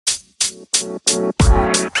What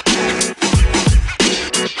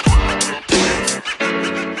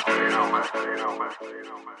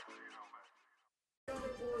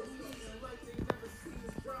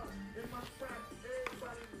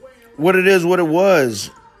it is, what it was.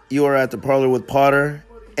 You are at the Parlor with Potter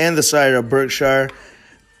and the Sire of Berkshire.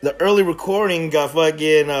 The early recording got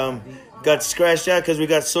got scratched out because we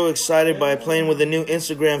got so excited by playing with the new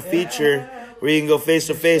Instagram feature where you can go face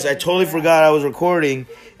to face. I totally forgot I was recording,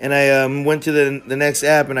 and I went to the next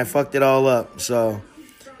app and I fucked it all up. So,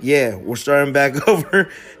 yeah, we're starting back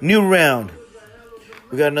over. New round.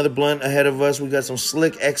 We got another blunt ahead of us. We got some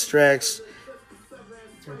slick extracts,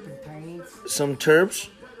 some terps,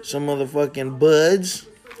 some motherfucking buds,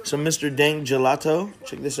 some Mr. Dank Gelato.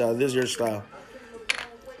 Check this out. This is your style.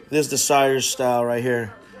 This is the Sire's style right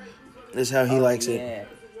here. This is how he likes it.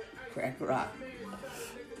 Crack rock.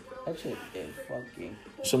 That shit is fucking...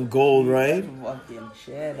 Some gold, right? Fucking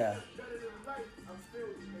cheddar.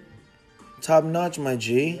 Top notch, my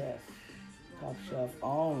G. Yes. Top shelf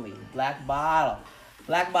only. Black bottle.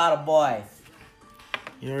 Black bottle boys.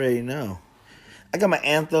 You already know. I got my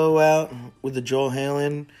Antho out with the Joel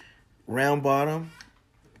Hallen round bottom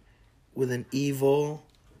with an evil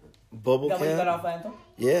bubble cap. Got off Antho?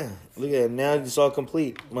 Yeah, look at it. Now it's all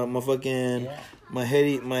complete. My fucking my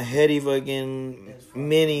heady fucking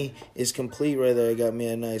mini is complete right there. I got me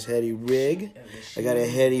a nice heady rig. I got a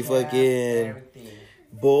heady fucking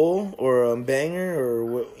bull or a banger or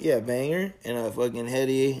what? Yeah, banger and a fucking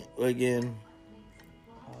heady fucking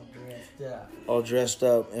all dressed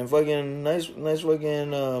up and fucking nice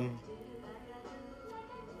fucking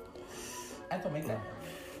Antho make that.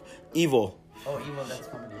 Evil. Oh, Evil, that's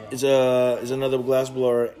company, yeah. Is another glass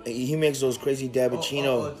blower. He makes those crazy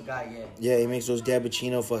Dabbuccino. It's a guy, yeah. Yeah, he makes those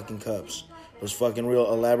Dabbuccino fucking cups. Those fucking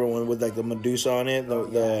real elaborate one with like the Medusa on it,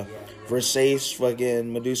 the Versace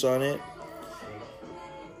fucking Medusa on it.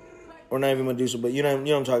 Or not even Medusa, but you know what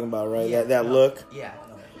I'm talking about, right? Yeah, that look. Yeah.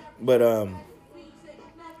 But I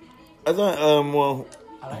thought I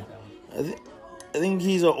like that one. I think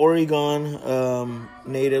he's an Oregon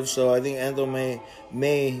native, so I think Antho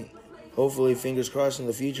may hopefully, fingers crossed, in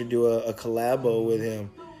the future do a collabo with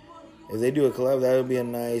him. If they do a collab, that would be a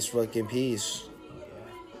nice fucking piece.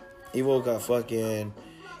 Evo got fucking...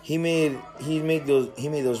 He made those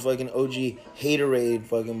fucking OG Haterade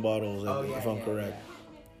fucking bottles, if I'm correct.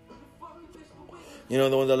 Yeah. You know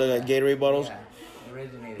the ones that look like Gatorade bottles? Yeah.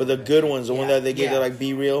 Originated. But the good ones, the one that they get that like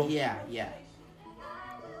Be Real? Yeah.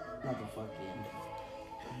 Not the fucking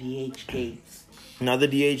DH Gates. Not the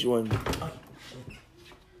DH one.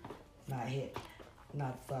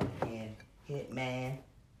 Not fucking Hitman.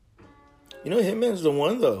 You know Hitman's the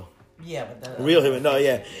one though. Yeah, but the real Hitman. No,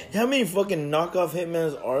 yeah. How many fucking knockoff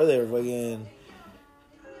Hitmans are there? Fucking,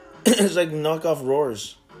 it's like knockoff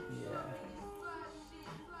Roars.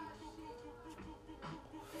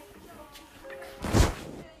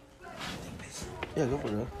 Yeah, go for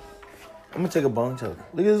it. I'm gonna take a bong tug.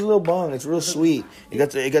 Look at this little bong. It's real sweet. It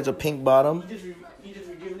got a pink bottom. You just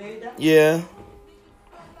rejuvenated that? Yeah.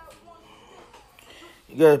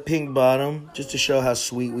 You got a pink bottom just to show how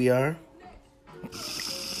sweet we are.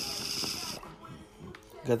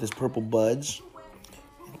 Got this purple buds.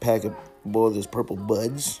 Pack a bowl of this purple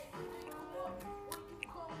buds.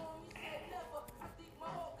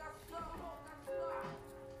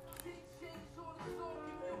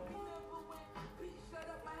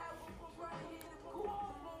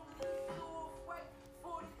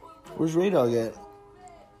 Where's Ray Dog at?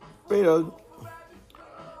 Ray Dog.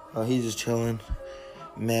 Oh, he's just chilling.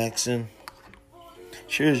 Maxing.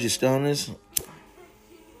 Sure is just on this.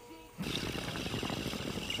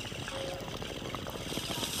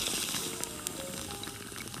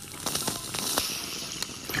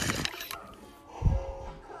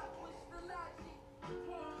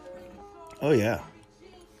 Oh yeah.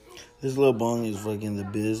 This little bong is fucking the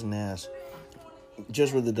business.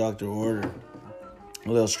 Just what the doctor ordered. A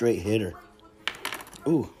little straight hitter.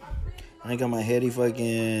 Ooh. I got my heady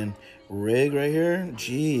fucking rig right here.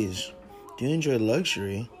 Jeez. Do you enjoy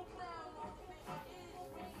luxury?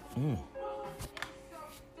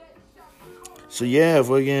 So yeah,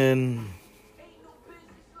 fucking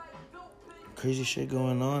crazy shit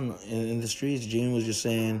going on in the streets. Gene was just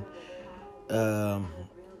saying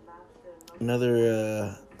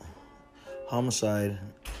another homicide.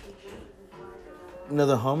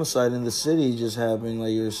 Another homicide in the city just happened,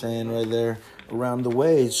 like you were saying right there around the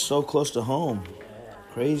way. It's so close to home.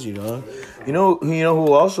 Crazy, dog. You know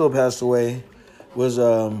who also passed away was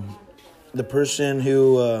the person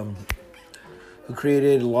who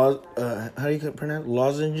created how do you pronounce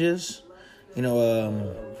lozenges? Yeah,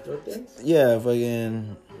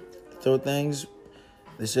 fucking throw things.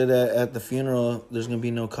 They said that at the funeral, there's gonna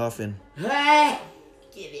be no coffin.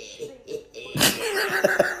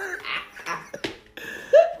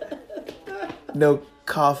 No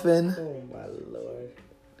coffin? Oh my lord.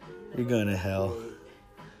 You're going to hell.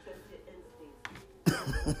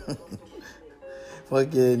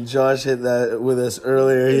 Fucking Josh hit that with us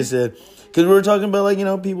earlier. He said, because we were talking about, like, you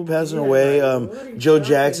know, people passing away. Joe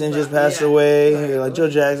Jackson just passed away. Like, Joe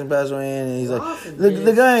Jackson passed away, and he's like,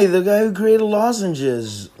 the guy who created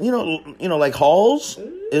lozenges. You know, like Halls?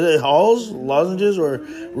 Is it Halls? Lozenges or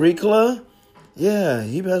Ricola? Yeah,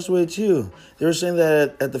 he passed away too. They were saying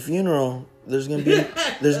that at the funeral, there's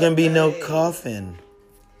gonna be no coffin.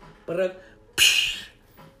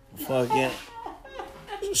 Fucking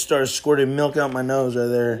started squirting milk out my nose right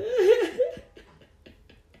there.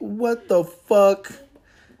 What the fuck?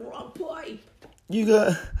 Wrong pipe.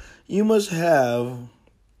 You must have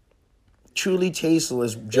Truly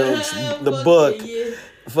Tasteless Jokes, the book,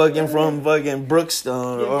 fucking from fucking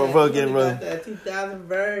Brookstone or fucking from that 2000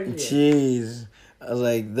 version. Jeez, I was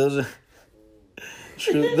like, those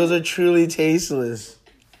are truly tasteless.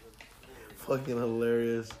 Fucking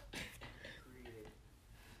hilarious.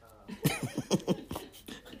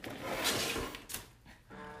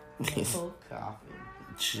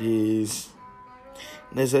 Jeez.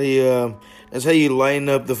 That's how you lighten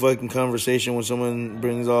up the fucking conversation when someone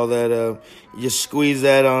brings all that up. You just squeeze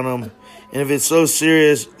that on them, and if it's so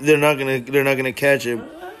serious, they're not gonna catch it.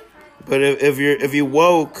 But if you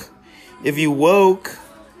woke, you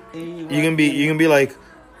can be like,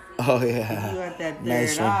 oh yeah,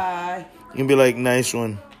 nice one. You can be like, nice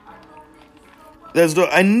one.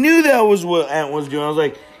 I knew that was what Ant was doing. I was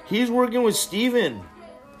like, he's working with Steven.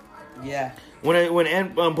 Yeah. When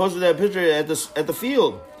Ant posted that picture at the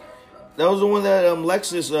field, that was the one that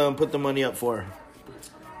Lexus put the money up for.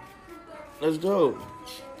 That's dope.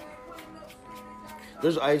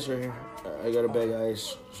 There's ice right here. I got a bag of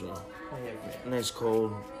ice, so nice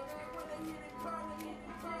cold.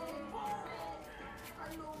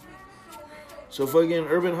 So fucking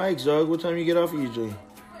Urban Hikes, dog. What time you get off usually?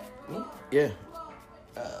 Me? Yeah.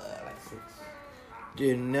 Like 6.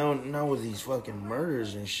 Dude, now with these fucking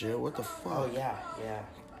murders and shit, what the fuck? Oh yeah.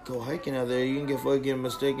 Go hiking out there, you can get fucking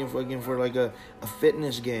mistaken fucking for like a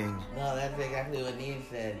fitness gang. No, that's exactly what Neil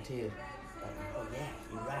said too. Like, oh yeah,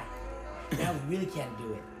 you're right. Now we really can't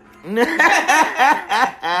do it.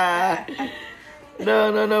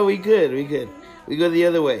 No, we could. We go the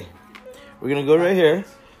other way. We're gonna go right here.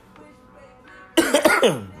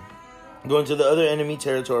 Go into the other enemy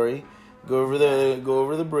territory. Go over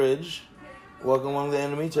the bridge. Walk along the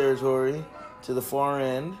enemy territory to the far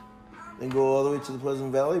end. Then go all the way to the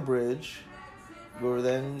Pleasant Valley Bridge. Go over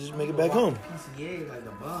there and just make it back home. PCA like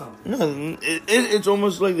a bomb. No, it's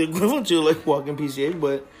almost like the equivalent to like walking PCA,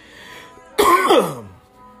 but I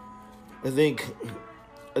think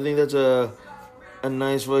that's a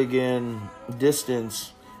nice fucking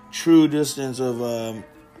distance, true distance of a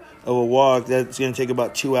walk. That's gonna take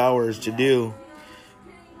about 2 hours to do.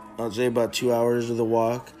 I'd say about 2 hours of the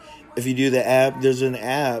walk. If you do the app, there's an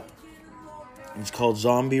app. It's called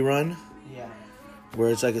Zombie Run. Yeah. Where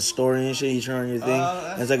it's like a story and shit. You turn on your thing.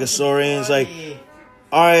 That's it's like a story and it's like, funny.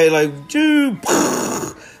 all right, like, dude,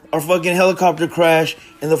 our fucking helicopter crash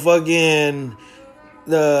and the fucking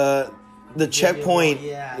the checkpoint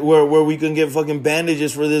where we can get fucking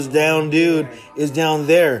bandages for this down dude is down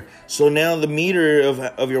there. So now the meter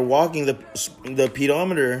of your walking, the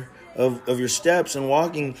pedometer of your steps and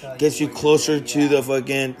walking gets you closer to the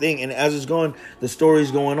fucking thing. And as it's going, the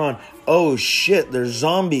story's going on. Oh shit, there's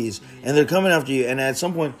zombies and they're coming after you. And at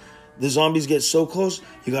some point, the zombies get so close,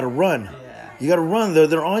 you gotta run. You gotta run.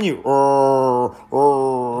 They're on you.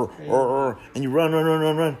 And you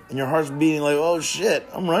run. And your heart's beating like, oh shit,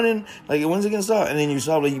 I'm running. Like, when's it gonna stop? And then you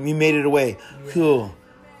stop, like, you made it away. Cool.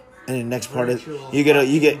 And then next part of you get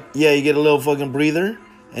a little fucking breather.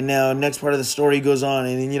 And now next part of the story goes on,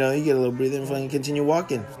 and then, you know, you get a little breather and fucking continue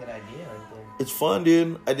walking. Good idea right there. It's fun,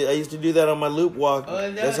 dude. I used to do that on my loop walk.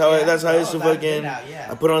 That's how I used to fucking.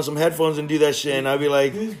 I put on some headphones and do that shit, and I'd be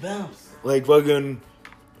like, goosebumps. Like fucking.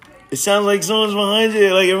 It sounds like someone's behind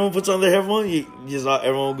you. Like everyone puts on their headphones,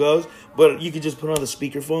 everyone goes. But you could just put on the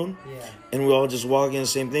speakerphone, and we all just walk in the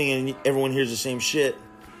same thing, and everyone hears the same shit.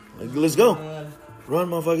 Like, let's go, run,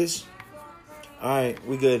 motherfuckers. All right,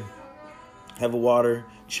 we good. Have a water,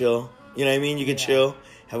 chill. You know what I mean? You can chill,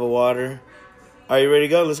 have a water. Are you ready to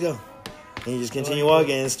go? Let's go. And you just continue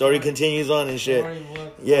walking, and story continues on and shit.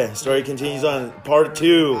 Story continues on. Part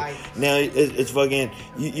 2. Now it's fucking,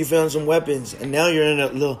 you found some weapons, and now you're in a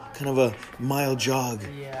little kind of a mild jog.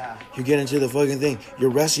 You get into the fucking thing. Your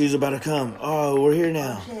rescue's about to come. Oh, we're here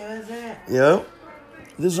now. Yep.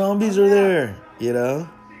 The zombies are there, you know?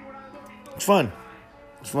 It's fun.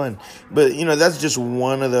 It's fun. But, you know, that's just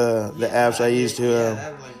one of the apps I use to...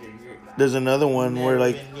 that's like there's another one where,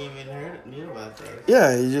 like... knew about that.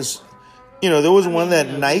 Yeah, you just... You know, there was one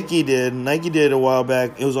that Nike did. Nike did a while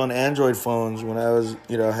back. It was on Android phones when I was,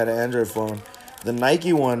 you know, had an Android phone. The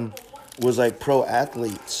Nike one was like pro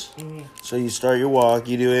athletes. Mm-hmm. So you start your walk,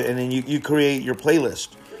 you do it, and then you create your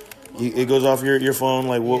playlist. It goes off your phone,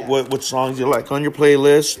 like what songs you like on your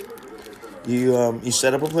playlist. You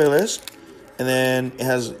set up a playlist, and then it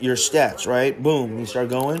has your stats, right? Boom, you start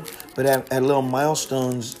going. But at little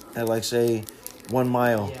milestones, at like, say, 1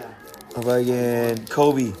 mile. Yeah. Of again,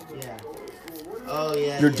 Kobe. Yeah. Oh,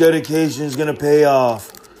 yeah. Your dedication is going to pay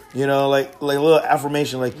off. You know, like little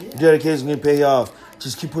affirmation, like, your dedication is going to pay off.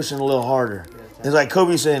 Just keep pushing a little harder. It's like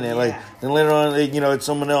Kobe saying it, like, and later on, you know, it's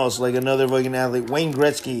someone else, like another fucking athlete, Wayne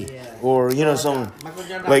Gretzky, or, you know, some,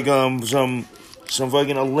 like, some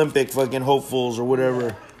fucking Olympic fucking hopefuls or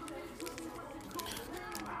whatever.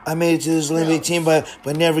 I made it to this Olympic team by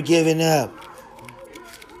never giving up.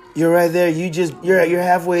 You're right there. You're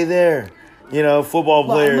halfway there. You know, football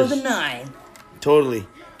players. Bottom of the 9. Totally.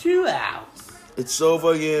 2 outs. It's so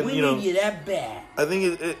fucking, we you know. need you that bad. I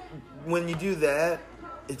think it when you do that,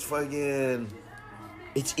 it's fucking,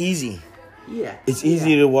 it's easy. Yeah. It's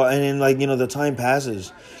easy to walk, and then, like, you know, the time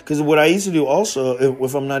passes. Because what I used to do also,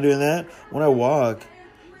 if I'm not doing that, when I walk,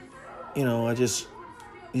 you know,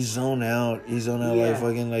 you zone out. You zone out, like,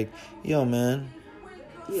 fucking, like, yo, man,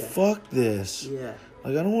 fuck this. Yeah.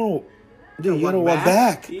 Like, I don't want to, dude, you got to walk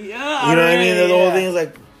back. Yeah. You know what I mean? The whole thing is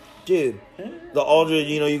like, dude, the Aldridge,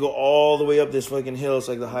 you know, you go all the way up this fucking hill. It's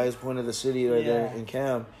like the highest point of the city right there in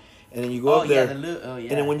Cam. And then you go up there. And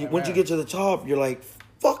then once you get to the top, you're like,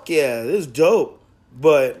 fuck yeah, this is dope.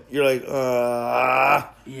 But you're like,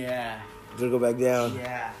 yeah. Gotta go back down.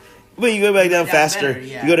 Yeah. But you go back down faster. Better,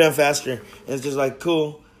 yeah. You go down faster. And it's just like,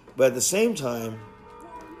 cool. But at the same time,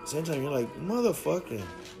 you're like, motherfucker.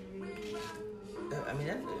 I mean,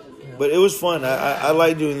 that's, you know. But it was fun. I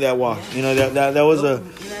like doing that walk. You know, that was a. You know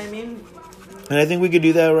what I mean? And I think we could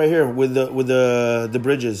do that right here with the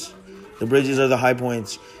bridges. The bridges are the high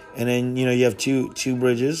points, and then, you know, you have two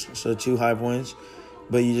bridges, so 2 high points,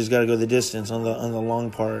 but you just gotta go the distance on the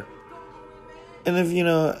long part. And if, you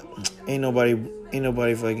know, ain't nobody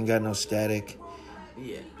fucking got no static.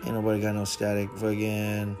 Yeah. Ain't nobody got no static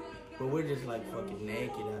fucking. But we're just like fucking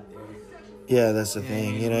naked out there. Yeah, that's the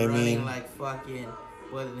thing. You know what I mean? Like fucking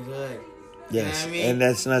Boys in the Hood. Yes, you know what I mean? and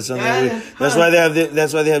that's not something. That's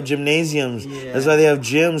why they have gymnasiums. Yeah. That's why they have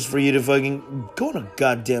gyms for you to fucking go on a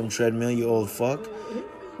goddamn treadmill, you old fuck.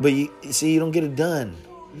 But you see, you don't get it done.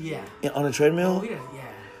 Yeah. On a treadmill.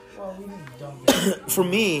 Well, we don't get it. For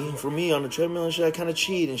me on the treadmill and shit, I kind of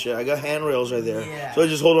cheat and shit. I got handrails right there, yeah. So I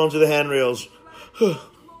just hold on to the handrails.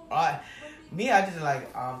 Me, I just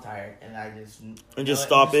like, I'm tired, and I just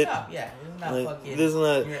stop it. Yeah, it's not like, fucking. This is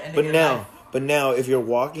not. But now, if you're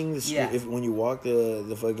walking when you walk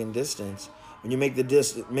the fucking distance, when you make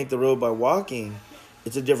the road by walking,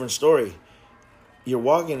 it's a different story. You're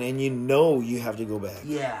walking and you know you have to go back.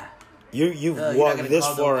 Yeah. You walk this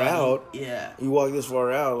far out. Yeah. You walk this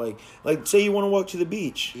far out, like say you want to walk to the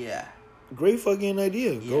beach. Yeah. Great fucking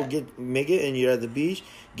idea. Yeah. Go make it, and you're at the beach.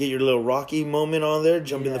 Get your little Rocky moment on there.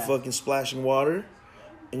 Jump in the fucking splashing water,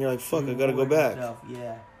 and you're like, "Fuck, I gotta go back."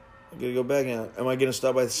 Yeah. I gotta go back now. Am I gonna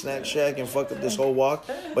stop by the snack shack and fuck up this whole walk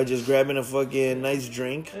by just grabbing a fucking nice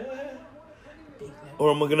drink,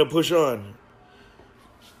 or am I gonna push on?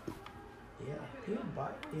 Yeah.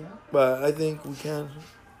 But I think we can.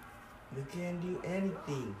 We can't do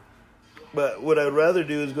anything. But what I'd rather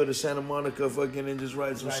do is go to Santa Monica fucking and just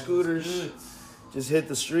ride some scooters. Just hit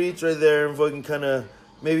the streets right there and fucking kind of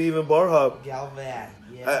maybe even bar hop. Galvan.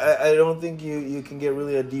 Yeah. I don't think you can get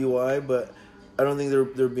really a DUI, but I don't think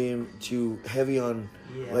they're being too heavy on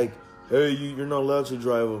like, hey, you're not allowed to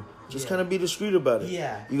drive them. Just kind of be discreet about it.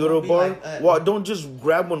 Yeah. You go to a bar, don't just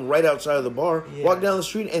grab one right outside of the bar. Yeah. Walk down the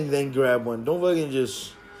street and then grab one. Don't fucking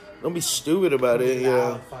don't be stupid about it.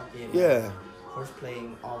 Yeah. Horse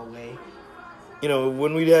playing all the way. You know,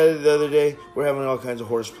 when we had it the other day, we're having all kinds of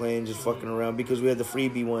horse playing, just fucking around because we had the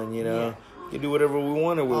freebie one, you know. You can do whatever we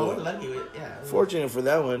wanted with it. We're lucky with Fortunate for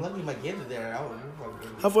that one. Lucky my kids are there.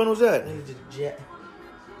 How fun was that? It was just jet.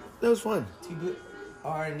 That was fun.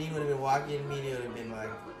 R&D would have been walking, media would have been like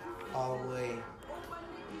all the way.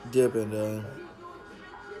 Dipping, dog.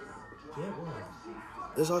 Yeah, boy.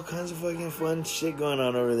 There's all kinds of fucking fun shit going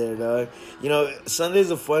on over there, dog. You know,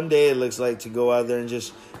 Sunday's a fun day, it looks like, to go out there and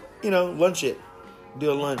just, you know, lunch it.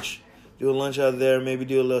 Do a lunch out there. Maybe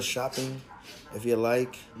do a little shopping if you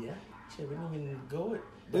like. Yeah. Shit, we didn't even go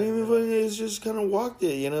But even fucking, it's just kind of walked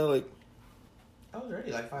it, you know, like. I was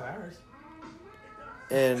already like 5 hours.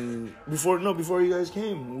 And before you guys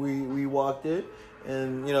came, we walked it,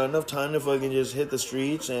 and you know, enough time to fucking just hit the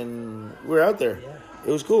streets, and we're out there. Yeah.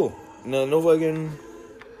 It was cool. No fucking,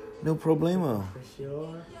 no problemo. For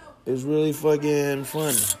sure. It was really fucking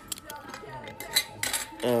fun.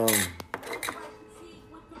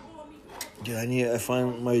 Yeah, I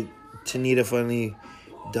find my Tanita finally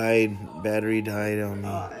died. Battery died on me.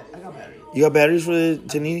 I got batteries. You got batteries for the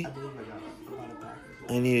Tanita? I believe I got a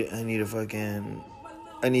pack.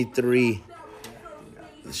 I need 3.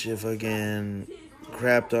 This shit fucking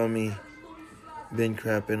crapped on me. Been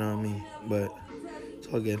crapping on me, but it's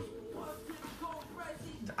all good.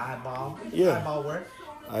 The eyeball. Yeah. Eyeball work.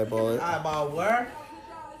 Eyeball it. Eyeball work.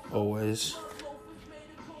 Always.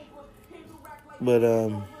 But,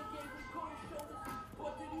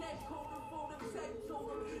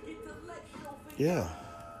 yeah.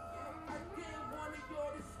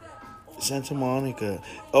 Santa Monica.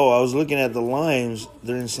 Oh, I was looking at the limes.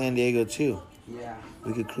 They're in San Diego, too. Yeah.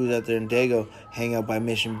 We could cruise out there in Dago, hang out by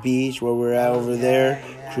Mission Beach where we're at over there,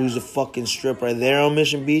 cruise the fucking strip right there on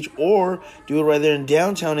Mission Beach, or do it right there in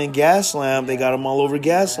downtown in Gaslamp. They got them all over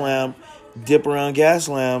Gaslamp. Dip around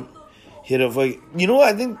Gaslamp. Hit up like, you know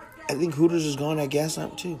what? I think Hooters is going at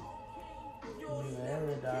Gaslamp too.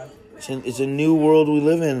 It's a new world we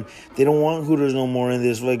live in. They don't want Hooters no more in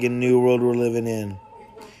this fucking new world we're living in.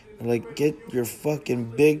 Like, get your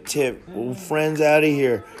fucking big tip friends out of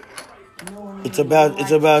here. It's about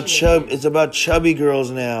chubby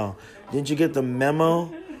girls now. Didn't you get the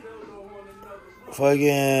memo?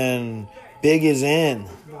 Fucking big is in.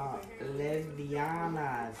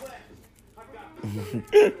 Lesbianas.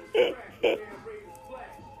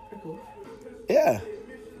 Yeah.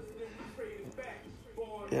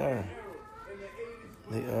 They are.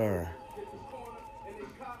 They are.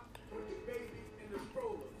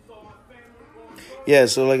 Yeah,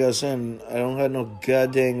 so like I was saying, I don't have no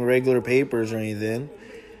goddamn regular papers or anything.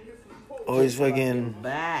 Always fucking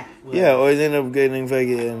back. Yeah, always end up getting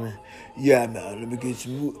fucking. Yeah, man. Let me get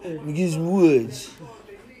some woods.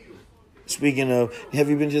 Speaking of, have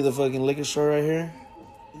you been to the fucking liquor store right here?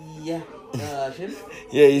 Yeah. Shit?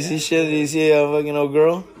 Yeah, you see shit. You see a fucking old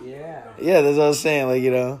girl. Yeah. Yeah, that's what I was saying. Like,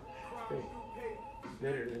 you know.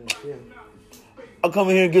 Better than the gym. I'll come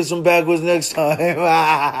in here and get some backwoods next time.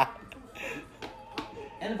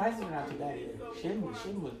 And the prices are not too bad either. Shin would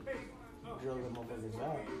drill them motherfuckers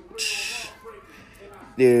out.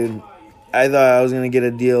 Dude, I thought I was going to get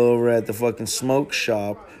a deal over at the fucking smoke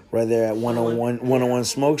shop right there at 101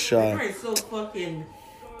 Smoke Shop. They're so fucking...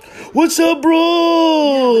 What's up,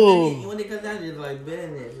 bro? Yeah, when it comes down to it, it's like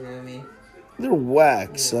business, you know what I mean? They're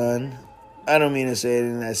whack, son. I don't mean to say it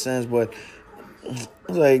in that sense, but... It's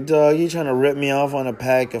like, dog, you trying to rip me off on a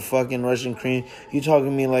pack of fucking Russian cream? You talking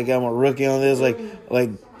to me like I'm a rookie on this? Like,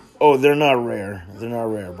 oh, they're not rare. They're not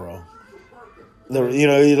rare, bro. You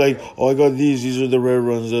know, you're like, oh, I got these. These are the rare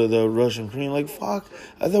ones, the Russian cream. Like, fuck.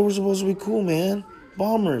 I thought we're supposed to be cool, man.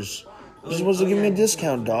 Bombers. You're supposed to give me a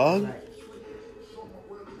discount, dog.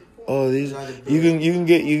 Oh, these you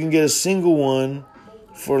can get a single one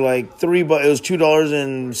for like $3. It was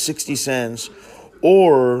 $2.60,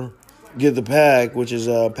 or get the pack, which is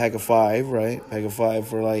a pack of 5, right? Pack of 5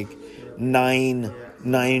 for like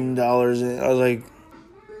 $9. I was like,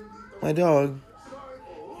 my dog,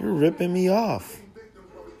 you're ripping me off.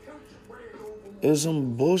 It was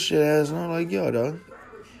some bullshit ass, and I'm like, yo, dog.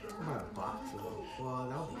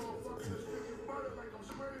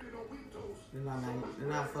 They're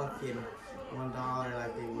not fucking $1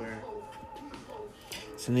 like they were.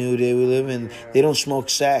 It's a new day we live in. They don't smoke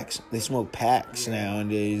sacks. They smoke packs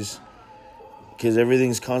nowadays. Because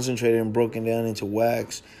everything's concentrated and broken down into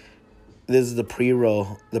wax. This is the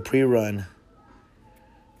pre-roll. The pre-run.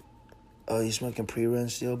 Oh, you smoking pre-run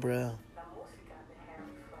still, bro?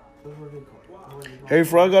 Harry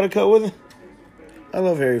Fraud got a cut with it? I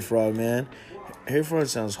love Harry Fraud, man. Harry Fraud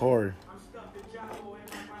sounds hard.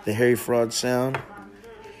 The Harry Fraud sound.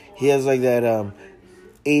 He has like that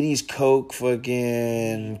 80s Coke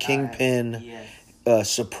fucking Kingpin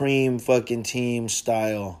Supreme fucking team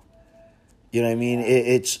style. You know what I mean?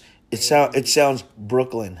 It sounds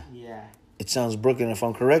Brooklyn. Yeah. It sounds Brooklyn. If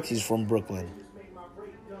I'm correct, he's from Brooklyn.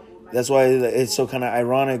 That's why it's so kind of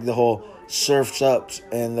ironic, the whole Surf's Up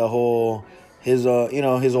and the whole his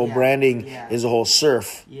whole branding is a whole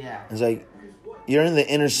surf. Yeah. It's like you're in the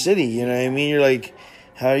inner city, you know what I mean? You're like,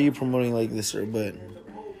 how are you promoting like this? But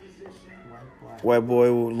white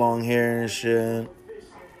boy with long hair and shit.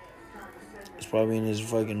 He's probably in his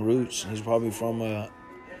fucking roots. He's probably from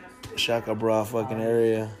Shaka Bra fucking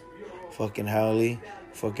area. Fucking Howley.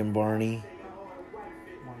 Fucking Barney.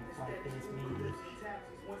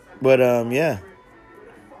 But yeah,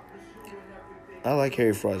 I like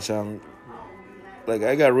Harry Fraud sound. Like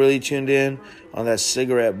I got really tuned in on that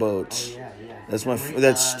Cigarette Boats. That's my.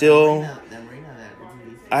 That's still.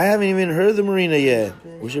 I haven't even heard the Marina yet.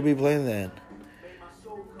 We should be playing that.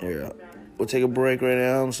 Here, we'll take a break right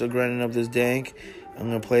now. I'm still grinding up this dank. I'm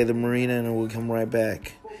gonna play the Marina and then we'll come right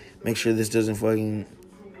back. Make sure this doesn't fucking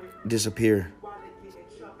disappear.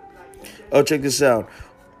 Oh, check this out.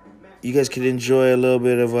 You guys could enjoy a little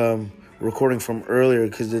bit of recording from earlier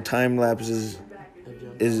because the time lapse is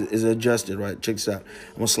adjusted, right? Check this out.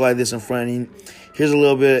 I'm gonna slide this in front of you. Here's a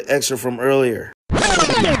little bit extra from earlier.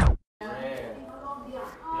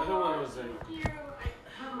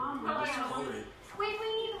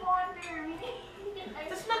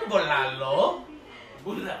 Bolalo?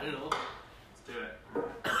 Let's do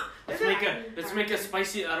it. Let's make a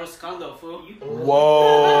spicy arroz caldo, fool.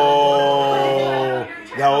 Whoa,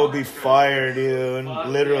 that would be fire, dude.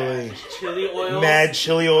 Literally, Yeah. Chili oil. mad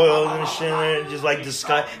chili oil and shit in there. Just like the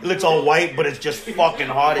sky, it looks all white, but it's just fucking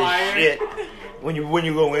hot as shit when you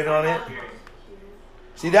go in on it.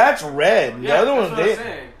 See, that's red. The Yeah, other that's one, what I'm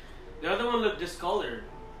saying. The other one looked discolored,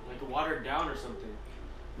 like watered down or something.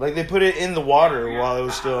 like they put it in the water while it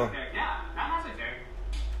was still. Yeah, that has a kick.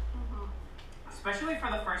 Especially for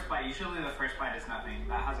the first bite. Usually the first bite is nothing.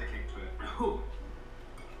 That has a kick to it. Ooh.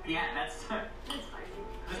 Yeah, that's spicy.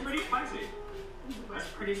 That's pretty spicy. That's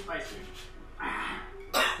pretty spicy.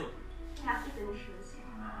 I have to finish this.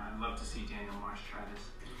 I'd love to see Daniel Marsh try this.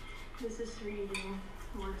 This is 3D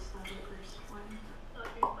more stuff the first one.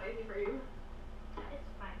 Okay, spicy for you.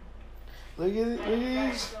 It's fine. Look at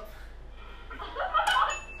these.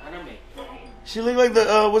 Anime. She looked like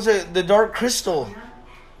the what's it? The Dark Crystal.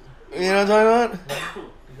 You know what I'm talking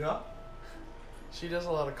about? Girl? She does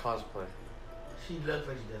a lot of cosplay. She loves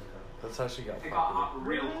what she does. That's how she got It got popular. hot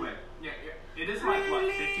real quick. Yeah, it is like,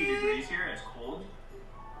 what, 50 degrees here? It's cold.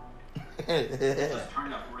 It just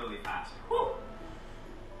turned up really fast. Whew.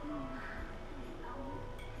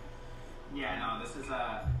 Yeah, no, this is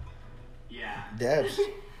yeah. Debs.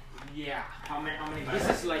 Yeah. How many This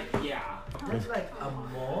is like, yeah. Looks like a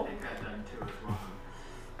mole. I think that done too as well.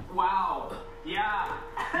 Wow. Yeah.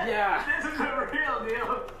 Yeah. This is the real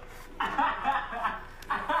deal. Why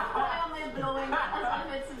am I blowing as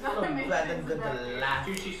if it's So glad I'm gonna laugh.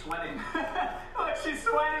 Dude, she's sweating. Look, she's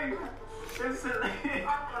sweating. Instantly.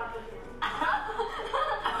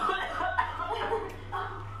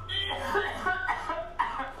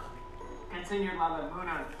 Continue La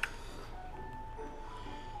Luna.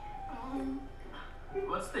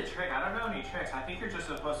 What's the trick? I don't know any tricks. I think you're just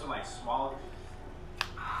supposed to like swallow.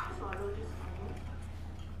 Swallow just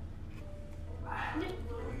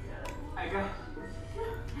I got.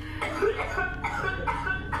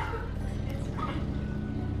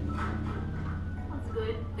 That's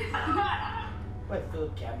good. Wait,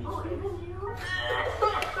 Philip Gabby. Oh, even you?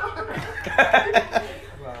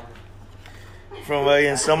 From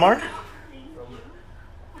in Selmar?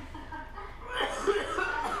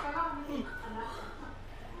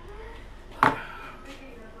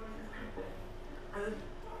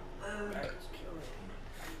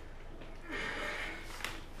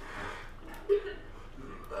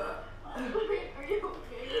 Are you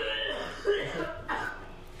okay?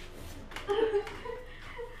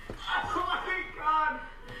 Oh my god!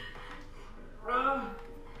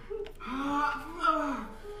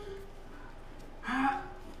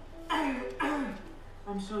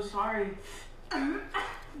 I'm so sorry. I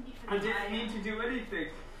didn't mean to do anything.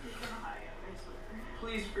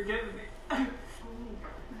 Please forgive me.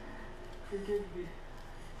 Forgive me.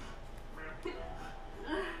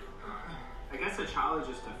 I guess the challenge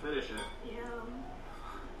is to finish it. Yeah,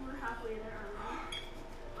 we're halfway there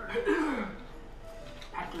already.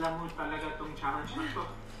 At lamut talaga tong challenge na to.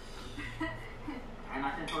 Kaya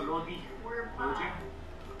natin to, Lodi. We're Lodi. back.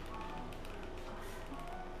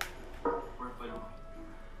 We're fine.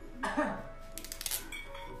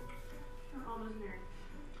 We're almost there.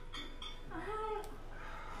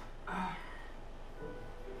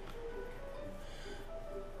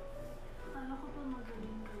 Kala ko pa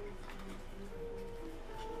magaling ka.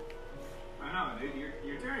 I know, dude.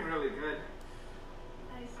 You're doing really good.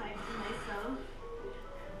 I psyched myself.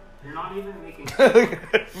 You're not even making. Look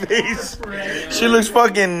at her face. She looks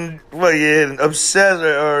fucking obsessed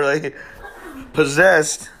or like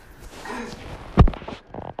possessed.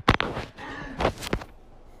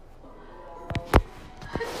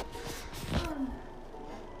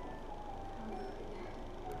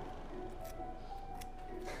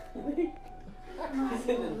 He's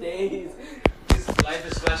in the days. His life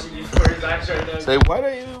is flashing before his eyes right now. Like, why did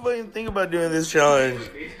I even fucking think about doing this challenge?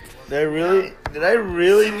 Did I really?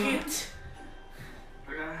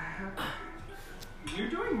 You're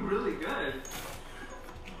doing really good.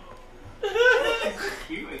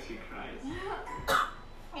 Cute when she cries.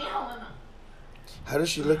 How does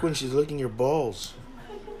she look when she's licking your balls?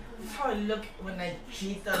 That's how I look when I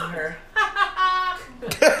cheat on her.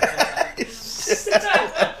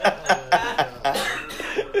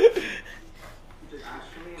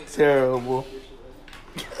 Terrible.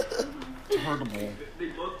 They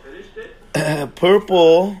both finished it?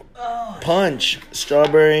 Purple punch.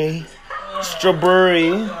 Strawberry.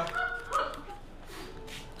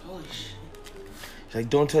 Holy shit. She's like,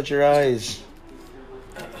 don't touch your eyes.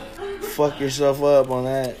 Fuck yourself up on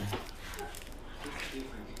that.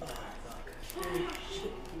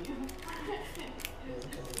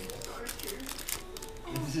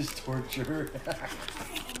 This is torture.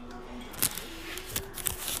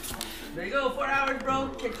 There you go, 4 hours, bro.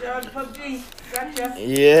 Catch you on PUBG. Gotcha.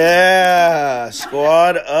 Yeah.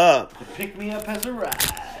 Squad up. Pick me up as a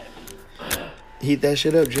ride. Heat that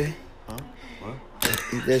shit up, Jay. Huh? What?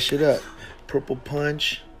 Heat that shit up. Purple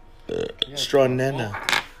punch. Straw nana.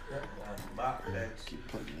 Keep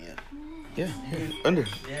plugging me in. Yeah. Under.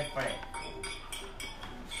 Yeah, fine.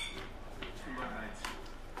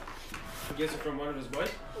 Gets it from one of his boys.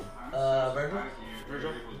 Virgil?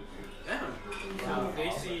 Virgil. Damn. They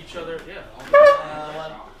see each other. Yeah.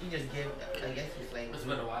 Well, he just gave, I guess he's like, It's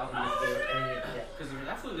been a while. yeah. Because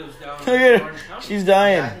that fool lives down Look at in her. Orange County. She's Yeah,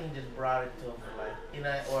 I dying. think he just brought it to him for like, you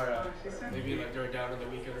know, or Maybe like they're down in the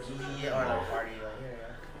weekend or something. yeah, or like party, like,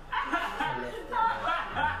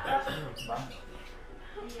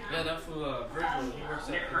 Yeah, that fool Virgil, he works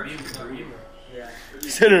at Beamer. yeah. He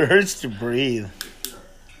said it hurts to breathe.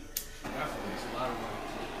 That fool makes a lot of money.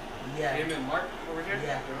 Yeah. Him and Mark over here.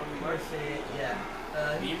 Yeah. Their homie Mark Mark. said, yeah.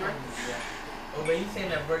 Beamer? Yeah. Oh, but he's saying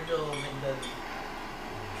that Virgil does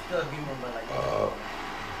still a Beamer, but like,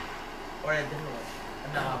 or a different one.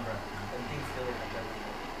 Nah, bro. I think still like that.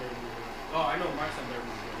 Oh, I know Mark's up there.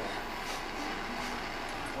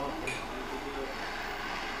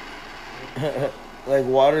 Like,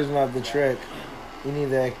 water's not the trick. You need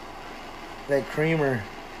that creamer.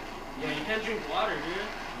 Yeah, you can't drink water,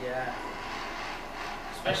 dude. Yeah.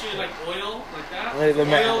 Especially like oil, like that. Like the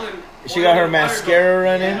oil and she oil got her and water mascara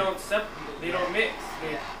running. They don't mix.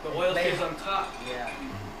 The oil stays on top. Yeah.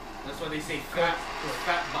 That's why they say fat.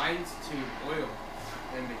 Fat binds to oil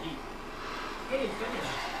and the heat. Hey, finish.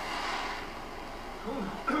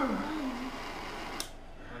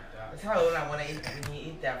 Like that. That's how I want to eat when you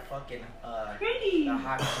eat that fucking the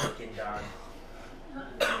hot chicken, dog.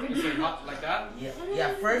 Is it hot like that?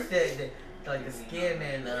 Yeah. First the like the skin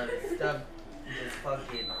and the stuff just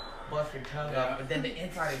fucking bust your tongue up, but then the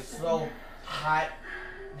inside is so hot.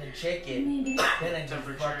 The chicken, then it just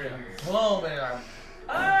fucking boom and I'm.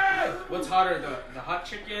 What's hotter, the hot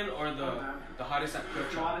chicken or the hottest at Quick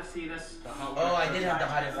Do you want Shop? to see this? The hot Oh, I one? did have the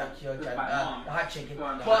hottest at Kyoto, the hot chicken.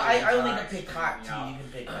 Well, I only can pick hot too. You can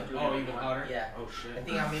pick like. Oh, even hotter? Yeah. Oh I shit.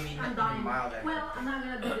 think I maybe I'm even dying. mild actually. Well, I'm not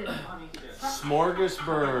gonna do this on it.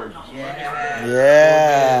 Smorgasbord. Yeah.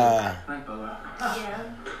 Yeah. Yeah.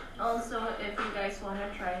 Also, if you guys want to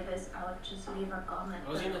try this out, just leave a comment. I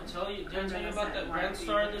was gonna tell you, did I tell you about that Grand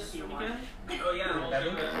Star this weekend? Oh yeah, we'll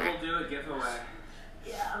do a giveaway.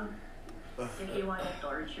 Yeah. If you want to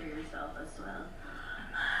torture yourself as well.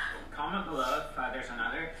 Comment below if there's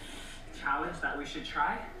another challenge that we should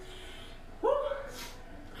try. Woo!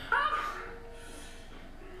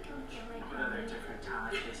 What other different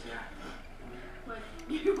challenges? Yeah. What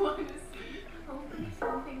you want to see? Hopefully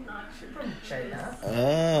something not From China.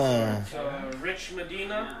 Oh. Rich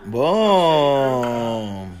Medina,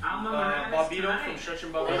 Boom. Bobito from Stretch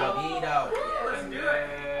and Bobito, Eat out. and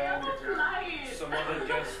then some other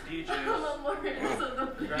guest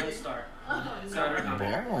DJs. Grand Star. Saturday.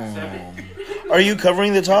 Boom. Are you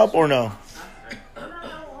covering the top or no?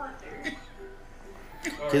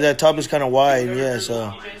 Because that top is kind of wide, yeah,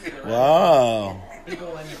 so. Wow. People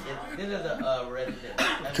when this is the resident.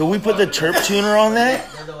 Can we put the Terp tuner on that?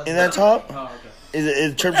 In that top? Oh, okay.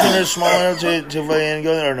 Is Terp tuner small enough to fucking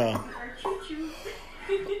go there or no?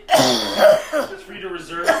 It's free to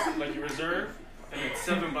reserve, like you reserve, and it's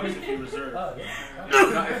 $7 if you reserve. Oh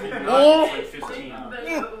yeah. If you're not, it's like 15.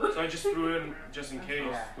 So I just threw in just in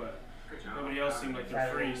case, but nobody else seemed like they're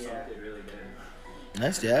free. So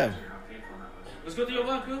Nice dab. let's go to your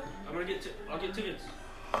vlog, cool? I'll get tickets.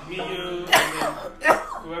 Me, you, and then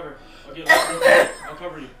whoever. I'll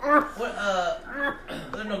cover you. What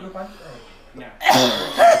no group on? Nah.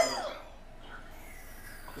 Because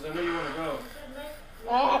I know you want to go.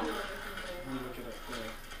 Let me look it up.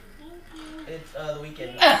 It's the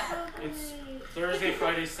weekend. It's Thursday,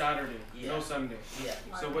 Friday, Saturday. Yeah. No Sunday. Yeah.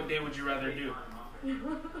 So what day would you rather do? I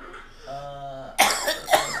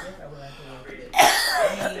would like to work it.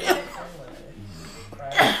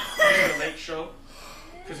 A late show?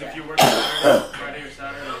 Because if you work Friday or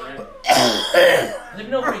Saturday, right? Let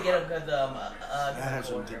me know where you get them, because I had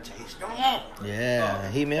some good taste. Yeah,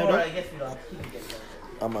 he mailed or up. I guess you don't. You can get them.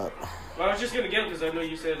 I'm up. Well, I was just gonna get them because I know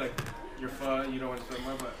you said like you're fun, you don't want to spend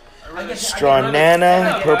more, but I really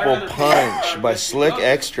Stronana Purple Punch by Slick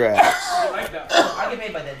Extracts. I like that. I get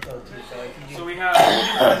paid by then too, so if you So do we have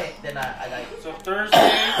then I like it. so Thursday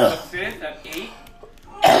the 5th at 8,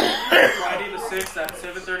 Friday the 6th at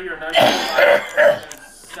 7:30 or 9:45, and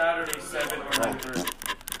Saturday 7 or 9:30.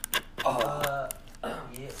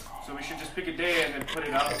 Yeah. So we should just pick a day and then put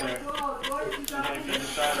it out there. And then if you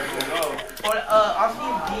decide to go, Or I'll see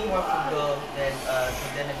if Dean wants to go, then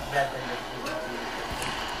then if that then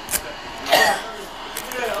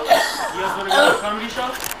you guys want to go to a comedy show?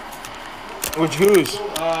 Who's?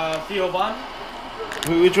 Theo Von.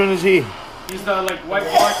 Which one is he? He's the like white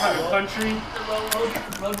boy kind of country.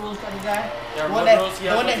 Road rules kind of guy. Yeah, One Road Rules, he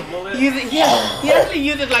has one like a mullet. he actually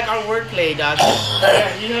uses like our wordplay, dog. Yeah,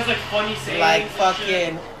 he has like funny sayings. Like and fucking.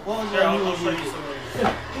 shit. What was Here, the I'll one show he you was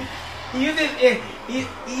some. He uses it. He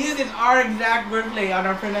uses our exact wordplay on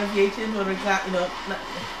our pronunciations when we're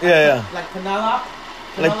Yeah, like Penelope.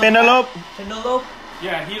 Like Penelope? Penelope.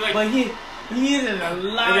 Yeah, he like. But he uses a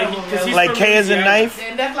lot And then of he- them. 'cause he's Like from K as in Louisiana. knife?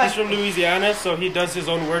 And that's like He's from Louisiana, so he does his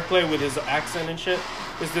own wordplay with his accent and shit.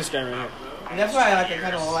 It's this guy right here. And that's why I like it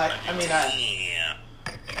kind of like. I mean,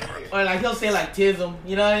 or like he'll say like tism.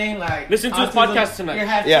 You know what I mean? Like Listen to his autism, podcast tonight. You're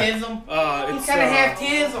half Yeah. tism. It's He's kind of half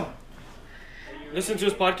tism. Listen to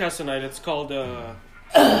his podcast tonight. It's called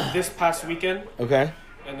This Past Weekend, Okay.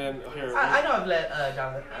 and then here. I know I've let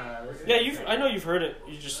Jonathan listen. Yeah, I know you've heard it.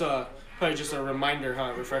 You just probably just a reminder,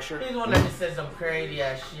 huh? Refresher. He's the one that just says some crazy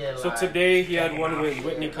ass shit. So like, today he had one with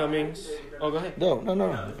Whitney Cummings. Oh, go ahead. No.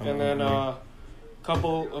 And then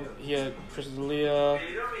he had Chris D'Elia.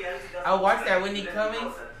 I watched that Whitney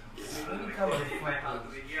Cummings. Whitney Cummings is fucking.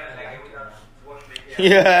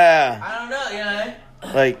 Yeah. I don't know, you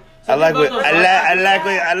know. Like I like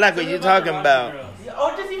what you're talking about.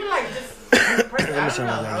 Or just even like just. Let me turn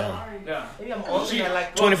that down. Yeah. Maybe I'm old and I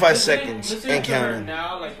like. 25 seconds Listening and to her counting.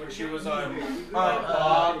 now, like when she was on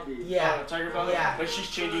yeah. Tiger Father, Yeah. but she's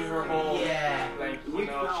changing her whole, Yeah. like, she's more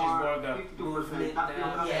of the movement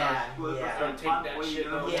now. Yeah. Don't take that shit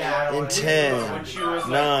no more. Yeah. In 10, When she was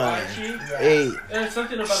 9, like, 8, there's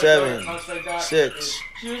something about 7, a girl that talks like that. 6.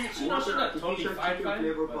 She's not totally fine, I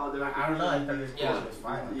don't know. I thought this Yeah. was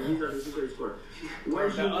fine.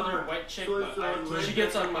 The other white chick, she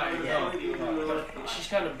gets on my, she's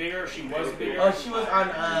kind of bigger, she was bigger. Oh, she was on.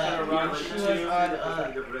 She was on.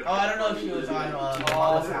 Oh, I don't know if she was on.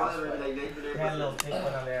 Mama's House, but they had a little thick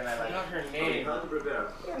one on there, and I I like. forgot her name.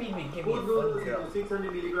 Can't even give me a funny girl. It's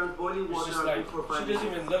just like, she doesn't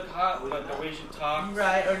even look hot, but the way she talks.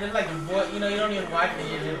 Right, or just like the boy, you know, you don't even watch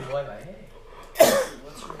it, you hear the boy like, hey.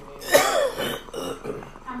 What's her name?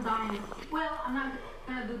 I'm dying. Well, I'm not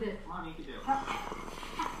gonna do this. Mom, you can do it.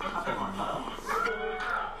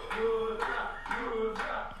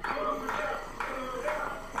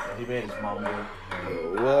 He made his mom do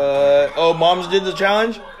it. What? Oh, moms did the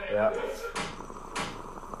challenge? Yeah.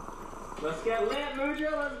 Let's get lit,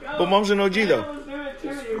 Mojo. Let's go. But mom's an OG though. Let's do it, too.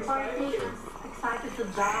 You're excited? Excited to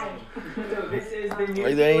die. This is the new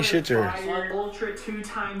Like, that ain't shit to her. Fire Ultra 2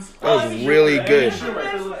 times. That was really good.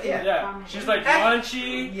 Yeah, she's like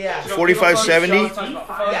raunchy. Yeah. 4570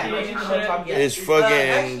 Yeah, is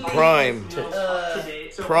fucking prime.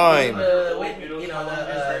 Prime. You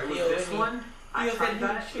know, This one, I Theo tried said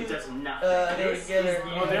that. she It was, does nothing. they were together.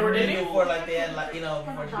 Oh, they were dating? before, like they had, like, you know,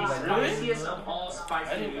 before she was like. Spiciest of all I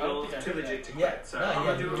spicy didn't noodles, think I too did legit to Yeah. quit. So No, I'm yeah,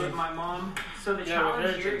 gonna do it you with did. my mom. So the Yeah, challenge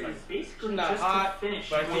but here they're is basically She's not just hot, to finish.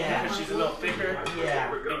 but I think Yeah. because she's a little thicker,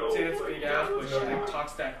 Yeah. big tits, big ass, but she like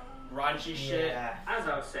talks that raunchy shit. Yeah. As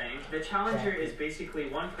I was saying, the challenger is basically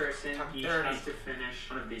one person each dirty. has to finish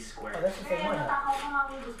one of these squares. Oh, that's the same one. Huh? Matakaw ka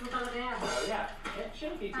nga, gusto talaga yan. So yeah, it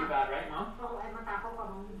shouldn't be too bad, right, Mom? Oo, ay matakaw ka,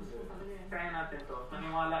 gusto talaga yan. Try natin to.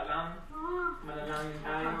 Maniwala lang. Manalangin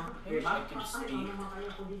tayo. Maybe Diba? I can Ay, speak. ano naman kaya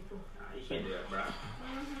ko dito? You can do it, bro.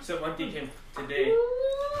 So one thing came today.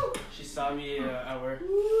 She saw me at work.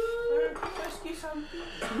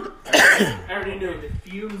 I already knew. The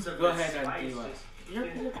fumes of Go the ahead, spice Auntie. just- You're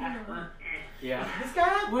Filipino. Yeah. This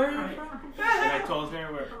guy? Where are you from? And I told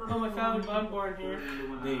her where. Oh, my family, I'm born here.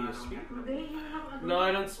 Do you speak? No,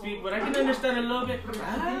 I don't speak, but I can understand a little bit.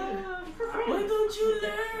 Ah, why don't you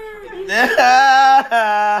learn?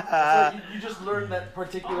 So you just learned that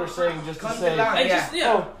particular saying just to say. I just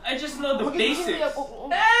I just know the basics. Yeah. I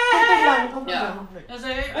was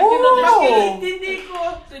like, I can understand.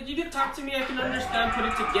 It's like, you can talk to me, I can understand, put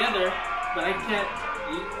it together, but I can't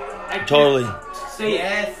Totally. say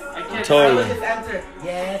Yes. it. I can't Totally. say it. Just answer.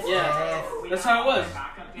 Yes. Yeah. Yes. That's how it was.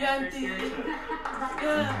 Yeah, auntie.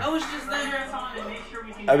 Yeah, I was just there.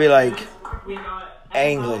 I'd be like,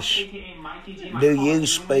 English. Do you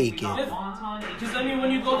speak it? Because I mean, when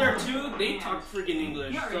you go there too, they talk freaking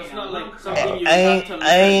English, so it's not like something you have to learn.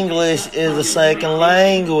 English is a second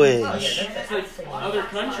language. It's like other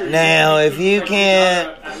countries. Now, if you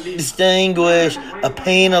can't distinguish a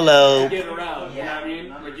Penelope Get around, you know what I mean?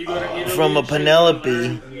 Like you go to Italy from a and shit,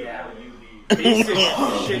 Penelope, basic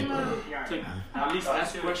shit. To at least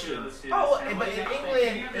ask questions. Oh, but in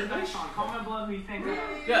England,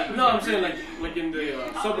 Yeah, no, I'm saying like in the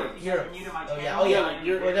suburbs. Europe. Oh yeah. Oh Yeah, yeah. like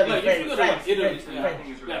you're Well, that'd be like if you go to like French, Italy, French, yeah,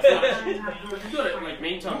 French. France. If you go to like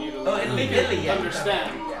main town, you Oh, Italy, yeah. understand.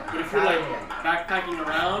 But if you're like backpacking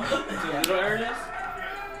around to little areas,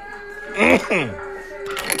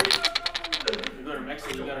 you go to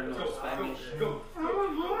Mexico, you gotta know Spanish. Oh,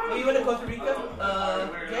 you went to Costa Rica?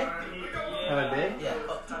 Okay. Have I been? Yeah.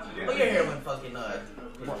 Oh, you're here when fucking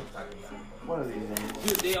What are these names?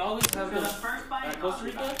 Dude, they always have those at Costa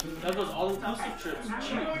Rica. They have those all-inclusive trips,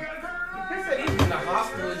 cheap. Chris said he's in the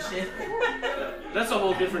hospital and shit. That's a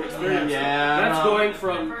whole different experience. Yeah, That's no. going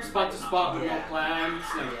from spot to spot with no plans.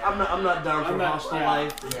 Like, I'm not down for hostel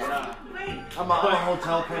life. Yeah. I'm a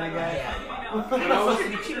hotel kind of guy. When I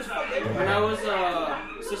was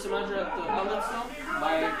assistant manager at the outlet store,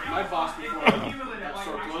 my boss before that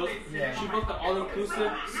store closed, she booked the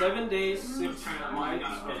all-inclusive 7 days, 6 nights,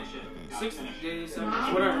 6 days, 7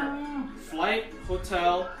 nights, whatever. Flight,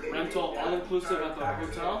 hotel, rental, all-inclusive at the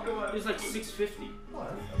hotel. It was like $650.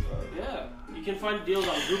 Yeah, you can find deals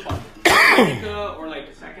on Groupon, Jamaica, or like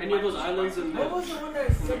any of those islands in What the. was the one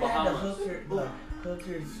that said that had the Bahamas.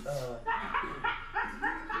 hookers,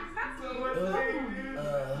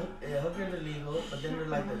 hookers are legal, but then they're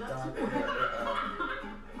like the dog.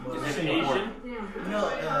 Is it Asian? No,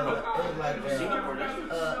 it was like Singapore, that's in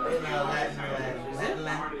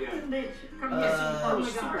Latin. Oh,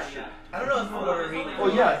 super shit. I don't know if Puerto Rico. Oh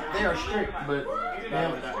yeah, they are strict, but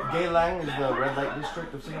Geylang is the red light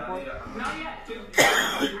district of Singapore.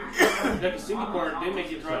 Like Singapore, they make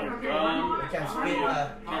you throw your gum. Can't spit.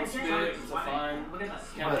 Can't spit, it's a fine.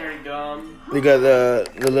 Can't carry gum. they got the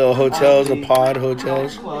little hotels, the pod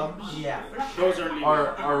hotels. Clubs Yeah. Those are legal.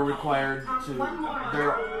 are required to.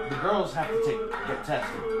 The girls have to get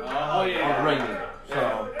tested Oh yeah. regularly.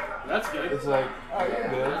 So That's good. it's like, oh yeah,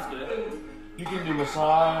 That's good. good. You can do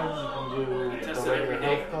massage. You can do Test the it regular every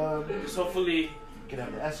day. health club. So hopefully, You can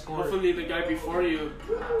have the escort. hopefully the guy before you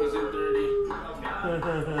isn't dirty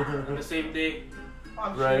on the same day.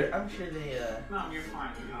 Right. I'm sure they No, you're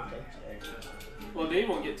fine. Well, they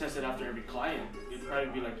won't get tested after every client. It'd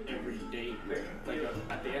probably be like every day, like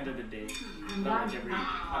at the end of the day, not like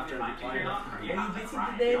after every client. Are you busy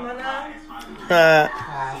today, mana?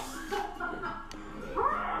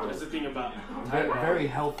 That's the thing about Very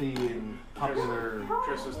healthy and popular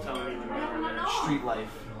Chris was telling me when we were there. street life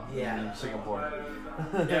Yeah. in Singapore.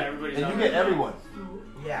 Yeah, everybody's And out you there. get everyone.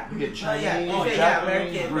 Yeah. You get Oh, Chinese, yeah. You say,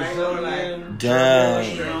 Japanese, American, right? Or Brazilian, Damn.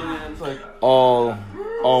 Australians. It's like All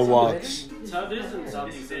walks. It's how it is in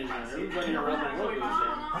Southeast Asia. Everybody around the world goes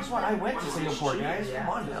there. that's why I went to Singapore, guys. Come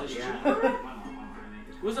on now.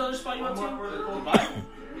 What's the other spot you went to? Dubai?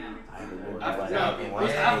 After, no, it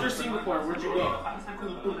was after Singapore. Where'd you go?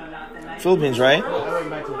 Philippines, right? I went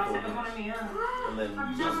back to the Philippines. And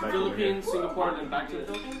then just back over here. Philippines, Singapore, and then back to the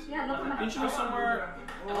Philippines? Didn't you go somewhere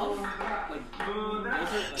else? Like, desert?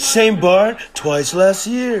 Like, Same bar twice last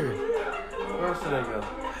year. Where else did I go?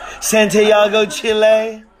 Santiago,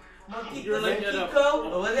 Chile. you were like at a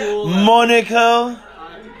What was it? pool, Monaco.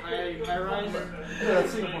 high rise? Yeah,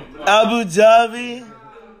 that's Singapore. Abu Dhabi.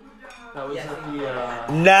 That was at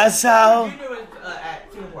the Nassau. You knew it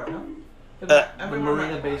at Singapore, no? Uh, I the remember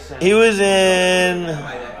Marina Bay Sands. He was in.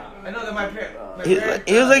 I know that my parents.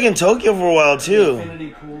 He was like in Tokyo for a while The too. infinity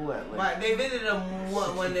pool at like. They visited them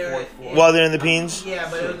when they were. While they're in the Philippines. Yeah,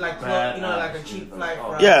 but it was like like a cheap flight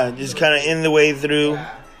from. Yeah, just kind of in the way through. Yeah.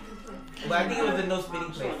 But I think it was a no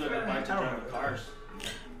spitting place. Go to Dubai to drive cars.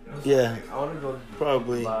 Yeah, I want to go to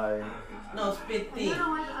probably. Dubai. No spitting.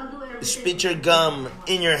 Spit your gum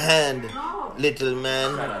in your hand, little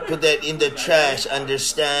man. Put that in the trash,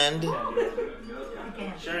 understand?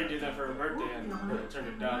 Sherry did that for her birthday and turned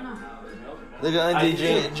it down. Look at Auntie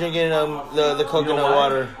drinking the coconut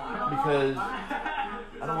water. Because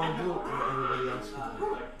I don't want to do it with everybody else.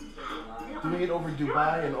 Doing it over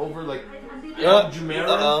Dubai and over like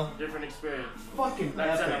Jumeirah. Different experience. Fucking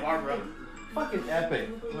That's Santa epic. Barbara. Fucking epic.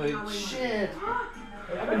 Like shit.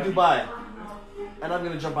 I'm in Dubai. And I'm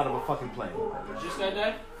gonna jump out of a fucking plane. Did you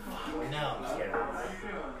skydive? No, I'm scared.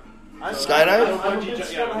 Skydive? I'm a Bungee big jump.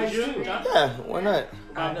 scared of Yeah, heights did you? too. Jump? Yeah, why not?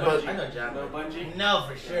 I know John. No bungee? No,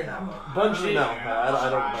 for sure not. Bungee, no. I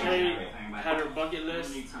don't Sherry bungee. had her bucket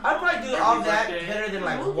list. I'd probably do all that birthday. better than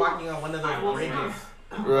like walking on one of those bridges.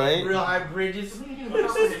 Right? Real high bridges.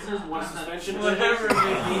 Suspension. Whatever it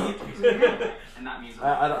may be. And that means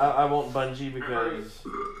I won't bungee because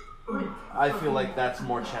I feel like that's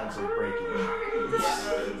more chance of breaking.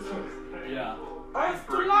 Yeah. Oh, it's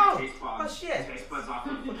too long. Oh shit. taste buds off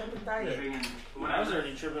of What type of diet? living in I was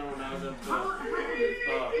already tripping when I was at the. How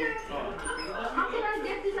can I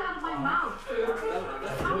get this out of my mouth?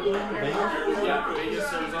 Yeah,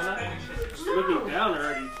 Vegas, Arizona. Just looking down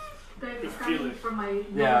already. It's feel coming it. from my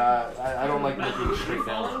Yeah, I don't like looking straight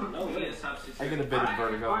down. No way. I get a bit of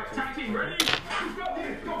vertigo.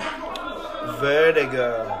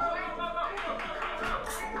 Vertigo.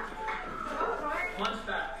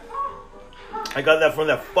 I got that from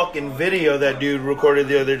that fucking video that dude recorded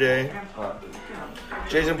the other day.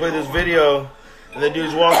 Jason played this video, and the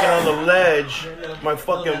dude's walking on the ledge. My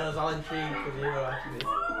fucking. I was all intrigued because they were watching this.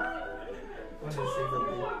 What did they say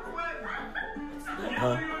something?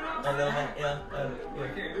 Huh? And then like, yeah.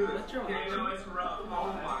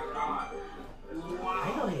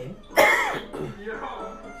 I know him.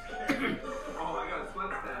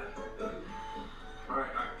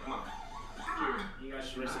 You guys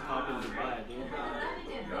should race a cop in Dubai,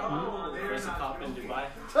 dude. Race a cop in Dubai.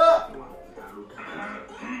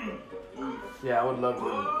 Yeah, I would love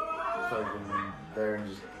to fucking there and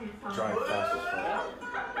just drive fast as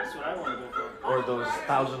fuck. That's what I want to go for. Or those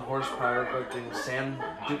 1,000 horsepower fucking sand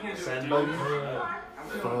buggies.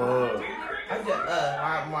 Fuck. I just,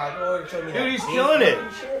 my daughter showed me that. Dude, he's big killing it.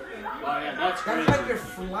 fucking shit. Oh yeah, that's crazy. That's like you're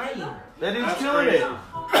flying. That dude's That's killing crazy. it.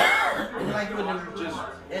 And like with the, Just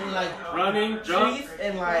and like running, jump. trees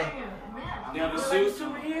and like You have a like suit. it's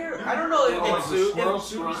over here. I don't know if Oh, it's suit. squirrel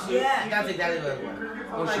Squirrel suit. yeah, that's exactly what it was.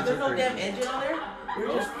 I'm like, shits there's are no crazy. damn engine on there.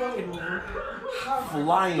 You're just fucking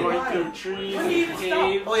Flying. Going through trees When do you and even stop?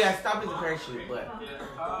 caves. Oh yeah, stop with the parachute, but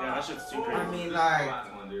Yeah, that shit's too I crazy. mean like,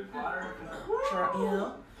 you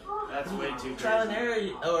know, That's way too trial and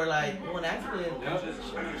crazy. error or like one accident. Yep.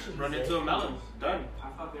 Run into a mountain. Done.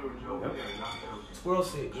 Squirrel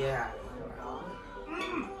suit, yeah.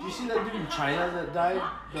 Did you see that dude in China that died?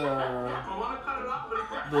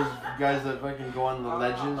 Those guys that fucking go on the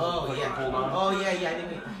ledges and Oh fucking yeah. hold on. Oh yeah, yeah. I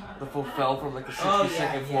think. The fool fell from like the 62nd Oh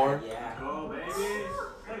yeah, floor. yeah.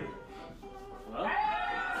 Well,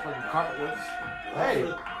 Fucking cartwheels. Yeah.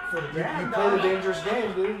 Hey, For the you drag, play the dog. dangerous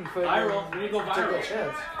game, dude. You fucking viral. We need to go take viral. that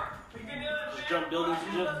chance. Just jump buildings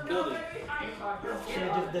to jump buildings. Should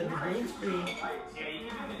have just done the green screen.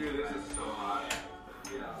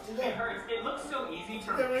 It hurts. It looks so easy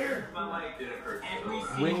to repair, but like every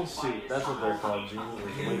single Wingsuit. That's what they're called, G.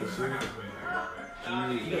 Wingsuit.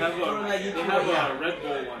 They have a Red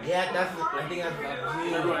Bull one. Yeah, that's. I think that's.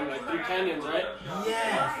 They're going like through canyons, right?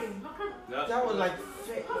 Yes. Yep. That was like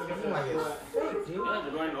fake. I feel like it's fake, dude. Yeah,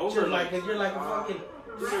 they're going over You're like like, you're like a fucking.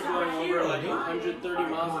 they're going over like 130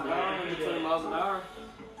 miles an hour, 120 miles an hour.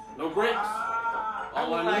 No brakes.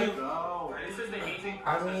 All on like, you. This is the amazing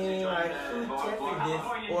I mean, like, who tested this?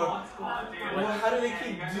 Or, well, how do they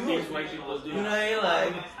keep doing These it? white people do. You know what I mean?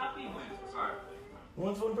 Like, Sorry.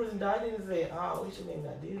 once one person died, they say, oh, we should maybe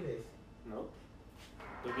not do this. Nope.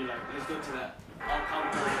 They'll be like, let's go to that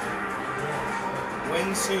all-conquering.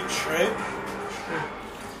 Wingsuit trip.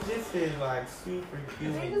 This is like super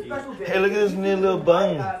human, dude. Hey, look at this new little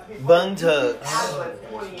bun tucks.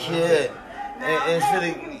 Kid. And it's for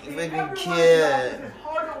the fucking kid.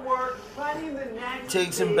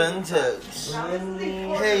 Take some bun tucks.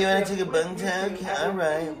 Hey, you wanna take a bun tuck?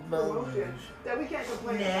 Alright, bun.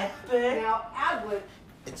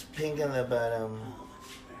 It's pink on the bottom.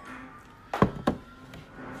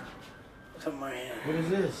 What is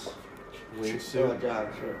this? Wingsuit.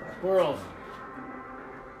 Squirrels.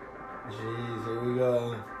 Jeez, here we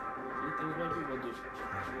go. You think white people do?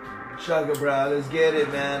 Chugga, bro. Let's get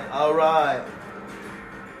it, man. All right.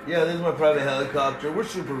 Yeah, this is my private helicopter. We're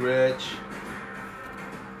super rich.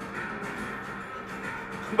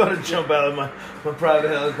 I'm about to jump out of my private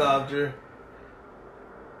helicopter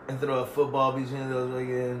and throw a football between those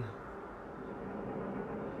again.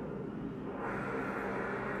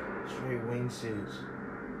 Straight wingsuits.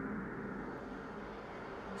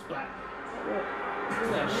 Splat. Look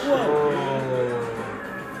at that shit.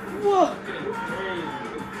 Whoa. Fucking crazy.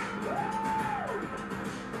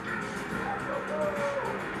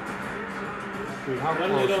 Dude, how One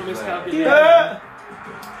close little was that? miscalculation. Yeah.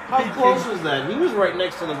 How close was that? He was right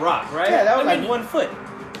next to the rock, right? Yeah, that was I like mean, 1 foot.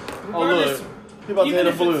 Oh, look. He about to hit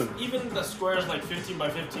a balloon. Even the square is like 15 by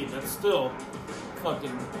 15, that's still fucking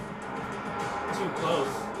too close.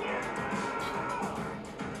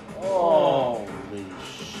 Holy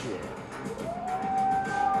shit.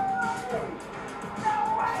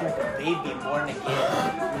 It's like a baby born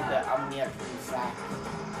again with the amniotic sac.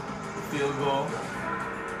 Field goal.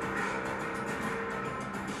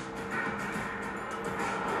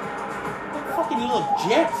 Like fucking little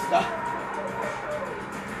jets, dog.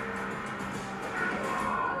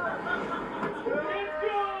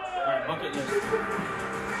 Alright, bucket list.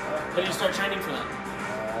 How do you start training for that?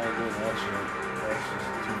 I ain't doing that shit. That's just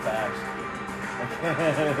too fast.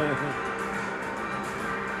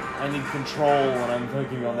 I need control when I'm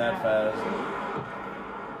thinking on that fast.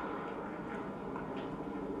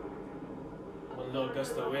 One little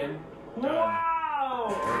gust of wind. Done.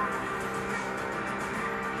 Wow!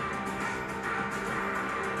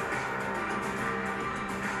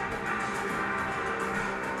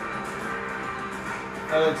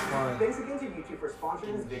 That looks fun. Thanks again to YouTube for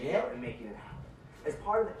sponsoring this video and making it happen. As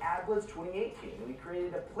part of the AdBlitz 2018, we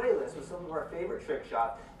created a playlist with some of our favorite trick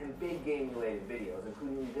shots and big game related videos,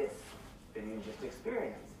 including this video you just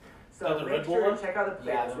experienced. So Oh, the make Red Bull sure one? to check out the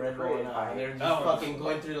playlist. Yeah, the red created one. by- They're just That one's fucking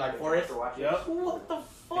going through like Thanks forests. for watching. Yep. What the The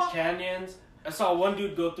fuck? canyons. I saw one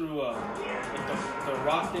dude go through like the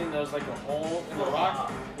rock thing. There was like a hole in the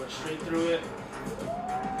rock. Went straight through it.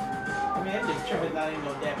 I mean, that just tripping not even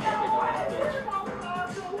no damn handle on that bitch.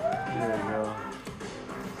 There you go.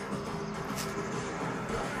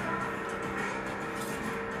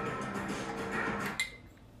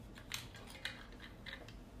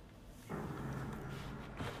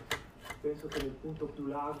 Penso che il punto più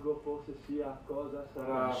largo forse sia cosa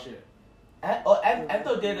sarà. Shit.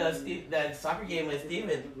 Anto did that soccer game with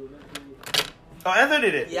Steven. Oh,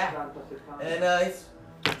 Anthony did it. Yeah. 60-70.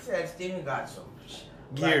 And he said Steven got some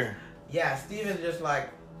Gear. Like, yeah, Steven just like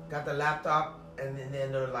got the laptop, and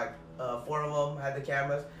then there were like 4 of them had the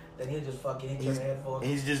cameras. Then he just fucking hit your headphones.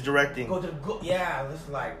 He's just directing. Go to the yeah, it's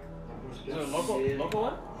like Is it a local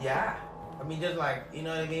one? yeah. I mean, just like you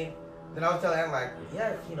know what I mean. Then I was telling him like,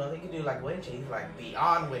 yeah, you know, they could do like wedding shit. He's like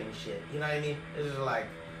beyond wedding shit. You know what I mean? This is like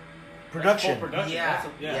Production. Full production. yeah,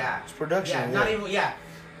 That's yeah, It's production. yeah, not even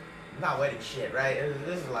not wedding shit, right?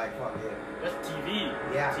 This is like fucking That's TV.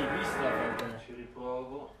 Yeah. TV stuff right there. Ci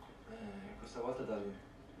riprovo. Questa volta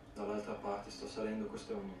dall'altra parte sto salendo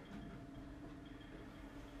questo.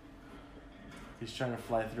 He's trying to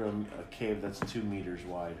fly through a cave that's 2 meters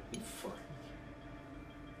wide.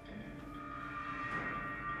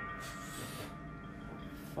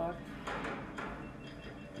 Fuck.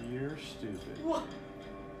 You're stupid. what?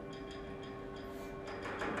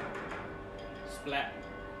 Splat.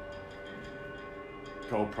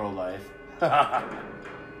 GoPro life. I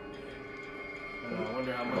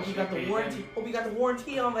wonder how much. Hope you got they the paid warranty. him. Hope you got the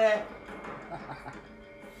warranty on that.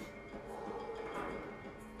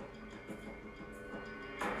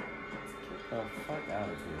 Get the fuck out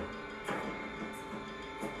of here.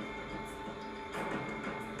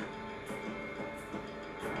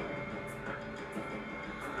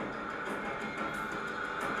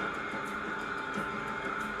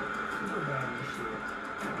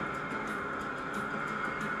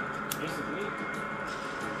 Basically.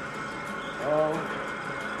 Oh.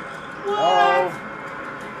 Oh.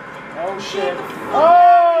 Oh shit.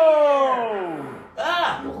 Oh!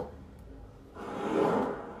 Ah!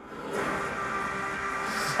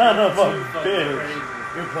 Son of Too a fucking bitch. crazy.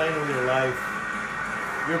 You're playing with your life.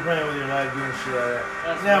 You're playing with your life doing shit like that.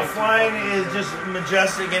 That's Now, way too flying fucking is just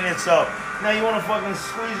majestic in itself. Now, you want to fucking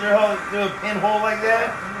squeeze your hole through a pinhole like that?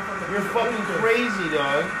 You're fucking crazy,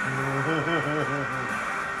 dog.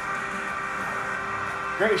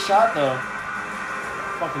 Great shot though.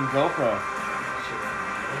 Fucking GoPro.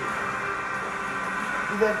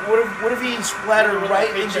 Like, what if he splattered What right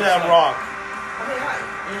about into paychecks that like? rock? I mean,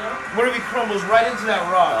 you know. What if he crumbles right into that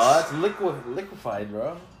rock? Oh, that's liquefied,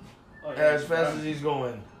 bro. Oh, As fast as he's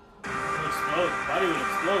going. It would explode. Body would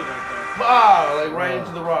explode right Wow, like right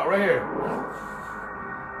into the rock, right here.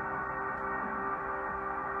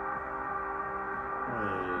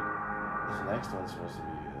 Wait, this next one's supposed to be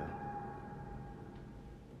good.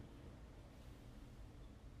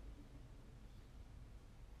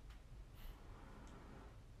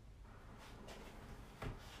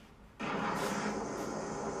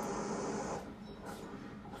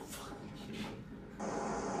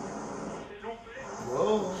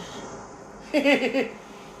 You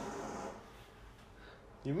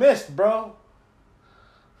missed, bro.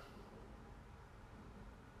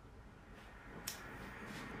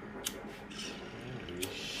 Holy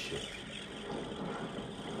shit.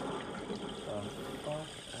 The fuck out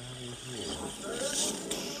of here.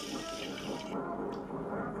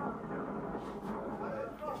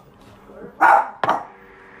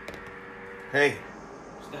 Hey.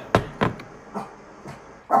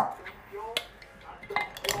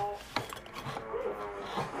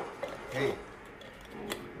 Hey.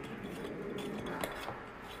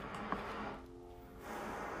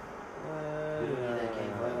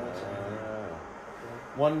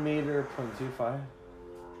 1 meter, 0.25.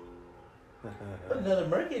 Put another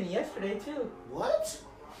Merc in yesterday too. What?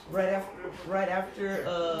 Right after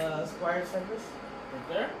Squire Cypress. Right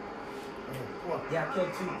there? Yeah,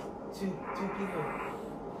 killed two people.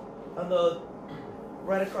 On the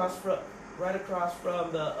right across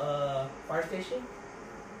from the fire station.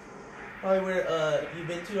 Probably where you've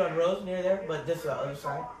been to on Rose near there, but just the other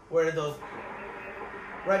side. Where those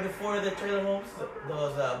right before the trailer homes,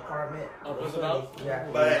 those apartment. Oh, was it out? Yeah.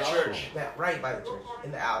 By that church. That right by the church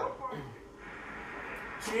in the alley.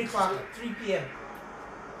 3 o'clock, 3 p.m.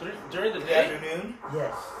 During the The day? afternoon?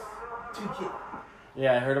 Yes. 2 kids.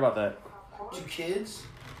 Yeah, I heard about that. 2 kids?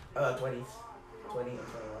 20s. 20 and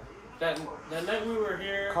 21. That night we were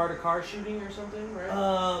here. Car to car shooting or something,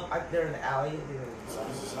 right? They're in the alley.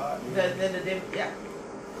 This is hot. Then the day, yeah.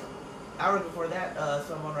 Hour before that,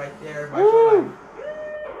 someone right there, my shoreline.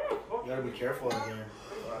 You gotta be careful out there.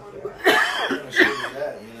 What kind of shit is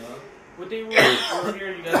that, you know? What day we were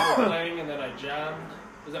here, you guys were playing, and then I jammed.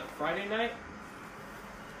 Was that Friday night?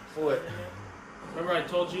 What? Remember I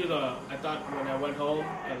told you I thought when I went home,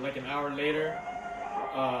 like an hour later,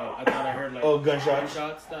 I thought I heard like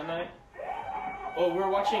gunshots that night. Oh, we were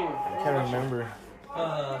watching. I can't remember.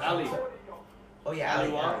 Ali. Oh yeah, Ali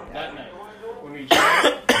Ali. Wong that night when we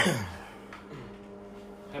jammed.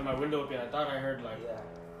 Had my window open. I thought I heard like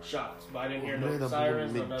shots, but I didn't hear no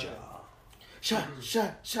sirens, no nothing. Shot.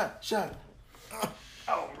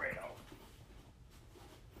 Oh, right on.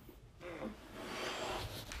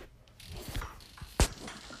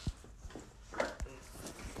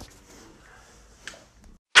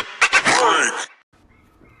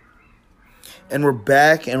 And we're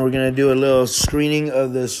back, and we're gonna do a little screening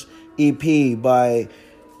of this EP by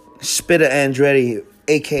Spitta Andretti,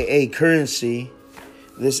 aka Currency.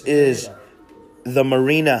 This is The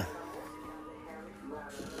Marina.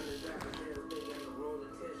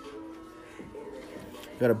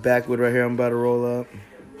 Got a backwood right here I'm about to roll up.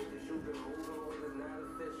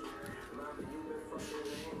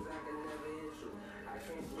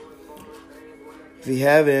 If you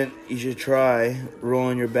haven't, you should try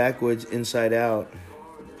rolling your backwoods inside out.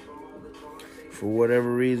 For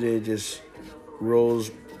whatever reason, it just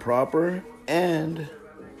rolls proper and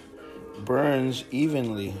burns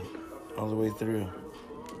evenly all the way through.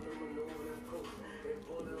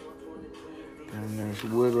 And there's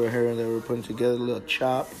wood right here that we're putting together, a little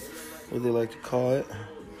chop, what they like to call it.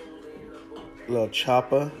 A little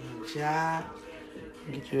chopper. Chop.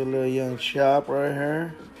 Get you a little young chop right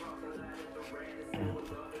here.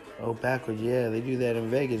 Oh, backwards, yeah, they do that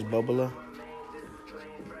in Vegas, Bubba.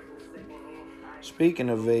 Speaking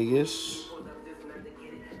of Vegas,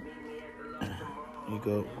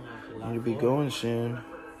 you need to be going soon.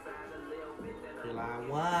 July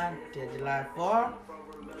 1 to July 4.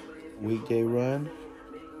 Weekday run.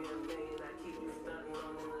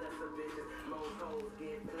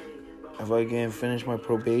 If I can finish my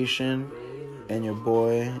probation and your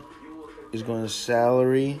boy is going to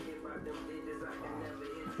salary,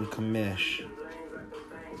 we commish.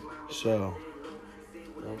 So,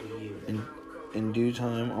 in due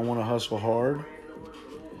time, I want to hustle hard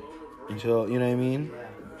until, you know what I mean?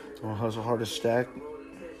 I want to hustle hard to stack.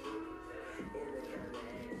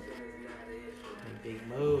 Big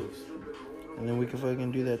moves. And then we can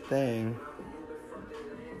fucking do that thing.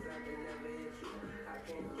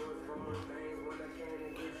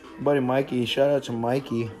 Buddy Mikey, shout out to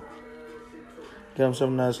Mikey. Got him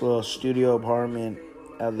some nice little studio apartment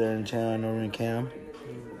out there in town over in Cam.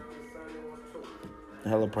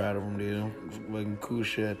 Hella proud of him, dude. Fucking cool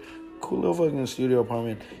shit. Cool little fucking studio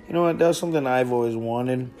apartment. You know what? That's something I've always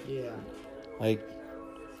wanted. Yeah. Like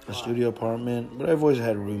a studio apartment. But I've always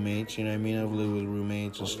had roommates, you know what I mean? I've lived with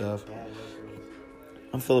roommates and stuff.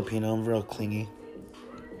 I'm Filipino. I'm real clingy.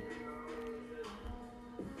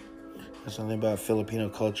 There's something about Filipino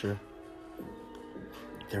culture.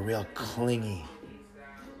 They're real clingy.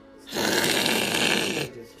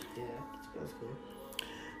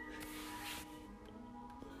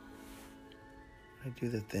 I I do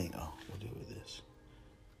the thing? Oh, we'll do it with this.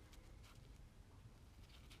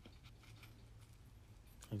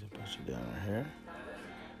 I just push it down right here.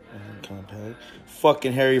 And compact.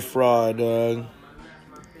 Fucking Harry Fraud, dog.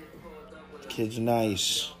 Kid's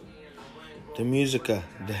nice. The Musica,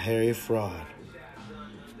 the Harry Fraud.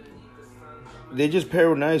 They just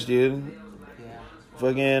pair nice, dude. Yeah.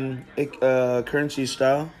 Fucking Currency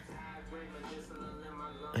style.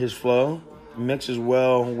 His flow mixes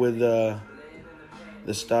well with the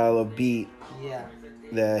style of beat Yeah.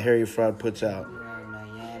 that Harry Fraud puts out. Yeah,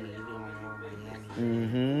 Miami. You're doing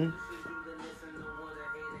Miami. Mm-hmm.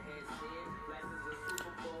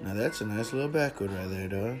 Now that's a nice little backwood right there,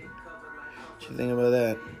 dog. What you think about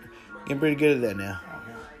that? Getting pretty good at that now.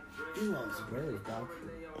 You want Spurs, dog.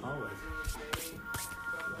 Always.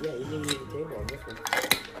 Yeah, you didn't need the table on this one.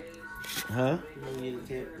 Huh? You didn't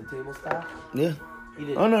need the table style? Yeah. You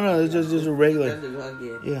didn't. Oh no, it's just a regular. That's a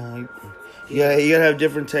good. Yeah. You gotta have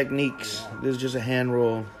different techniques. Yeah. There's just a hand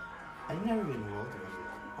roll. I've never been rolled.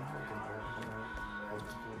 I'm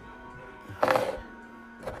fucking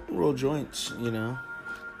old. Roll joints, you know.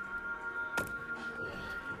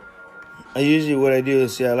 What I do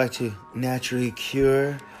is, I like to naturally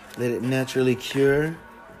cure. Let it naturally cure.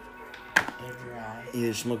 Every eye.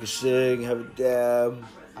 Either smoke a cig, have a dab.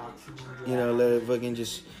 Oxygen. Let it fucking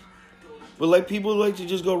just... But, like, people like to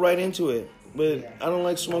just go right into it. But Yeah. I don't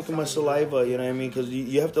like smoking my saliva, you know what I mean? Because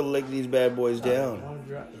you have to lick these bad boys down.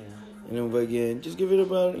 Yeah. And then fucking just give it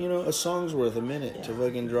about, a song's worth, a minute to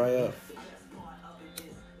fucking dry up.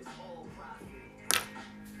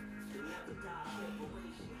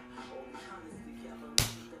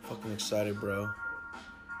 Fucking excited, bro.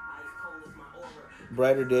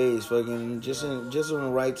 Brighter days, fucking just in the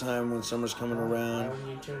right time when summer's coming around. When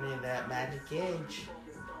you turn in that magic age,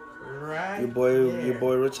 right? Your boy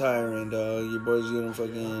there. retiring, dog. Your boy's gonna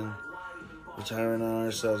fucking retiring on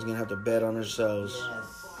ourselves. Gonna have to bet on ourselves.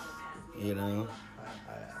 Yes. You know.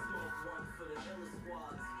 I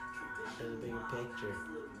There's a bigger picture.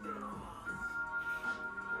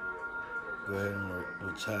 Go ahead and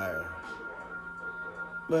retire.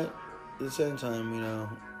 But at the same time,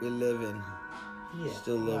 we're living. Yeah.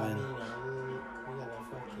 Still living. We gotta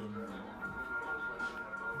fucking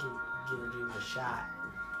give a dude a shot.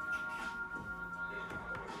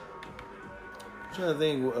 I'm trying to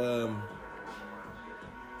think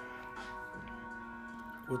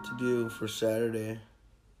what to do for Saturday.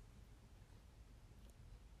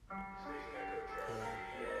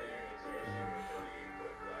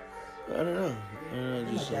 I don't know.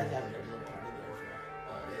 Just My dad had a little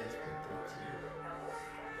party there for his birthday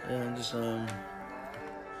too. yeah, just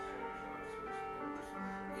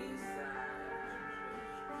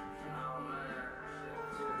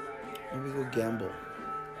maybe go gamble.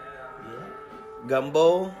 Yeah.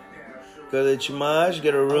 Gumbo. Go to the Chumash.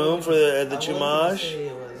 Get a room at the Chumash.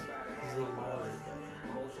 It was Zig Marley,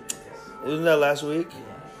 but Wasn't that last week?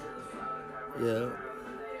 yeah. Yeah.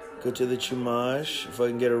 Go to the Chumash. If I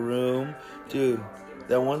can get a room. Dude,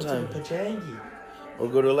 that one time. Pachangi. Or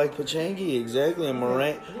go to like Pachangi, exactly. And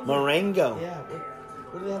Marengo. Yeah.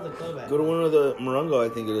 Where the hell the club at? Go to one of the Morongo, I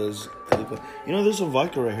think it is. There's some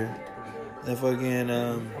vodka right here. That fucking,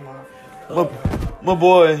 Come on. my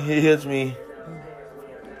boy, he hits me.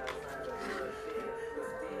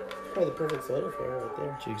 Probably the perfect soda for her right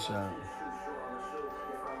there. Cheeks out.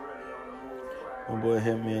 My boy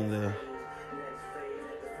hit me in the...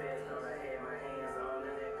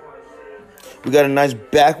 We got a nice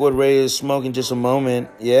backwood ready to smoke in just a moment.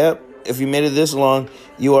 Yep. If you made it this long,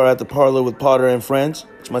 you are at the parlor with Potter and friends.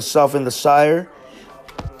 It's myself and the Sire.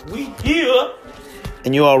 We here.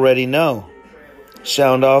 And you already know.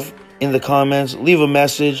 Sound off in the comments. Leave a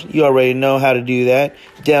message. You already know how to do that.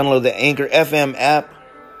 Download the Anchor FM app.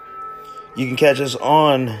 You can catch us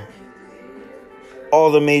on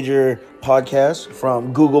all the major podcasts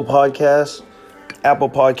from Google Podcasts, Apple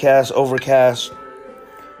Podcasts, Overcast,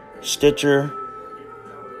 Stitcher,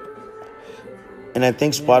 and I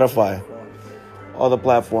think Spotify. All the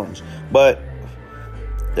platforms. But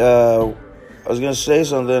I was going to say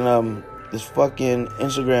something. This fucking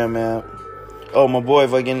Instagram app. Oh, my boy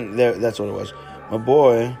fucking... That's what it was. My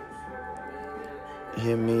boy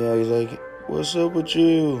hit me out. He's like, what's up with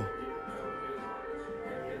you?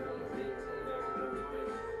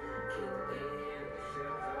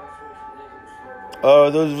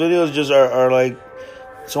 Those videos just are like,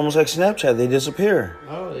 it's almost like Snapchat. They disappear.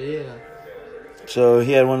 Oh, yeah. So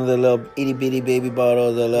he had one of the little itty bitty baby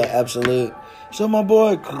bottles, the little Absolute. So my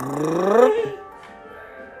boy, because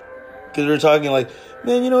we were talking like,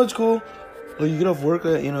 man, it's cool. Well, you get off work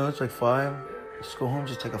at, it's like 5. Just go home,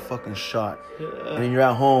 just take a fucking shot. And then you're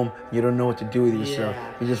at home, you don't know what to do with yourself.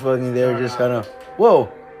 Yeah. You're just fucking there, just kind of,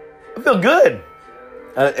 whoa, I feel good.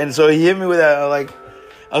 And so he hit me with that,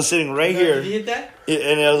 I was sitting right here. Did you hit that?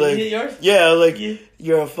 And I was Did like, you hit yours? yeah, I was like,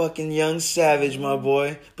 you're a fucking young savage, my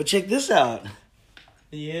boy. But check this out.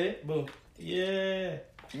 Did you hit it? Boom. Yeah.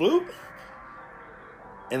 Bloop.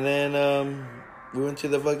 And then we went to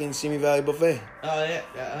the fucking Simi Valley buffet. Oh yeah.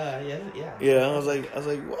 Yeah. Yeah, I was like,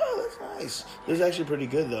 wow, that's nice. It was actually pretty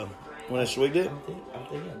good though. When I swigged it, I'm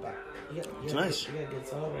thinking about it. It's nice. You got good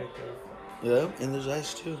salt right there. yeah, and there's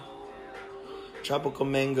ice too. Tropical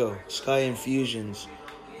mango, sky infusions.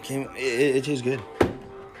 It tastes good.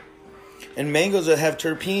 And mangoes that have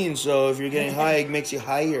terpenes, so if you're getting high, it makes you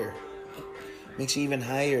higher. Makes you even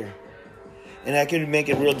higher. And I can make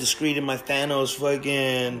it real discreet in my Thanos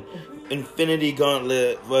fucking Infinity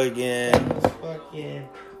Gauntlet fucking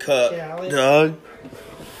cup, Chalice. dog.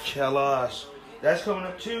 Chalice. That's coming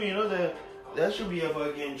up too. You know that should be a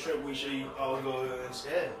fucking trip we should all go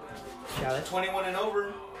instead. Chalice. 21 and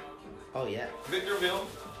over, Oh yeah. Victorville.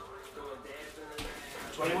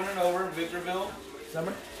 21 and over, Victorville.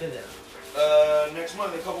 Summer? Is it? Next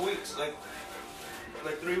month, in a couple weeks, like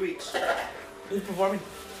 3 weeks. Who's performing?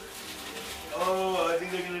 Oh, I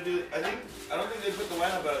think they're gonna do. I don't think they put the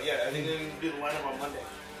lineup out yet. I think they're gonna do the lineup on Monday.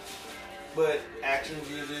 But Action's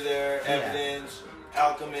usually there. Yeah. Evidence,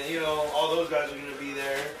 Alchemist, all those guys are gonna be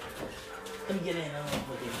there. Let me get in on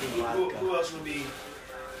with the vodka. Who else would be?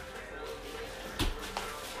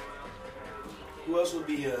 Who else would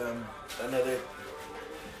be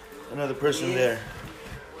another person Yeah. there?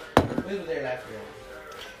 We were there last year.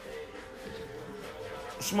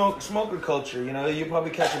 Smoker culture, you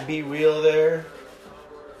probably catch a Be Real there.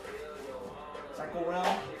 Psycho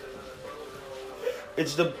Realm.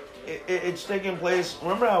 It's taking place.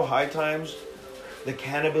 Remember how High Times, the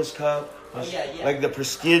Cannabis Cup, was Oh, yeah. like the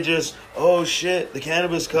prestigious. Oh shit, the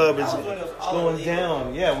Cannabis Cup is That was when it was it's all going illegal.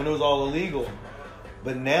 down. Yeah, when it was all illegal.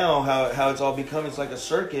 But now how it's all become, it's like a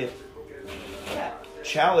circuit. Yeah.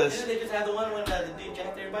 Chalice. Didn't they just have the one when the dude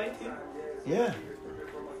jacked everybody too? Yeah.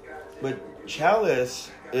 But Chalice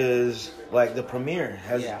is like the premier,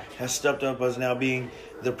 has stepped up as now being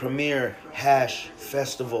the premier hash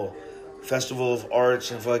festival of arts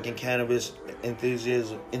and fucking cannabis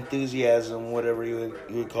enthusiasm, whatever you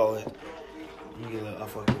would call it. I'll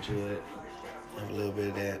fuck with you with it. Have a little bit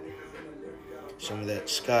of that. Some of that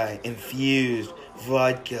sky infused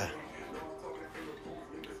vodka.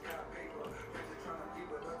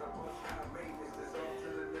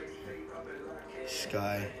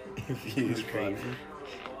 Sky infused vodka.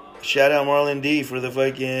 Shout out Marlon D for the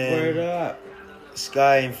fucking Word up.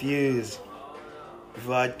 Sky infused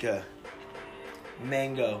vodka.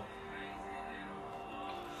 Mango.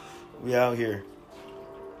 We out here.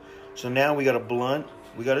 So now we got a blunt.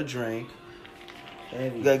 We got a drink.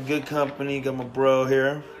 Heavy. We got good company. Got my bro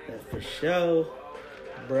here. That's for sure.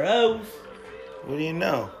 Bros. What do you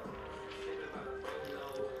know?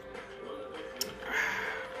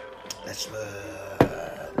 That's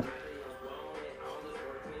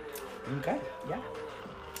Okay. Yeah.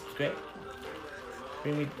 It's great.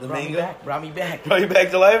 Bring me The brought me mango? back. Brought me back. Brought you back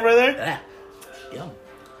to life, brother? Ah, yum.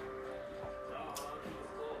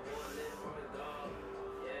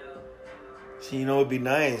 See, it'd be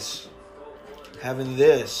nice having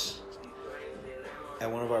this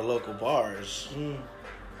at one of our local bars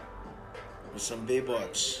with some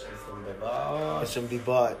B-bots. With some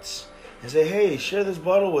B-bots. And say, hey, share this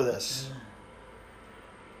bottle with us.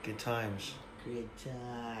 Good times. Great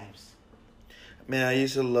times. Man, I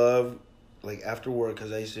used to love, after work,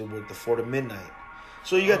 because I used to work the 4 to midnight.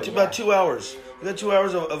 So you got about 2 hours. You got 2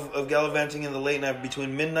 hours of gallivanting in the late night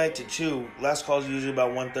between midnight to 2. Last call's usually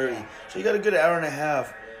about 1:30. So you got a good hour and a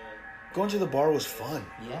half. Going to the bar was fun.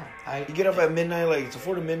 Yeah. You get up at midnight, it's a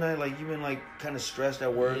 4 to midnight, you've been, kind of stressed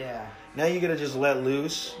at work. Yeah. Now you gotta just let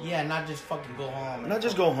loose. Yeah, not just fucking go home. Not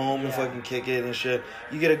just go home and fucking kick it and shit.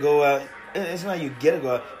 You gotta go out. It's not you get to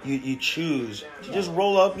go out. You choose to just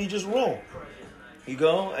roll up. You just roll. You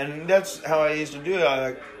go, and that's how I used to do it.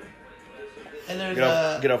 I and there's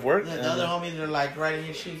get off work. The other homies are right in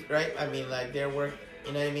your shoes, right? I mean, their work.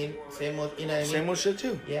 You know what I mean? Same old. You know what I mean? Same old shit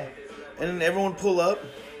too. Yeah. And then everyone pull up.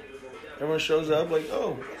 Everyone shows up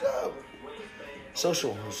oh, what's up?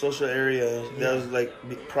 Social area. That was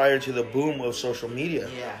prior to the boom of social media.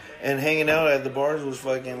 Yeah. And hanging out at the bars was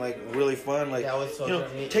fucking really fun. That was social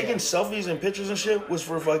media. Taking selfies and pictures and shit was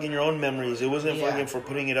for fucking your own memories. It wasn't fucking for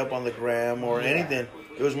putting it up on the gram or anything.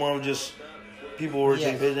 It was more of just people were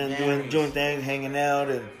taking pictures and doing things, hanging out,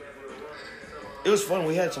 and it was fun.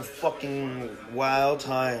 We had some fucking wild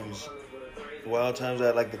times wild times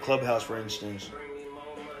at like the clubhouse, for instance.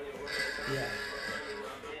 Yeah.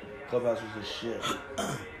 Clubhouse was the shit.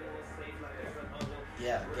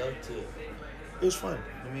 Yeah, go to it. It was fun.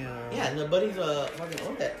 Let me, Yeah, nobody's fucking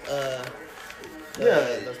owned that.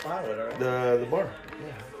 The spot or whatever. The bar.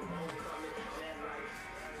 Yeah.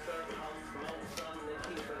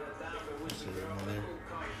 See it in there.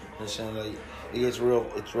 It sounds like it's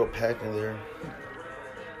real packed in there.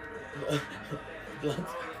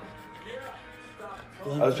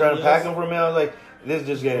 I was trying to pack them for me. I was like, this is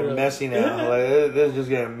just getting messy now. Like this is just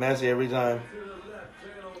getting messy every time.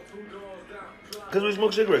 Cause we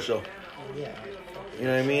smoke cigarettes though. Yeah. You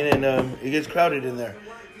know what I mean? And it gets crowded in there.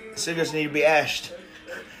 Cigarettes need to be ashed.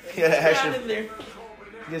 You gotta ash in it. there.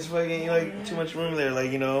 Gets fucking like too much room there.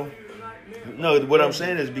 Like, you know. No, what I'm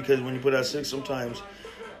saying is because when you put out cigs, sometimes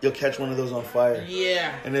you'll catch one of those on fire.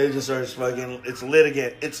 Yeah. And then it just starts fucking. It's lit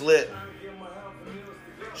again. It's lit.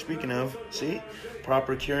 Speaking of, see,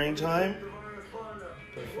 proper curing time.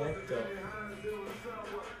 Perfecto.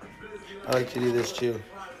 I like to do this too.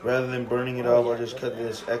 Rather than burning it off, I'll just cut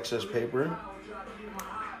this excess paper.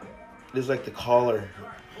 This is like the collar.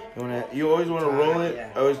 You always want to roll it.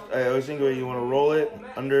 Yeah. I always think about you want to roll it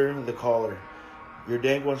under the collar. Your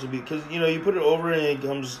dank wants to be, because you know you put it over and it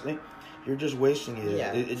comes. You're just wasting it.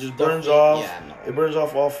 Yeah. It just burns off. Yeah, no. It burns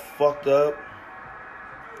off all fucked up.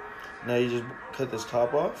 Now you just cut this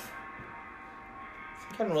top off.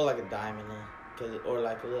 You kind of roll like a diamond, or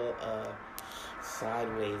like a little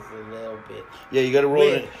sideways a little bit. Yeah, you got to roll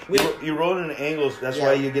it. Wait. You roll it in angles. That's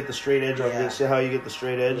why you get the straight edge on this. See how you get the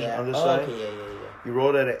straight edge on this side? Okay, yeah. You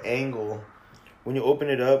roll it at an angle. When you open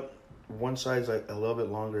it up, one side's like a little bit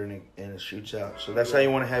longer and it shoots out. So that's how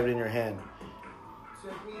you want to have it in your hand.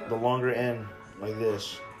 The longer end, like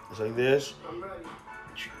this. It's like this,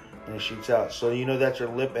 and it shoots out. So you know that's your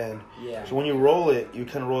lip end. Yeah. So when you roll it, you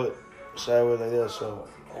kind of roll it sideways like this.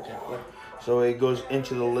 So it goes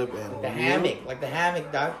into the lip end. Like the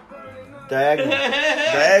hammock, dog.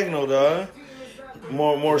 Diagonal, dog.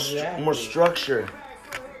 More Exactly. structure.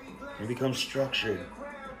 It becomes structured.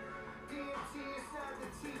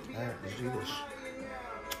 All right, let's do this.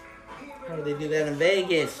 How do they do that in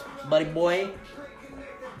Vegas, buddy boy?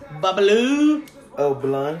 Babaloo. Oh,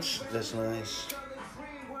 blunts. That's nice.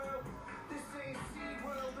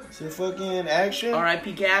 See the fucking action?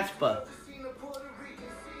 R.I.P. Caspa.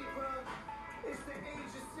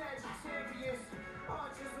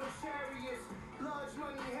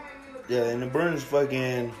 Yeah, and the burn is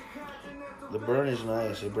fucking. The burn is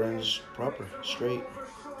nice. It burns proper, straight.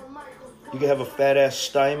 You can have a fat ass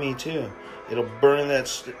stymie too. It'll burn that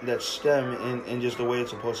stem in just the way it's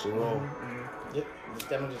supposed to roll. The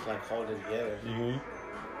stem will just like hold it together. Mm-hmm.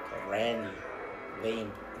 Like Randy,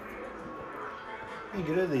 Wayne. You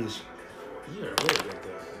good at these, You're really good at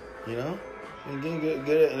this. you know? You're getting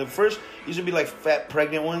good at. And the first used to be like fat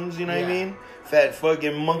pregnant ones. You know what I Yeah. mean? Fat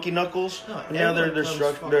fucking monkey knuckles. No, Now they're everyone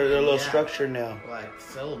comes they're a little fucking- structured now. Like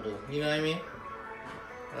syllable, you know what I mean?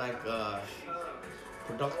 Like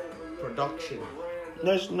production.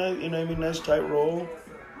 Nice, you know what I mean? Nice tight roll.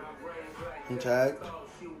 Intact.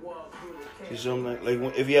 See something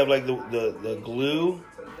like if you have like the glue,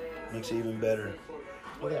 makes it even better.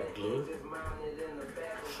 Oh, they have glue.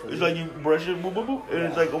 It's like you brush it, boop, boop, boop, and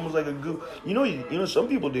it's like almost like a goo. You know, some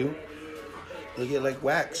people do. They get like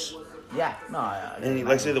wax, Yeah, no. and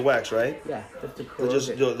like say the wax, right? Yeah, just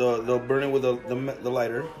to They'll burn it with the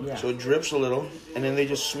lighter, Yeah. so it drips a little, and then they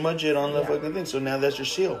just smudge it on the fucking thing. So now that's your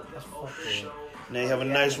seal. That's fucking. Now you have a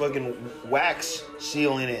nice fucking wax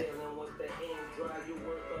seal in it.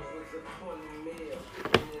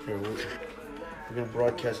 Here, we're gonna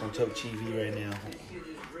broadcast on Toke TV right now.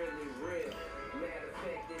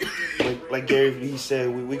 Like Gary Vee said,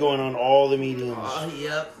 we going on all the mediums. Oh,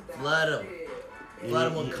 yep. Flood them.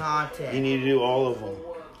 Flood them with content. You need to do all of them.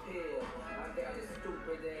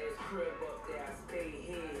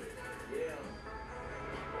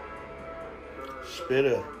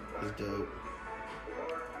 Spitta is dope.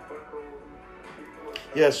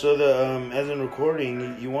 Yeah, so the as in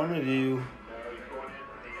recording, you want to do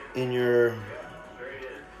in your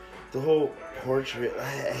the whole portrait. I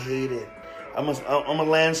hate it. I'm a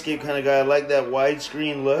landscape kind of guy. I like that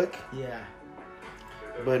widescreen look. Yeah.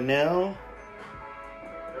 But now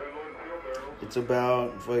it's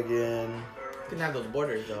about fucking. You can have those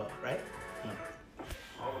borders though, right?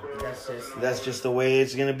 That's just the way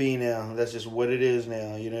it's gonna be now. That's just what it is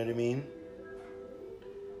now. You know what I mean?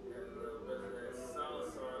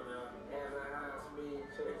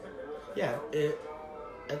 Yeah,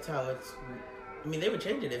 that's how it's. I mean, they would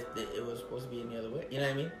change it if it was supposed to be any other way. You know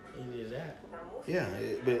what I mean? Easy as that. Yeah,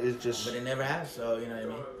 but it's just. But it never has, so you know what I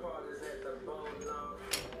mean.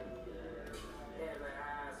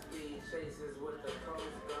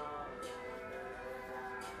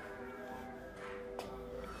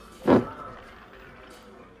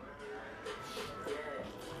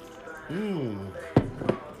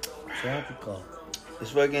 Tropical.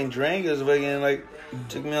 This fucking drink is fucking like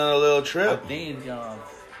took me on a little I trip. think it's gonna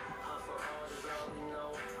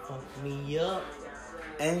fuck me up.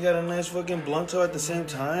 And you got a nice fucking blunto at the same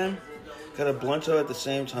time. Got a blunto at the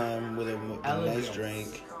same time with a nice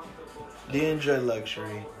drink. Do you enjoy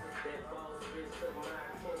luxury?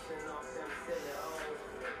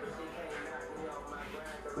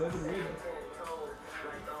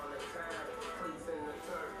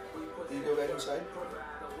 Do you go back inside?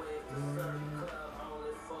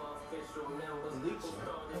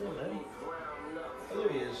 Oh, there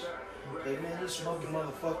he is. Like, man, you smoking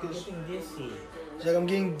motherfuckers. Getting dizzy. It's like I'm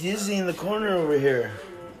getting dizzy in the corner over here.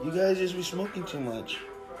 You guys just be smoking too much.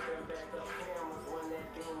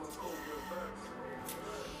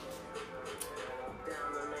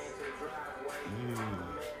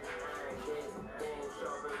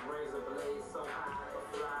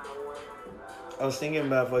 I was thinking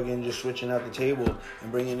about fucking just switching out the table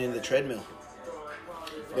and bringing in the treadmill.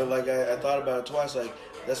 But like I thought about it twice. Like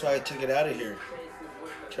that's why I took it out of here.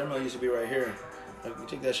 Treadmill used to be right here. Like we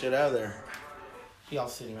took that shit out of there. Y'all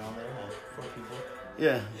sitting on there, 4 people.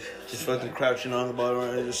 Yeah, just fucking crouching on the bottom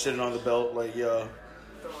and just sitting on the belt like yo.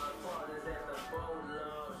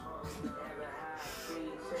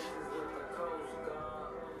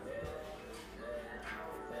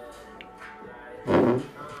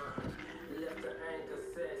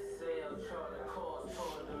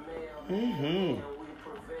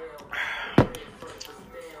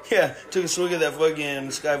 Yeah, took a swig of that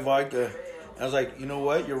fucking Sky vodka. I was like, you know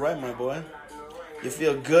what? You're right, my boy. You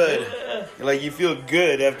feel good. Like, you feel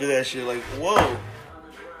good after that shit. Like, whoa.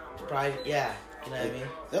 Pride, yeah. You know what I mean?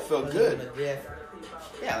 That felt good.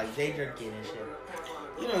 Yeah, like day drinking and shit.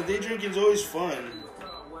 You know, day drinking's always fun.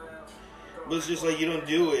 But it's just like, you don't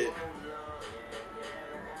do it.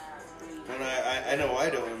 And I know I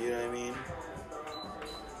don't, you know what I mean?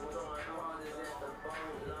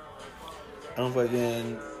 I don't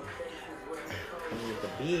fucking... Only at the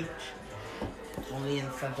beach. Only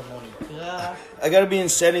in Santa Monica. I gotta be in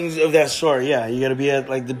settings of that sort, yeah. You gotta be at,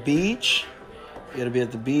 like, the beach. You gotta be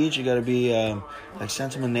at the beach. You gotta be, like,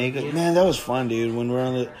 Santa Monica. Man, that was fun, dude, when we're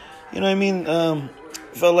on the... You know what I mean?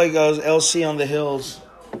 Felt like I was LC on the hills.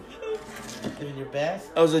 Doing your best?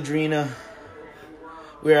 I was Adrena.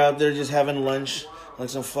 We were out there just having lunch, like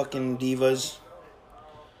some fucking divas.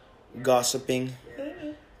 Gossiping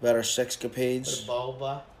about our sexcapades.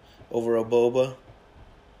 Boba. Over a boba.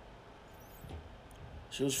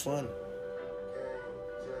 She was fun.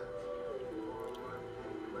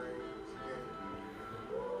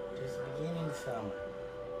 Just beginning summer.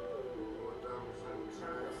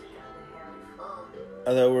 I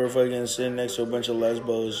thought we were fucking sitting next to a bunch of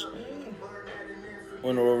lesbos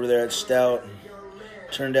when we were over there at Stout.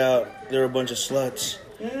 Turned out they were a bunch of sluts.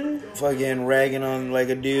 Fucking ragging on like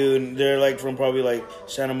a dude. They're like from probably like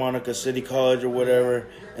Santa Monica City College or whatever.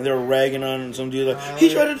 And they're ragging on some dude like, he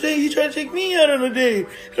tried to take me out on a date.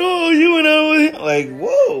 Oh, you went out with him. Like,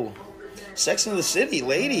 whoa. Sex in the City,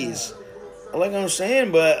 ladies. I like what I'm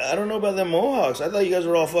saying, but I don't know about them Mohawks. I thought you guys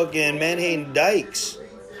were all fucking man-hating dykes.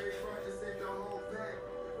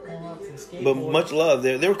 But much love.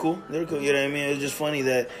 They were cool. They were cool. You know what I mean? It was just funny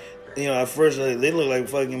that, you know, at first like, they looked like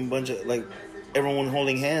fucking bunch of like everyone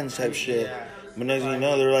holding hands type shit. Yeah. But next thing you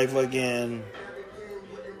know, they're like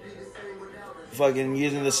fucking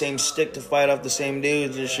using the same stick to fight off the same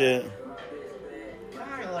dudes and shit.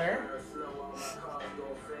 Tyler.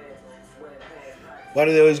 Why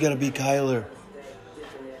do they always gotta be Kyler?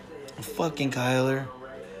 Fucking Kyler.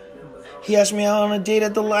 He asked me out on a date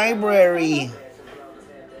at the library.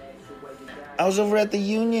 I was over at the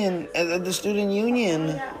union, at the student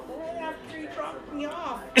union. After you dropped me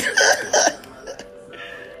off.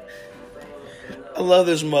 I love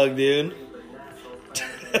this mug, dude.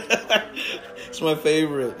 It's my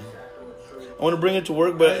favorite. I want to bring it to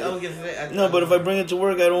work, but but if I bring it to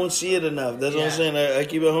work, I don't see it enough. That's what I'm saying. I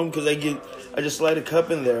keep it home because I just slide a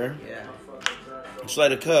cup in there. Yeah.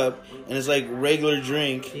 Slide a cup, and it's like regular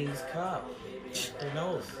drink. King's Cup. Who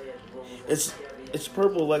knows? It's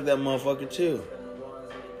purple like that motherfucker too.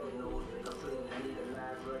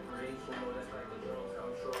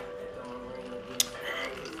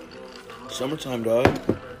 Summertime, dog.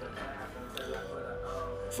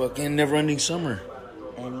 Fucking never-ending summer.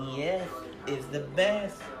 NES is the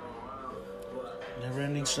best.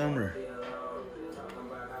 Never-ending summer.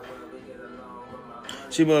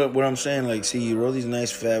 See what I'm saying? Like, see, you roll these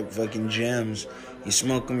nice fat fucking gems. You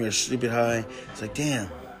smoke them, you're stupid high. It's like, damn.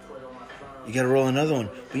 You gotta roll another one,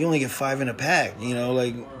 but you only get 5 in a pack. You know,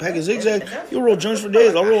 like pack of zigzag. You'll roll joints for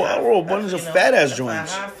days. I'll roll abundance of fat ass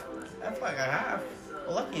joints. That's like a half.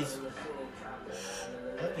 Well, Lucky's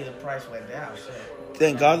lucky the price went down. Shit.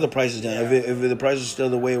 Thank God the price is down. If the price is still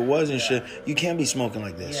the way it was and shit, you can't be smoking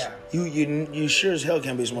like this. Yeah. You sure as hell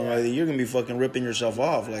can't be smoking like that. You're gonna be fucking ripping yourself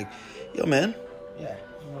off. Like, yo, man, Yeah.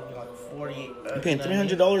 You're making like 40. you're paying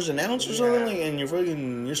 $300 an ounce or something, like, and you're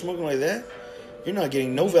smoking like that. You're not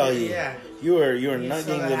getting no value. Yeah. You are not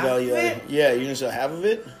sell getting the half value. of Out it? of it. Yeah, you're gonna sell half of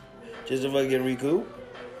it just to fucking recoup.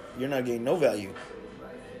 You're not getting no value.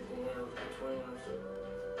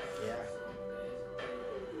 Yeah.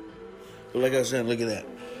 But like I said, look at that.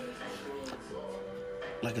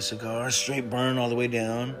 Like a cigar, straight burn all the way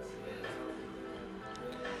down.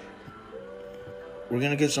 We're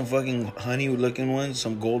gonna get some fucking honey looking ones,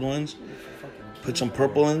 some gold ones. Put some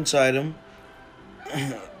purple inside them.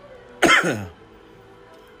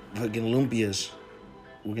 Fucking lumpias.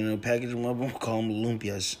 We're gonna package them up and we'll call them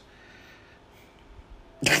lumpias.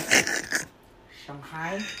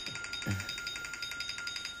 Shanghai.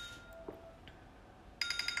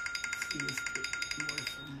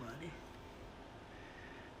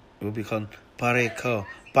 It will be called Pareco.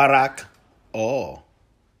 Parak. Oh.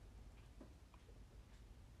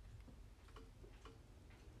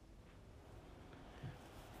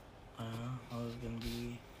 I was gonna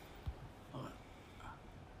be.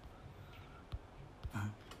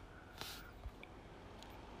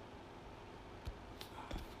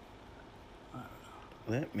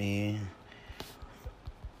 Let me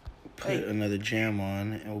put another jam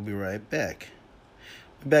on and we'll be right back.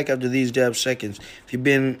 Back after these dab seconds. If you've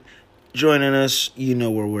been joining us, you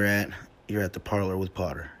know where we're at. You're at the parlor with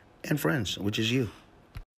Potter and friends, which is you.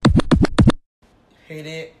 Hit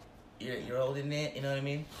it. You're holding it. You know what I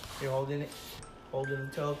mean? You're holding it. Holding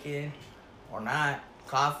the token. Or not.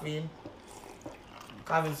 Coughing.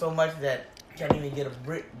 Coughing so much that you can't even get a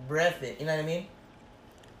breath in. You know what I mean?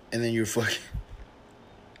 And then your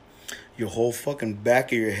whole fucking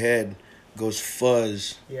back of your head goes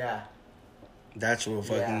fuzz. Yeah. That's what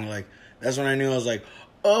fucking that's when I knew. I was like,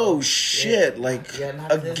 oh shit, like not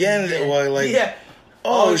again, this, like yeah.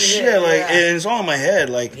 oh shit, yeah, like yeah. and it's all in my head,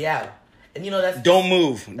 like yeah, and you know that's don't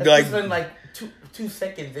move, that's like just been like two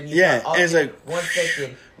seconds, and you yeah, and it's like 1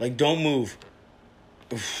 second, like don't move.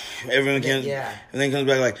 Everyone can, yeah, and then comes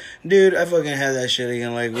back like, dude, I fucking had that shit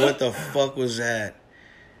again. Like, what the fuck was that,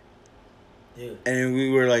 dude? And we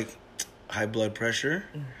were like, high blood pressure,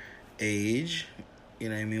 age. You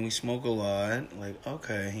know what I mean? We smoke a lot. Like,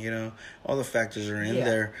 okay, you know, all the factors are in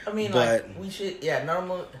there. I mean, but like, we should,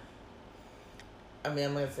 normal. I mean,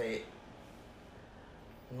 I'm going to say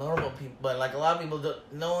normal people, but like a lot of people,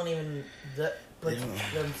 no one even put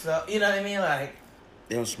themselves, you know what I mean? Like,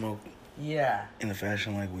 they don't smoke in the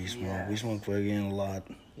fashion like we smoke. Yeah. We smoke fucking a lot.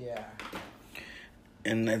 Yeah.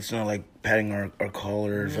 And it's not like patting our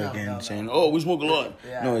collar, fucking saying, no. "Oh, we smoke a lot."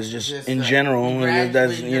 Yeah. No, it's just in general.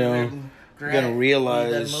 That's you gotta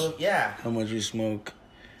realize how much you smoke.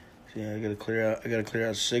 So yeah, I gotta clear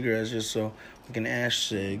out cigarettes just so we can ash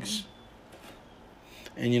cigs.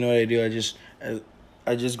 And you know what I do?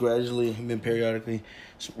 I just gradually been periodically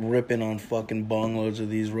ripping on fucking bong loads of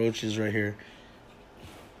these roaches right here.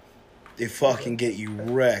 They fucking get you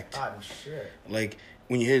wrecked. Oh shit! Like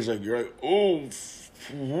when you hit, it's like you're like, oh. It's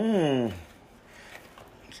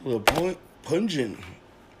a little pungent,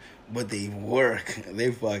 but they work.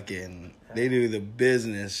 They do the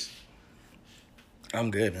business. I'm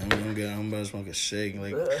good. I'm good. I'm about to smoke a cig.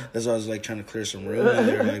 Like that's why I was like trying to clear some room in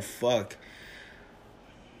there. Like fuck.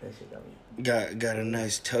 That shit got me. Got a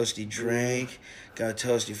nice toasty drink. Got a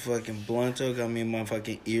toasty fucking blunto. Got me my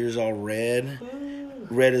fucking ears all red.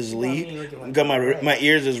 Red as leaf. Got my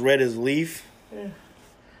ears as red as leaf. Yeah.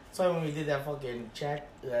 So when we did that fucking chat,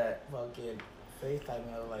 that fucking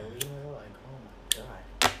FaceTime, I was like, oh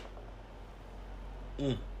my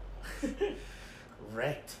god.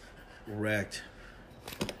 Wrecked.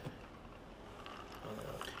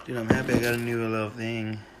 Dude, I'm happy I got a new little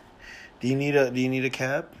thing. Do you need a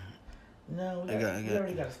cap? No, we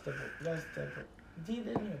already got a stepper. D didn't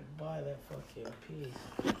even buy that fucking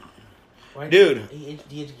piece. Why dude.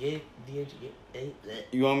 DHgate.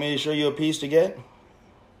 You want me to show you a piece to get?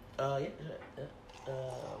 Yeah.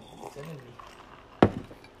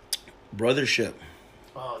 Brothership.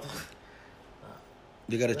 Oh.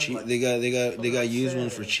 They got a cheap. They got used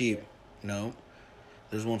ones for cheap. No,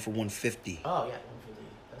 there's one for $150. Oh yeah,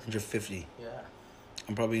 $150. Yeah.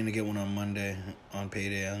 I'm probably gonna get one on Monday on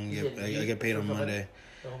payday. I get paid on Monday.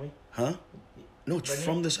 Huh? No, it's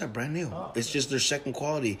from the site, brand new. Oh, it's just their second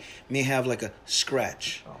quality. May have like a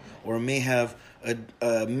scratch, or may have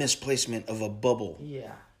a misplacement of a bubble.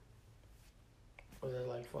 Yeah. Or they're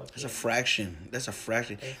like fucking. That's a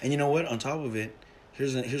fraction. And you know what? On top of it,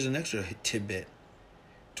 here's an extra tidbit.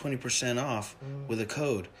 20% off with a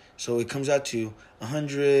code. So it comes out to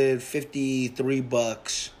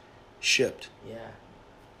 $153 shipped. Yeah.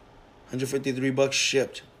 $153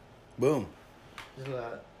 shipped. Boom. Just a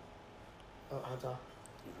lot. Oh, how tall?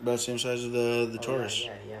 About the same size as the Taurus.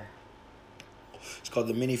 Yeah. It's called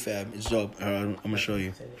the Mini Fab. It's dope. I'm gonna show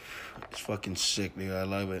you. It's fucking sick, dude. I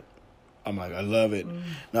love it. I'm like, I love it.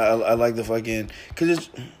 No, I like the fucking, cause it's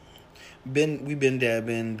we've been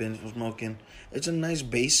dabbing, been smoking. It's a nice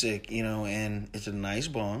basic, you know, and it's a nice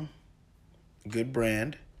bong, good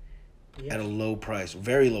brand, at a low price,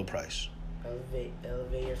 very low price. Elevate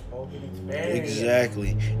your smoking experience.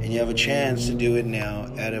 Exactly, and you have a chance to do it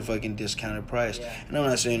now at a fucking discounted price. Yeah. And I'm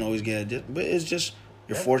not saying always get it, but it's just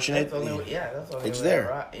you're fortunate. That's only, that's only it's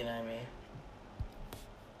there. You know what I mean?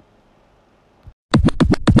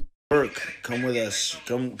 Work, come with us.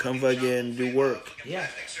 Come fucking do work. Yeah.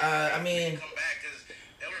 I mean,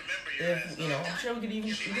 if I'm sure we could do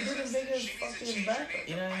the biggest fucking back.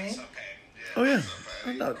 You know what I mean? Oh yeah,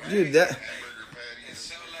 no, dude, that.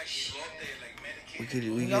 We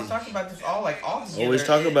y'all talk about this all together. Always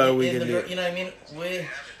talk about it. We can do. You know what I mean? With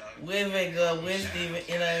Steven.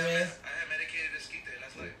 You know what I mean?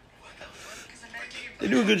 They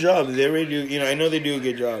do a good job. They really do. I know they do a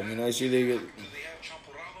good job. I see they get.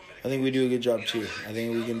 I think we do a good job too. I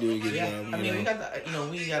think we can do a good job. I mean, we got the.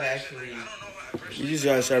 We gotta actually. We just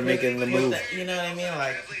gotta start making the move. You know what I mean?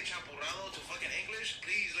 Like,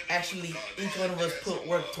 actually, each one of us put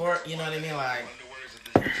work toward. You know what I mean? Like,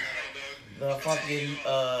 the fucking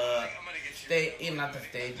stage, not the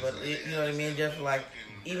stage, but you know what I mean? Just like,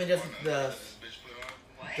 even just the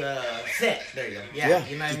set. There you go. Yeah.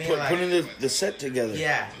 You know what I mean? Putting the set together.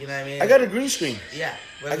 Yeah. You know what I mean? I got a green screen. Yeah.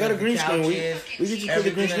 I got a green screen. We could just put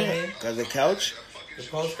the green screen. You know what I mean? Got the couch. The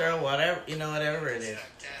poster, whatever. Whatever it is.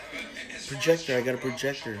 Projector. I got a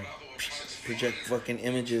projector. Project fucking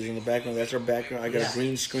images in the background. That's our background. I got a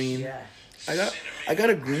green screen. Yeah. I got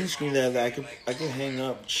a green screen that I could hang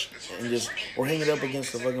up and or hang it up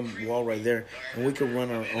against the fucking wall right there, and we could run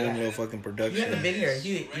our own little fucking production. You had the big hair,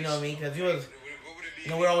 you know what I mean? Because you was,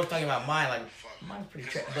 we're always talking about mine, like mine's pretty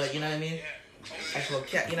but you know what I mean? Actual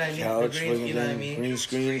cat, you know what I mean? Couch, green, you know what I mean? Green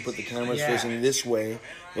screen, put the cameras facing this way,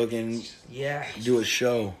 fucking do a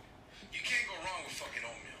show.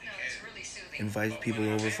 Invite people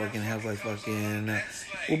over, fucking have like fucking,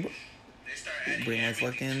 we'll bring like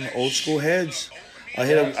fucking old school heads. I'll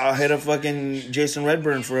hit up fucking Jason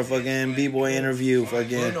Redburn for a fucking b-boy interview.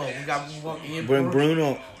 Fucking Bruno, bring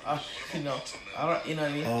Bruno. I don't, you know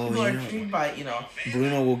what I mean? Oh, people are intrigued by,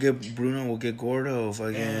 Bruno will get Gordo.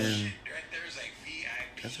 Fucking.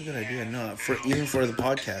 That's a good idea. No, even for the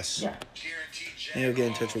podcast. Yeah. I'll get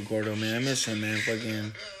in touch with Gordo, man. I miss him, man.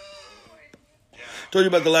 Fucking. Told you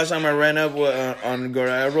about the last time I ran up on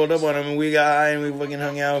Gordo. I rolled up on him and we got high and we fucking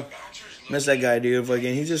hung out. Miss that guy, dude.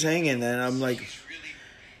 Fucking, he's just hanging. And I'm like,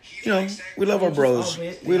 we love our bros.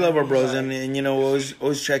 We love our bros, and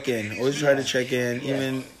always check in. Always try to check in,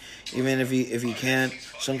 even if you can't.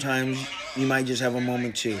 Sometimes you might just have a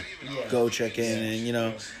moment to go check in,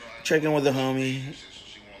 and check in with the homie.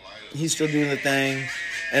 He's still doing the thing,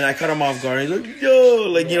 and I cut him off guard. He's like,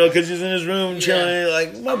 yo, because he's in his room chilling.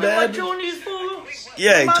 Like, my bad.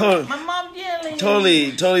 Yeah, totally. My mom yelling.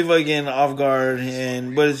 Totally fucking off guard,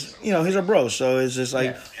 but it's he's a bro, so it's just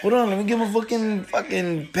like, hold on, let me get my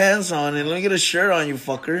fucking pants on and let me get a shirt on, you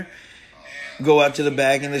fucker. Go out to the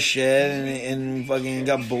back in the shed and fucking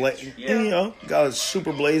got got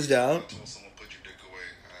super blazed out.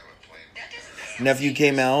 Nephew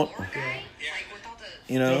came out.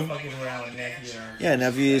 Yeah,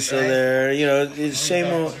 nephew is still there. It's same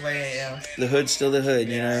old. The hood's still the hood.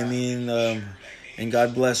 You know what I mean? And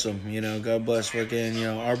God bless him, God bless fucking,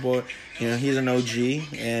 our boy, he's an OG,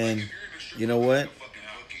 and you know what?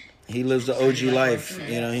 He lives the OG life,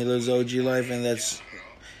 he lives the OG life, and that's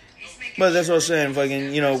what I'm saying,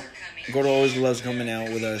 fucking, Gordo always loves coming out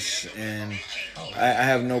with us, and I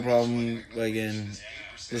have no problem,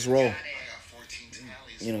 let's roll.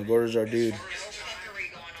 Gordo's our dude.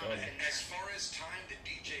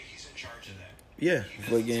 Yeah,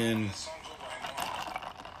 fucking.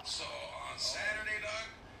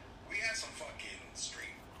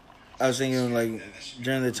 I was thinking,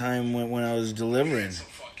 during the time when I was delivering,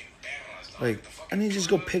 I need to just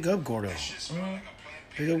go pick up Gordo.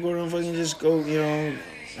 Pick up Gordo and fucking just go,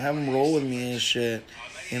 have him roll with me and shit,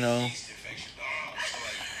 Help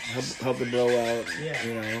the bro out,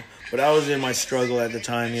 But I was in my struggle at the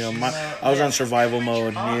time, I was on survival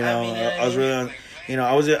mode, I was really on,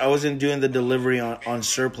 I wasn't doing the delivery on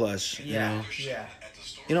surplus, Yeah.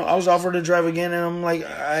 I was offered to drive again, and I'm like,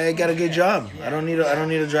 I got a good job. I don't need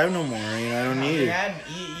to drive no more. I don't need it.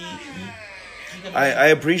 I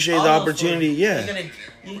appreciate the opportunity. Yeah.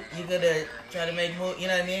 You're gonna try to make move. You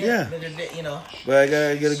know what I mean? Yeah. But I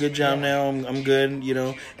got a good job now. I'm good.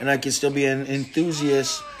 And I can still be an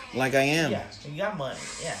enthusiast like I am. Yeah. You got money.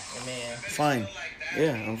 Yeah. I mean. Fine.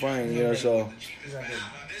 Yeah, I'm fine. So.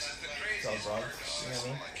 So, bro. You know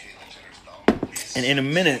what I mean? And in a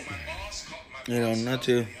minute, not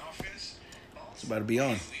to. It's about to be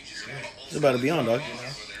on. It's about to be on, dog.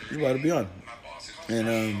 It's about to be on. And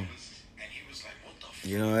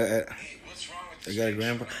I got a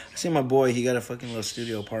grandpa. I see my boy. He got a fucking little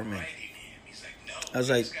studio apartment. I was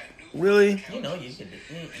like, really? You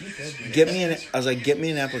could. Get me an. I was like, get me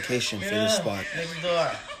an application for this spot. Next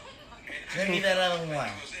door. Give me that other one.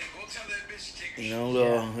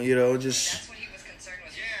 Just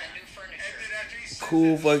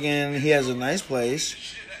cool fucking. He has a nice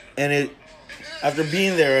place, and after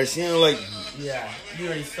being there, I seen like. Yeah, you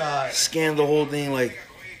already saw it. Scanned the whole thing like.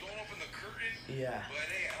 Yeah.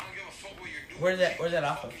 Where's that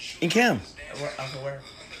off of? In Cam. Off of where?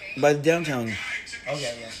 By the downtown.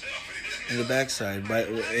 Okay, yeah. In the backside,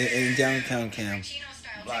 in downtown Cam.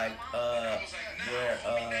 Like where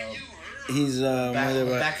He's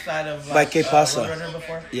backside of by Que Pasa.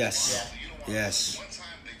 Before? Yes. Yeah. Yes.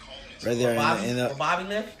 Right there in the Bobby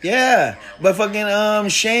lived? Yeah. But fucking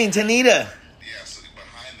Shane, Tanita.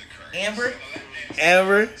 Amber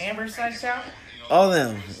side town? All of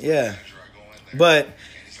them, yeah. But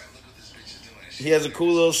he has a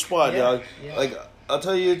cool little spot, dog. Yeah. Like I'll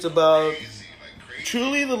tell you, it's about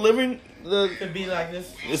truly could be like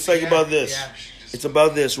this. It's like about this. Yeah. It's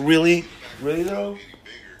about this. Really though.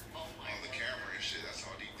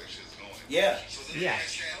 Yeah. Yeah.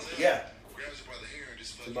 Yeah.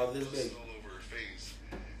 It's about this big.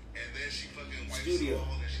 Studio.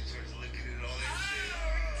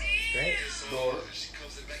 Great. Door.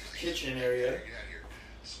 Kitchen area.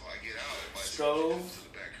 Stove.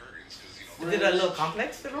 Is it a little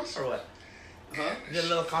complex of them or what? Huh? Is it a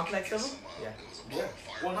little complex of them? Yeah.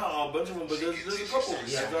 Well, not a bunch of them, but there's a couple.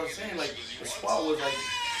 Yeah. That's what I'm saying. Like, the spot was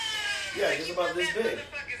like, just about this big.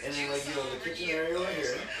 And then, like, the kitchen area right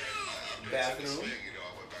here. Bathroom.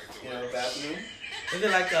 Bathroom. Is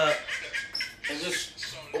it like a... And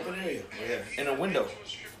just open area right here. And a window.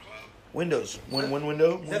 Windows. One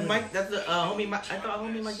window. That's Mike. That's the homie. I thought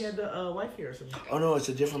homie Mike had the wife here or something. Oh no, it's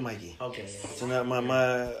a different Mikey. Okay. Yeah. It's not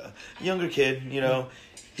my younger kid. He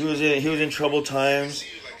was in troubled times,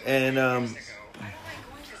 and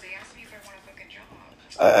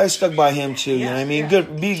I stuck by him too. You know what I mean?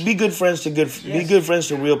 Good. Be good friends to be good friends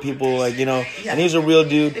to real people. Like and he's a real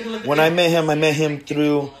dude. When I met him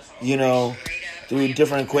through through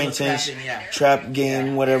different acquaintances, trap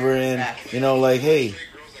game, whatever, and like hey.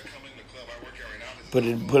 Put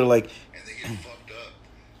it like.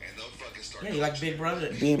 Yeah, you like big brother.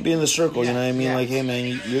 Be in the circle, you know what I mean? Yeah. Like, hey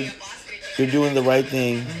man, you're doing the right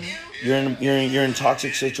thing. Mm-hmm. You're in a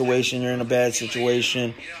toxic situation. You're in a bad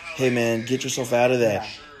situation. Hey man, get yourself out of that. Yeah.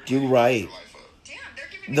 Do right.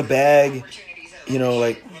 The bag,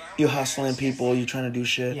 like you hustling people. You trying to do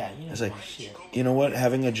shit. Yeah, it's like, you know what?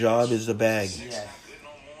 Having a job is the bag. Yeah.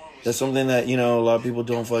 That's something that, a lot of people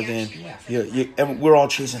don't fucking... we're all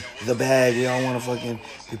chasing the bag. We all want to fucking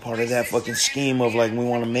be part of that fucking scheme of, like, we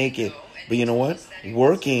want to make it. But you know what?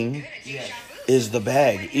 Working is the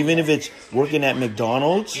bag. Even if it's working at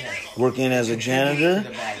McDonald's, working as a janitor,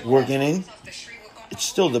 it's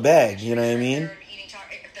still the bag. You know what I mean?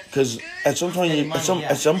 Because at some point,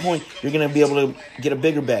 you're going to be able to get a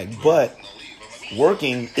bigger bag. But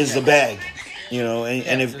working is the bag.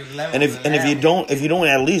 And if you don't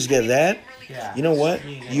at least get that, you know what?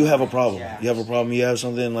 You have a problem. You have a problem. You have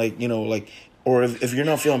something or if you're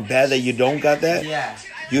not feeling bad that you don't got that,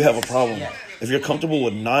 you have a problem. If you're comfortable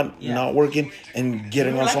with not working and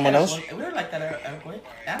getting on someone else, we were like that at a point.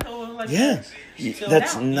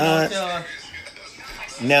 That's not.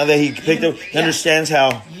 Now that he picked up, he understands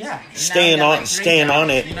how staying on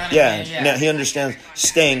it. Now he understands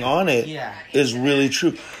staying on it is really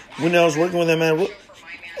true. When I was working with them, man, they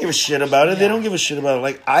give a shit about it. They don't give a shit about it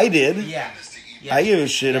like I did. I give a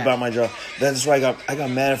shit about my job. That's why I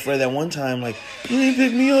got mad at Fred that one time. Like, you didn't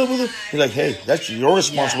pick me up. He's like, hey, that's your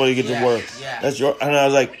responsibility to get to work. That's your. And I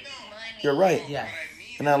was like, you're right.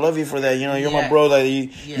 And I love you for that. You're my bro. That you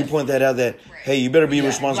point that out. That hey, you better be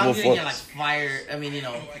responsible for. Like fire. I mean,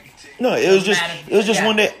 No, it was just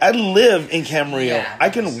one day. I live in Camarillo. I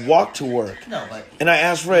can walk to work. No, but and I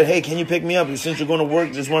asked Fred, hey, can you pick me up? Since you're going to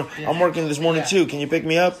work this morning, I'm working this morning too. Can you pick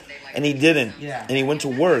me up? And he didn't. And he went to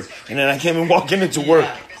work. And then I came and walked into work.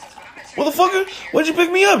 Motherfucker, why'd you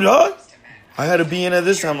pick me up, dog? I had to be in at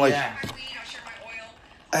this time, like, Yeah.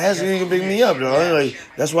 I asked you to pick me up, dog. Like,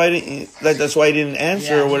 that's why he didn't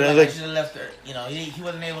answer Yeah, or whatever. I Like, should have left her. You know, he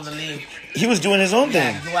wasn't able to leave. he was doing his own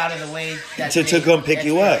thing Yeah, go out of the way. to come pick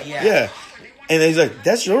you up. Yeah. And he's like,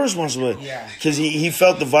 that's your responsibility. Yeah. Because he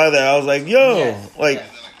felt the vibe that I was like, yo. Yes, Like, yes.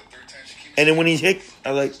 and then when he hit,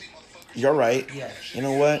 I was like, you're right. Yes. You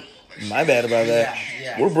know what? My bad about that.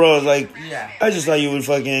 Yeah. We're bros. Like, Yeah. I just thought you would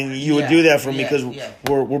would Yeah, do that for me yeah, because yeah.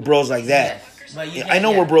 we're bros like that. Yes. But you I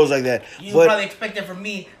know yeah. we're bros like that. You but probably expect it from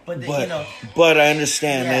me, but you know, but I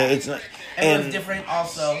understand Yeah. that it's not. everyone's And different.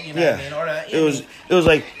 Also, you know yeah, what I mean? Or it was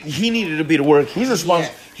like he needed to be to work. He's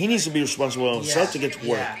responsible. Yeah. He needs to be responsible himself to get to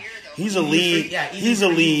work. Yeah. He's a Easy lead. for- yeah, easy He's a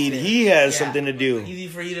for you to lead. say. He has Yeah. something to do. Easy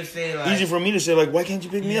for you to say, like, Easy for me to say, like, why can't you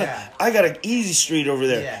pick me Yeah. up? I got an easy street over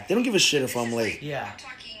there. Yeah. They don't give a shit if I'm late. yeah,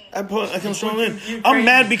 I come strolling in. You're I'm crazy.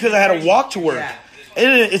 mad because I had to walk to work. Yeah. And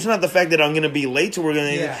it's not the fact that I'm gonna be late to work.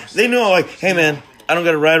 Yeah. They know, like, hey man, I don't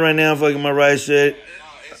got a ride right now. Fucking my ride shit.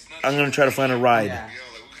 I'm gonna try to find a ride. yeah.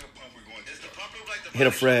 Hit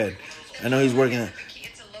a Fred. I know he's working.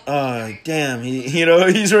 Oh damn,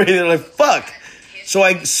 he's ready to like fuck. So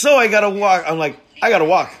I gotta walk. I'm like, I gotta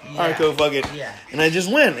walk. All right, cool, fuck it. Yeah. And I just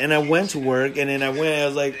went, and I went to work, and then I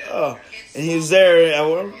was like, oh, and he was there. I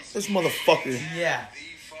went, this motherfucker. Yeah.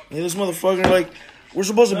 And this motherfucker, like, we're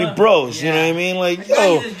supposed to be bros. You know what I mean? Like,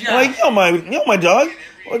 yo, His job. I'm like, yo, my dog.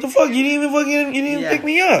 What the fuck? You didn't even pick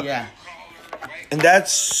me up. Yeah. And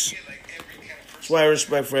that's why I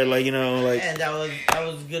respect Fred. Like, you know, like. And that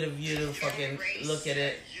was good of you to fucking look at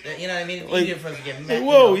it. You know what I mean? It's Like, easier for us to get Like, mad.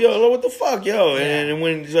 whoa, you know? yo, what the fuck, yo? Yeah. And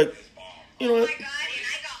when he's like, you know what?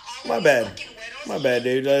 My bad,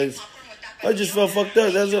 dude. I just felt fucked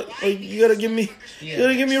up. That's like, you gotta give me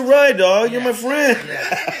a ride, dog. You're my friend.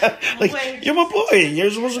 Yeah. Like, you're my boy. You're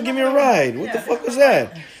supposed to give me a ride. What the fuck was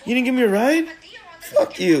that? You didn't give me a ride?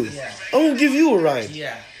 Fuck you. Yeah. I won't give you a ride.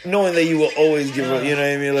 Yeah. Knowing that you will always give a, you know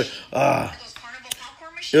what I mean? Like,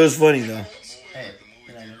 it was funny though. Hey,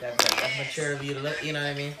 you know what I mean? That's mature of you to look, you know what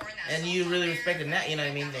I mean? And you really respected that, you know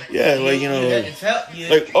what I mean? Yeah, like, you know, like- it's help, you,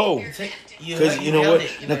 Like, oh, you because you know what?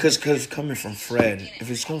 It, you No, know? because coming from Fred, if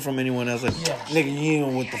it's coming from anyone else, like, Yeah. nigga, you know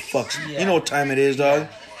what the fuck? Yeah. You know what time it is, dog?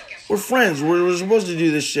 We're friends. We're supposed to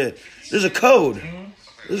do this shit. There's a code. Mm-hmm.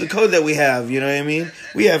 There's a code that we have. You know what I mean?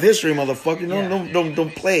 We have history, motherfucker. Yeah.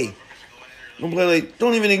 Don't play. Don't play like.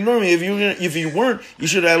 Don't even ignore me. If you weren't, you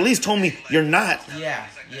should have at least told me you're not. Yeah.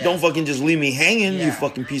 Don't fucking just leave me hanging. You Yeah.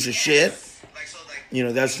 fucking piece of shit. You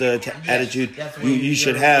know, that's the attitude that's what you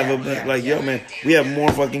should have. Like, yo, man, we have more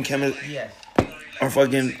fucking chemistry. Yes. Our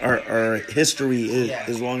fucking our history Yeah.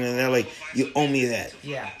 is longer than that. Like, you owe me that.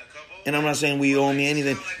 Yeah. And I'm not saying we owe me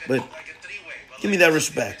anything, but give me that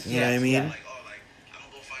respect. You know what I mean? Yeah.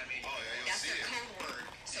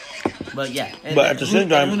 But yeah. And, But at the same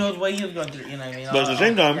time- who knows what he was going through, you know what I mean? But at the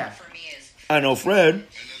same time- yeah. I know Fred,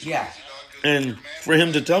 Yeah. and for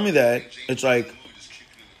him to tell me that, it's like,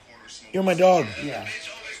 you're my dog. Yeah.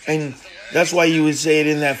 And that's why you would say it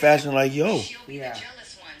in that fashion, like, yo, Yeah.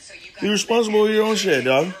 be responsible with your own shit,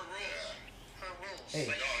 dog.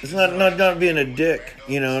 Hey. It's not being a dick,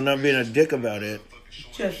 you know, not being a dick about it.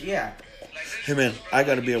 Just, yeah. Hey, man, I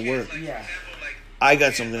got to be at work. Yeah. I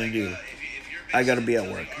got something to do. I got to be at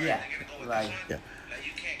work. Yeah. Like, Yeah.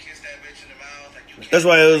 That's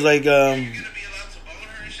why it was like, that's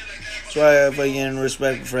why I fucking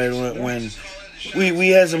respect Fred when we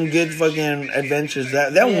had some good fucking adventures.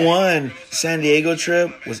 That Yeah. one San Diego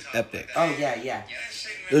trip was epic. oh, yeah, yeah.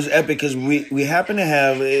 It was epic because we happened to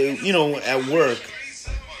have, you know, at work,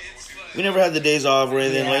 we never had the days off or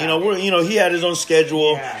anything. Yeah. Like, you know, he had his own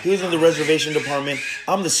schedule. Yeah. He was in the reservation department.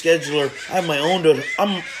 I'm the scheduler. I have my own.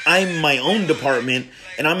 I'm my own department,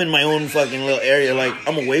 and I'm in my own fucking little area. Like,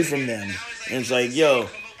 I'm away from them, and it's like, yo,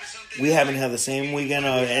 we haven't had the same weekend.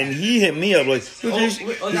 And he hit me up like, yo, Oh, JC.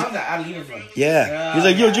 that was the Ali's one. Yeah, he's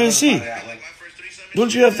like, yo, yeah, I JC. remember that one.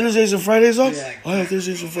 Don't you have Thursdays and Fridays off? Yeah. I have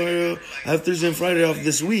Thursdays and Friday. I have Thursday and Friday off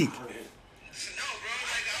this week.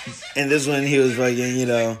 And this one, he was fucking, you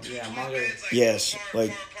know, Yeah, manga. yes,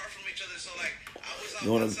 like, you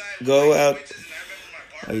want to go out?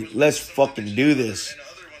 Like, let's fucking do this.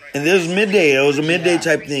 And this was midday. It was a midday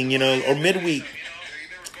type thing, you know, or midweek.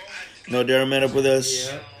 You know, Darren met up with us.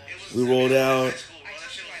 Yeah. We rolled out,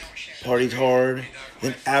 partied hard.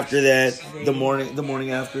 Then after that, the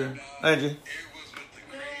morning after. Hi, Angie.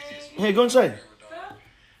 Hey, go inside.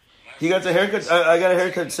 He got the haircut. I got a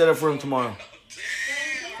haircut set up for him tomorrow.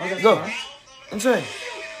 Go inside.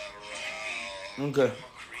 Okay.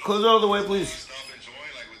 Close it all the way, please.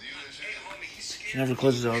 She never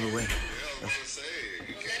closes it all the way.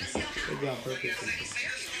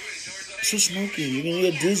 so smoky. You're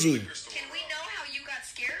gonna get dizzy. Can we know how you got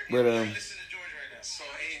scared? But Listen to George right now. So,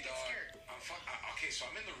 hey, dog. Okay, so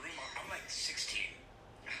I'm in the room. I'm like 16.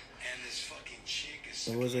 And this fucking chick is.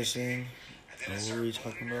 what was I saying? What were we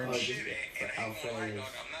talking about? Freddy.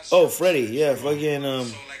 Oh, Freddy. Yeah, fucking So, like,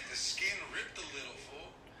 the skin ripped a little,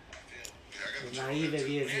 fool. Naive as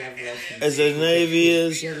he is, he has lessons. as naive he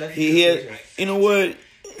is, he had, you know what?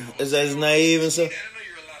 As naive and stuff. I didn't know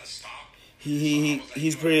you were allowed to stop.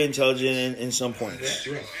 He's pretty intelligent in some points.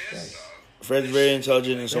 Yes. Fred's very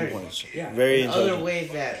intelligent in some points. Yeah. Very In other intelligent.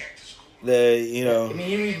 ways that, That, you I know, mean,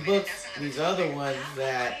 he reads books, these other ones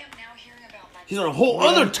that. he's on a whole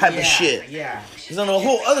other type of Yeah, shit. Yeah. He's on a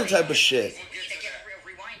whole other type of shit.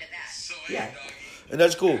 Yeah. And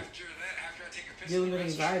that's cool. Dealing with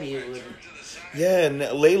anxiety, it would. Yeah, and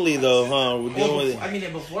lately though, we're dealing with it. I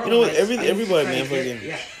mean, before. You know what, like, I used to everybody, try man, to get- fucking-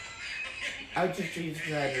 Yeah. I was just trying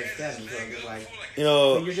to understand. So just like, You so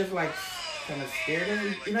know, you're just like kind of scared of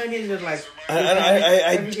it. You know what I mean? Just like.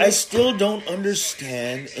 I still don't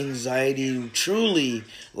understand anxiety truly.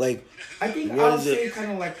 Like, I think what I'll is it? say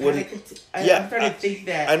kind of like What panic. yeah, I'm starting to think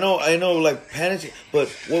that. I know, like panic. But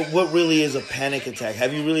what really is a panic attack?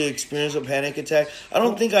 Have you really experienced a panic attack? I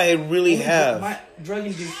don't think I really have. My drug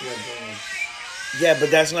induced drug. Yeah,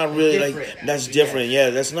 but that's not really like Different. that's different. Yeah,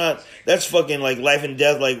 that's not. That's fucking like life and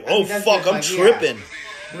death. Like, oh that's fuck, just I'm like, yeah. tripping.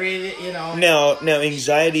 Breathe it, you know. Now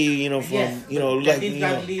anxiety, you know, from Yes, you know, but like these you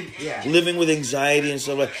guys know, lead- yeah. living with anxiety and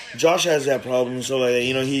stuff like. Josh has that problem and stuff like that.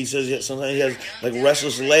 You know, he says that sometimes he has like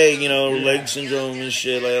restless leg, you know, leg syndrome and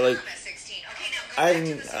shit. Like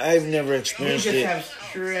I've never We experienced just it. have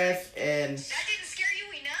stress and.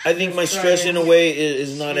 I think my stress in a way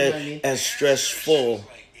is not as stressful.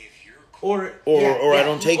 Or I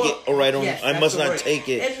don't take it, or I don't. Yes, I that's must the not word. take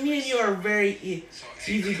it. And me and you are very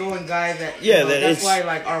easygoing guys. That Yeah, you know, that that's it's- why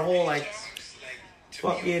like our whole like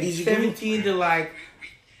fucking Easygoing. 17 to like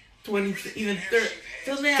 20, even 30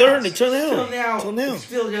 till now. 30 till now. Till now. It's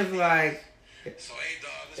still just like,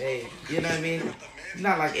 hey, you know what I mean? It's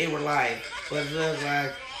not like, hey, we're live, but it's just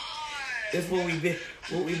like it's what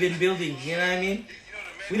we've been building. You know what I mean?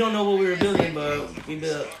 We don't know what we were building, but we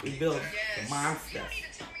built a monster.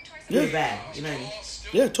 Really bad, you know what I mean?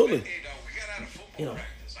 Yeah, totally. You know,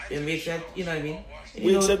 and we accept, you know what I mean? And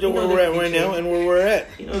We you know- accept you where know we're there at could be right now change. and where we're at.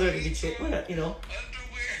 You know there could be shit, you know.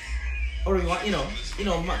 Or we want,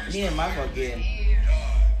 me and my fucking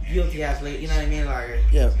guilty ass lady, you know what I mean? Like,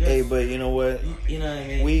 Yeah, just- hey, but you know what? you know what I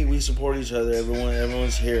mean? We support each other.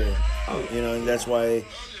 Everyone's here. Oh, You know, and that's why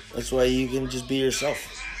you can just be yourself.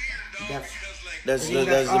 That's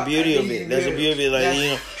the beauty of it. That's the beauty of it. Like, you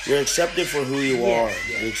know, you're accepted for who you are.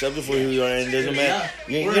 You're accepted for who you are, and it doesn't matter.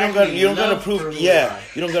 You don't gotta prove. Yeah,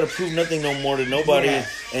 you don't gotta prove nothing no more to nobody. Yeah.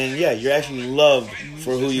 And yeah, you're actually loved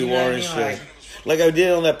for who you You know what are I and mean? shit. Like I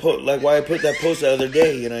did on that post. Like why I put that post the other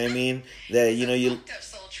day. You know what I mean? That you know you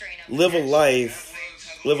live a life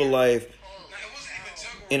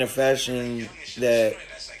in a fashion that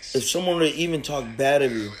if someone were to even talk bad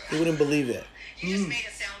of you, they wouldn't believe it.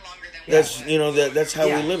 That's that's how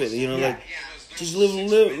we live it. You know, like just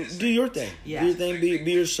live, do your thing, Yeah. do your thing,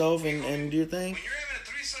 be yourself, and do your thing.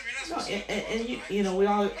 No, and you know, we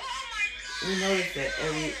notice that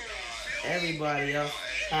everybody else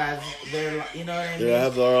has their, you know what I mean? They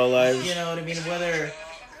have our lives. You know what I mean? Whether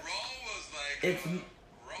it's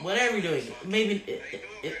whatever you're doing, maybe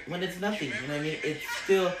when it's nothing, you know what I mean? It's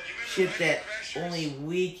still shit that only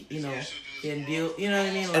we, you know, can deal. You know what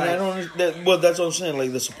I mean? Like, And I don't. Well, that's what I'm saying.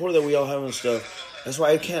 Like the support that we all have and stuff. That's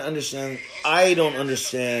why I can't understand. I don't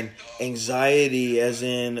understand anxiety, as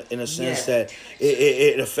in a sense that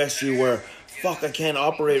it affects you. Where fuck, I can't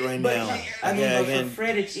operate right But now. I mean, I but for can't.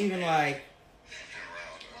 Fred, it's even like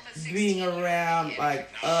being around like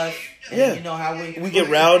us. And Yeah. you know how we get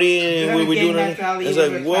rowdy and we gang doing it. mentality, It's we're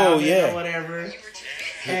like whoa, clowning or yeah. whatever.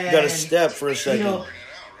 Got to step for a second. You know,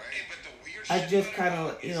 I just kind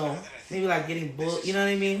of, you know, maybe like getting bullied. You know what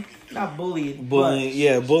I mean? Not bullied,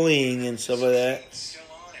 bullying and stuff like that.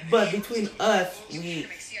 But between us, we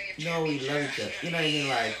know we love each other. You know what I mean?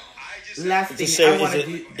 Like, last It's a thing safe- I want to it's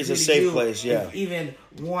a- do, it's do a to safe you place, yeah. is even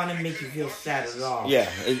want to make you feel sad at all. Yeah,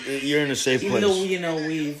 you're in a safe Even place. though you know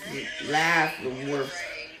we laugh and we're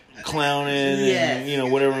Clowning Yeah.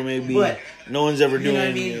 and whatever it may be. But, no one's ever you doing know what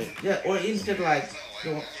I mean? Yeah, or instead like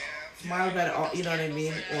smile about it all. You know what I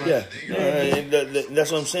mean? Or, Yeah, you know what I mean?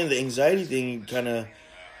 that's what I'm saying. The anxiety thing kind of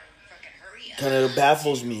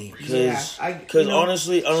baffles me because you know-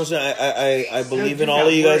 honestly, I believe in all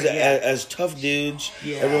of you guys as tough dudes.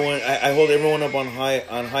 Yeah. Everyone, I hold everyone up on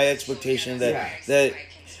high expectation that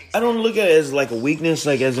I don't look at it as like a weakness,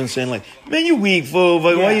 like as in saying like, man, you weak fool.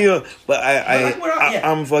 Like why you? But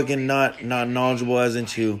I'm fucking not knowledgeable as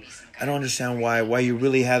into. I don't understand why you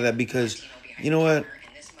really have that, because you know what?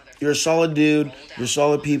 You're a solid dude. You're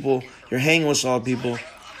solid people. You're hanging with solid people.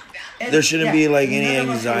 And, there shouldn't be like any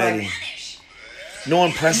anxiety. No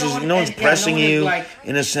one's pressing you like,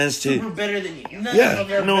 in a sense to. Super better than you.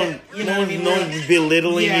 No one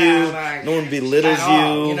belittling you. Like, no one belittles you. You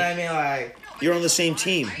know what I mean? Like, you're on the same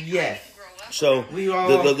team. Yes. So we all,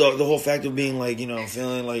 the whole fact of being like,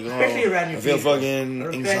 feeling like, I feel fucking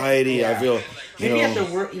anxiety. Yeah. I feel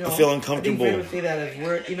at work, I feel uncomfortable. I think say that at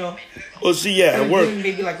work, Well, see, at work.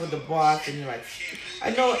 Maybe like with the boss, and you're like, I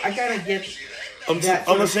know, I kind of get. I'm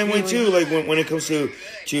the same way too. Like when it comes to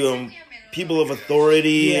people of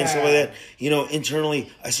authority and stuff like that,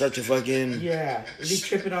 internally I start to fucking is he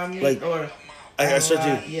tripping on me like or. I start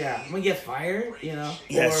to I'm gonna get fired,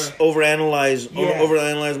 Yes,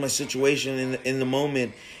 overanalyze my situation in the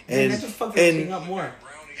moment, and that just fucks everything up more.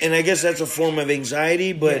 And I guess that's a form of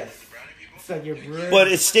anxiety, but. Yes. Like but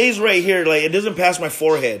it stays right here, like it doesn't pass my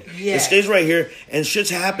forehead. Yeah. It stays right here, and shit's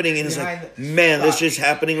happening, and it's like, man, this shit's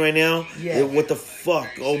happening right now. Yeah. What the fuck?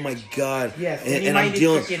 Oh my god! Yes. And I'm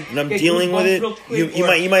dealing with it.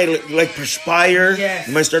 You might like perspire. Yes.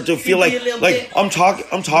 You might start to feel like I'm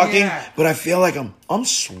talking, but I feel like I'm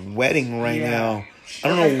sweating right now. I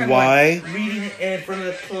don't know why. Like reading in front of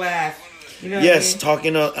the class. Yes,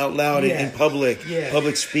 talking out loud in public,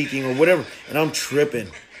 public speaking or whatever, and I'm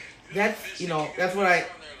tripping. That's what I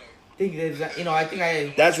think is. I think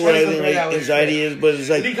I. That's what I think like anxiety is, but it's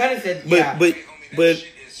like. He kind of said, but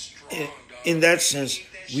in that sense,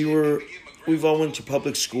 we've all went to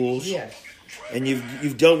public schools. Yes. And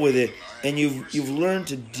you've dealt with it, and you've learned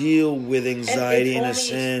to deal with anxiety in a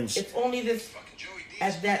sense. It's only this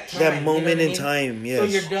at that time. That moment in time, yes. So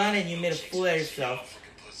you're done, and you made a fool of yourself.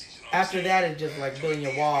 After that, it's just like building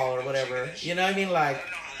your wall or whatever. You know what I mean? Like.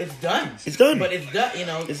 It's done. It's done. But it's done.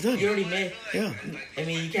 It's done. You already made. Yeah. I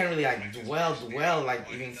mean, you can't really like dwell like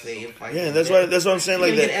you can say. If I that's what I'm saying.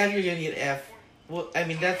 Like that. You're gonna get F. Well, I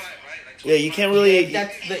mean that's. Yeah, you can't really.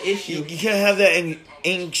 That's the issue. You can't have that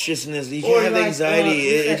anxiousness. You can't have the anxiety.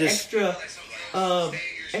 It just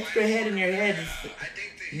extra head in your head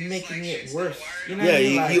is making it worse. You know? Yeah,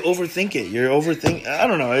 what I mean? you overthink it. You're overthinking. I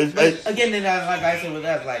don't know. Again, then like I said with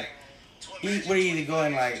that, like. What are you either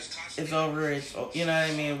going like it's over? It's you know what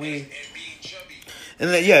I mean. And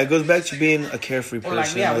then, it goes back to being a carefree person. What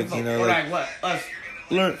us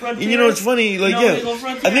learn. Frontier? It's funny. Like I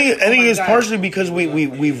think it's partially because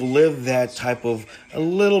we've lived that type of a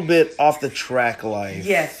little bit off the track life.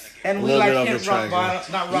 Yes. And we like hit rock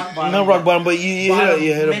bottom, not rock bottom, but you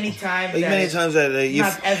hit many times. Like many times that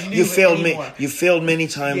you failed me. You failed many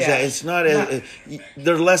times that it's not as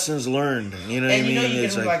they're lessons learned. You know what I mean? You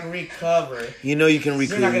can like recover. You know you can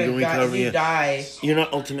recover. You can recover. You die. You're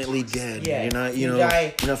not ultimately dead. Yeah. You're not. You're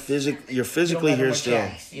not You're physically here still.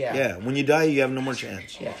 Chance. Yeah. When you die, you have no more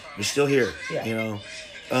chance. Yeah. You're still here. Yeah.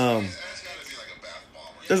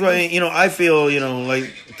 That's why, I feel, like,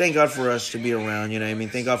 thank God for us to be around, you know what I mean?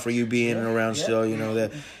 Thank God for you being around still,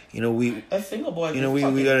 that, we... A single boy is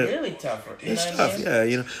we gotta, really tougher. It's tough,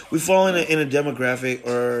 we fall in a demographic,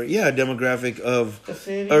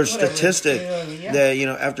 or statistic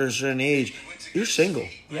that, after a certain age, you're single.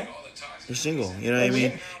 Yeah. You're single, you know what I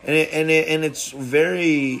mean? And it's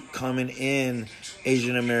very common in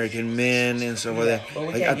Asian American men and stuff like that. But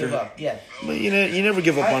we can't give up. Yeah. But you never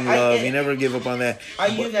give up on love. You never give up on that. I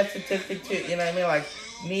use that statistic too. You know what I mean? Like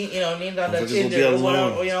me, me on the Tinder or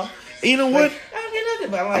whatever. You know what? I don't get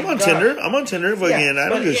nothing. But I'm on Tinder. I'm on Tinder. But again, I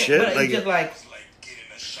don't give a shit. But it's just like.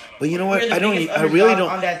 But you know what? I really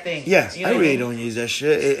don't. On that thing. Yeah, I really don't use that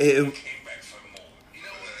shit.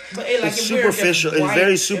 It's superficial. It's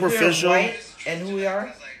very superficial. If we're white and who we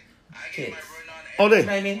are, kids. All day. You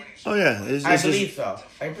know what I mean? Oh yeah. I believe so.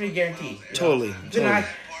 I'm pretty guaranteed. Totally. The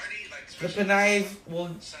Panays will.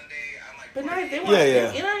 Panays, they want.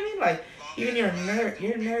 Yeah. You know what I mean? Like even you're a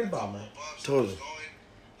nerd bomber. Totally.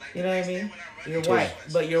 You know what I mean? You're white,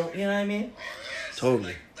 but you know what I mean?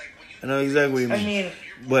 Totally. I know exactly what you mean. I mean,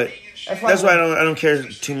 but that's why I don't care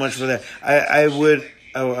too much for that. I would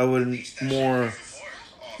more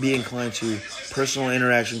be inclined to personal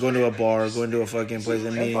interaction, going to a bar, going to a fucking place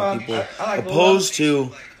and meeting people, opposed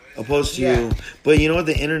to you. But you know what?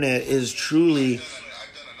 The internet is truly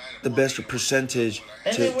the best percentage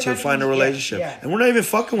to find a relationship, and we're not even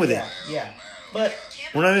fucking with it. Yeah, but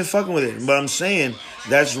we're not even fucking with it. But I'm saying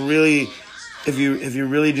that's really, if you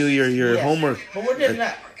really do your homework, but we're just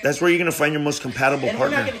not. That's where you're gonna find your most compatible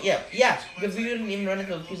partner. Because we didn't even run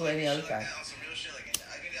into those people any other time.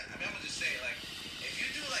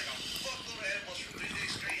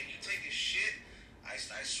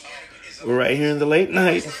 We're right here in the late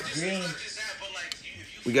night. It's green.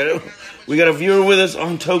 We got a viewer with us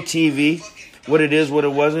on Toke TV. What it is, what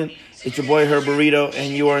it wasn't. It's your boy Her Burrito,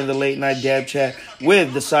 and you are in the late night dab chat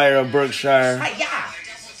with the sire of Berkshire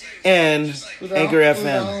and Anchor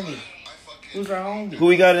FM. Who's our homie? Who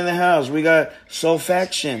we got in the house? We got Soul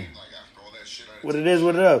Faction. What it is,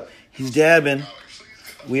 what it up. He's dabbing.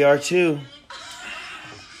 We are too.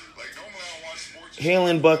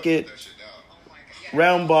 Halen Bucket.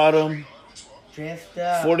 Round Bottom. Dressed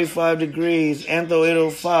up. 45 Degrees. Antho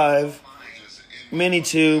 805. Mini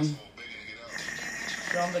Tube.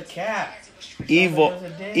 From the cap.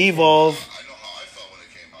 Evolve.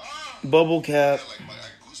 Bubble Cap.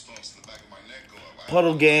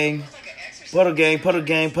 Puddle Gang. Puddle Gang. Puddle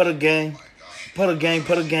Gang. Puddle Gang. Puddle Gang.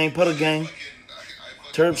 Puddle Gang. Puddle Gang.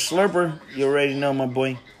 Terp Slurper. You already know, my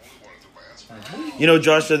boy. You know,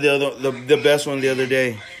 Josh said the best one the other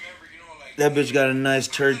day. That bitch got a nice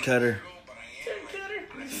turd cutter.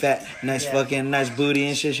 Fat, nice nice booty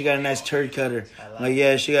and shit. She got a nice turd cutter. Like,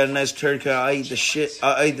 yeah, she got a nice turd cutter. I eat the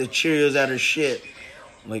Cheerios out of her shit.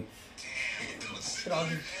 Like,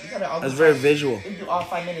 that's very visual. You do all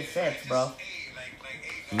 5 minute sets, bro.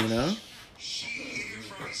 You know?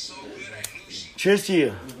 Cheers to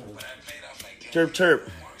you. Terp.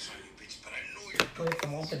 Go hit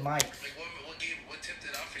some open mics.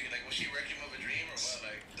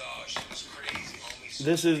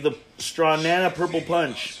 This is the Strawnana Purple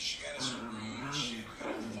Punch.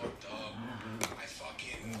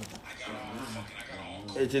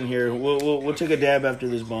 It's in here. We'll take a dab after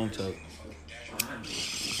this bong talk.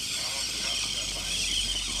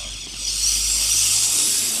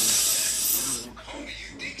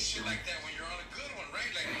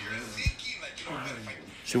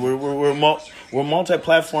 So we're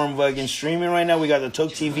multi-platform fucking streaming right now. We got the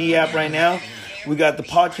Toke TV app right now. We got the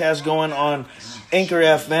podcast going on Anchor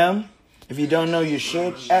FM. If you don't know, you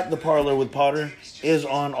should. At the Parlor with Potter is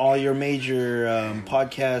on all your major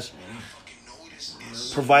podcast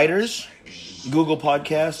providers: Google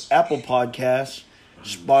Podcasts, Apple Podcasts,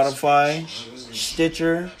 Spotify,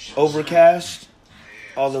 Stitcher, Overcast,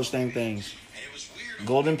 all those same things.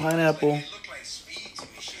 Golden Pineapple.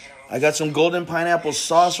 I got some golden pineapple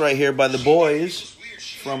sauce right here by the boys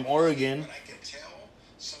from Oregon.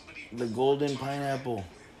 The golden pineapple.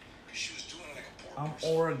 I'm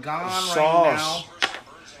Oregon sauce. Right now.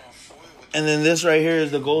 And then this right here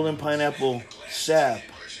is the golden pineapple sap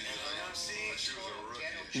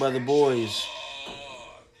by the boys.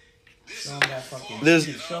 Show them that fucking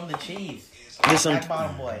cheese. Show them the cheese. That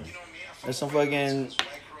bottom boy. There's some fucking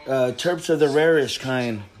terps of the rarest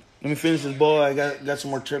kind. Let me finish this bowl. I got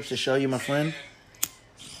some more terps to show you, my friend.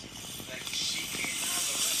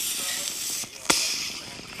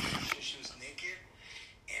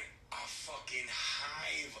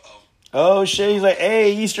 Oh shit, he's like,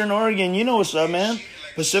 hey, Eastern Oregon, you know what's up, man.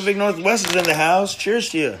 Pacific Northwest is in the house. Cheers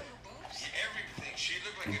to you.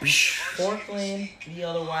 Portland, the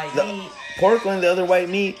other white meat. Portland, the other white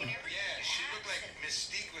meat.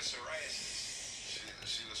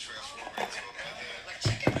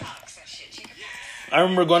 I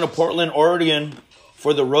remember going to Portland, Oregon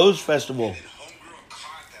for the Rose Festival.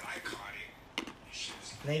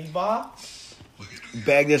 Navy ball?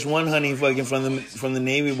 Bag this one honey fucking from the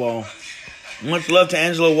Navy ball. Much love to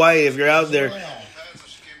Angela White if you're out there.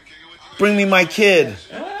 Bring me my kid.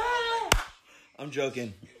 I'm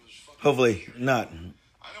joking. Hopefully not.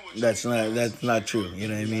 That's not true. You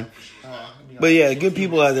know what I mean? But yeah, good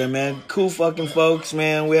people out there, man. Cool fucking folks,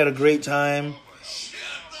 man. We had a great time.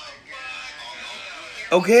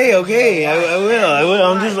 Okay. I will.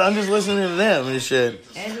 I'm just listening to them and shit.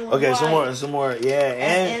 Okay, some more. Yeah,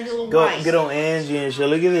 and go get on Angie and shit.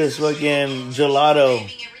 Look at this fucking gelato.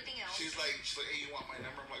 She's like, hey, you want my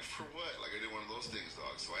number? I'm like, for what? Like, I did one of those things,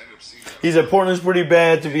 dog. So I ended up seeing that. He said Portland's pretty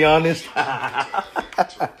bad, to be honest.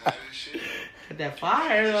 Put that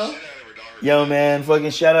fire though. Yo, man,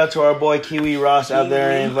 fucking shout out to our boy Kiwi Ross out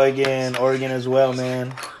there in fucking Oregon as well,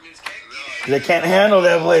 man. They can't handle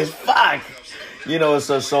that place. Fuck. You know, it's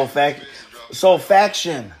a Soul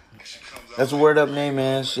Faction. That's a word up name,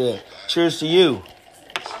 man. Shit. Cheers to you.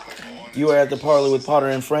 You are at the Parlor with Potter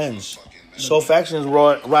and Friends. Soul Faction is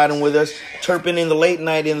riding with us, chirping in the late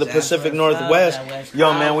night in the Pacific Northwest.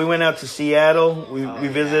 Yo, man, we went out to Seattle. We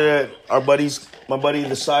visited my buddy,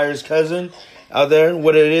 the sire's cousin out there.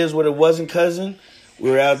 What it is, what it wasn't, cousin. We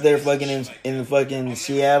were out there fucking in the fucking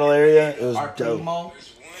Seattle area. It was dope.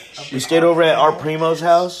 We stayed over at Art Primo's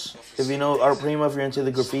house. If you know Art Primo, if you're into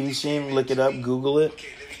the graffiti scene, look it up, Google it.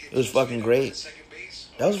 It was fucking great.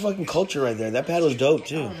 That was fucking culture right there. That pad was dope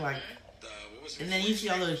too. And then you see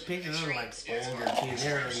all those pictures, they're like older too.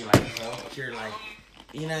 They're already like culture, like,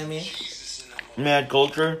 you know what I mean? Mad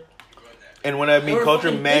culture. And when I mean Or culture,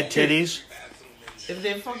 fucking mad pictures. titties. If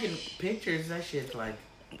they're fucking pictures, that shit's like,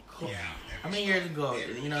 cool. How many years ago,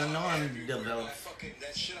 you know, no one developed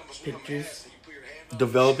pictures.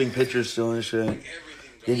 Developing pictures still and shit.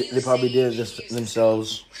 They probably did this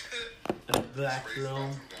themselves. A black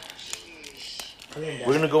room.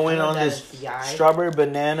 We're gonna go in on this strawberry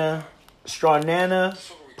banana, straw nana,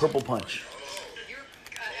 purple punch.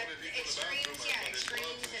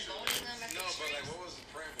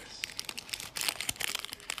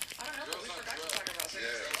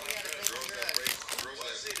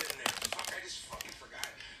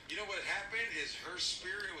 You know what happened is her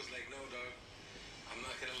spirit was like, no, dog, I'm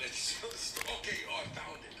not gonna let you. Okay, oh, I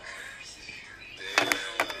found it,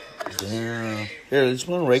 dog. Damn. Here, let's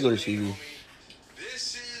put on regular TV.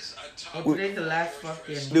 Oh, today's the last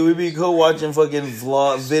fucking. Dude, we be cool watching fucking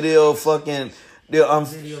vlog, video, fucking. Dude,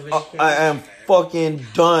 I am fucking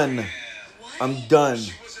done. I'm done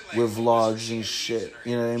with vlogs and shit.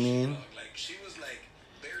 You know what I mean?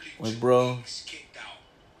 Like, bro.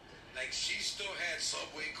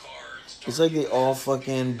 It's like they all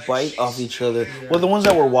fucking bite off each other. Well, the ones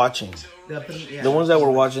that we're watching. The ones that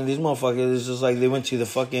we're watching, these motherfuckers, it's just like they went to the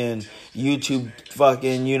fucking YouTube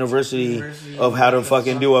fucking university of how to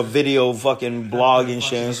fucking do a video fucking blog and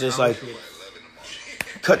shit. It's just like,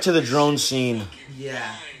 cut to the drone scene.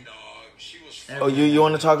 Yeah. Oh, you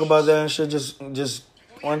want to talk about that and shit? Just,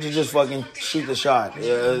 why don't you just fucking shoot the shot?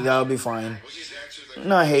 Yeah, that'll be fine. I'm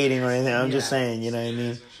not hating or anything. I'm just saying, you know what I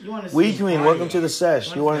mean? Weed Queen, welcome to the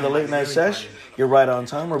sesh. You wanted the late night sesh? You're right on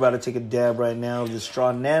time. We're about to take a dab right now of the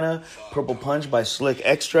Straw Nana Purple Punch by Slick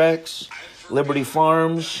Extracts, Liberty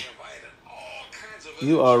Farms.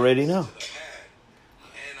 You already know.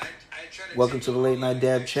 Welcome to the late night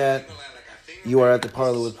dab chat. You are at the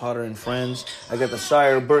parlor with Potter and friends. I got the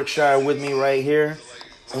Sire Berkshire with me right here,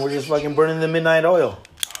 and we're just fucking burning the midnight oil.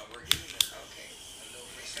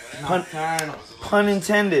 Pun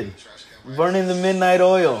intended. Burning the midnight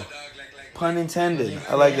oil. Pun intended.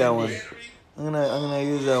 I like that one. I'm gonna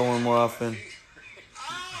use that one more often.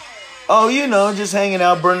 Oh, you know, just hanging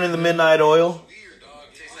out, burning the midnight oil.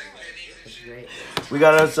 We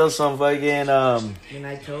got ourselves some fucking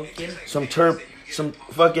some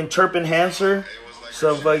fucking terp enhancer,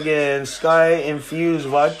 some fucking Sky infused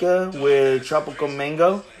vodka with tropical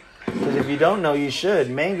mango. Because if you don't know, you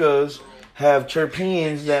should. Mangoes have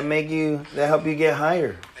terpenes that help you get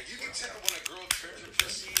higher.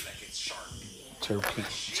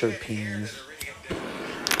 Terpenes.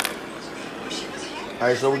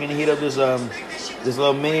 Alright, so we're gonna heat up this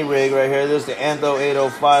little mini rig right here. This is the Antho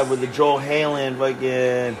 805 with the Joel Halen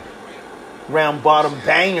fucking round bottom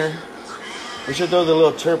banger. We should throw the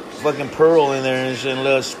little terp fucking pearl in there and shit and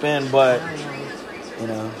let it spin, but you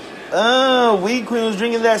know. Oh, Weed Queen was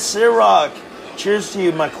drinking that Ciroc. Cheers to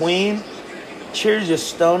you, my queen. Cheers, you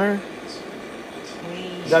stoner.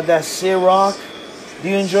 Got that Ciroc. Do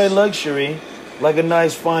you enjoy luxury? Like a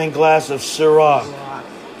nice fine glass of Ciroc.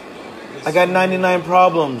 I got 99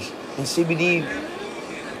 problems, and CBD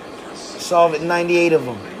solve 98 of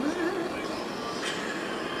them.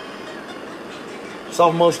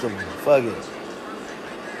 Solve most of them. Fuck it.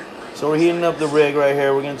 So we're heating up the rig right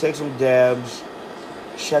here. We're going to take some dabs.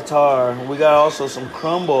 Shatar. We got also some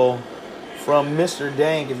crumble from Mr.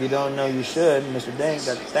 Dank. If you don't know, you should. Mr. Dank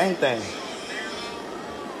got the thing.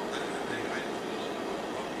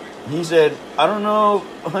 He said, I don't know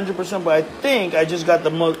 100%, but I think I just got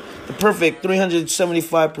the perfect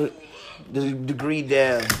 375 degree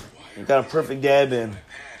dab. I got a perfect dab in.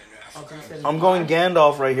 I'm going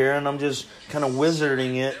Gandalf right here, and I'm just kind of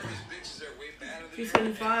wizarding it.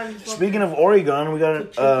 Speaking of Oregon, we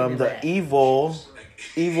got the Evil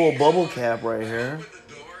bubble cap right here.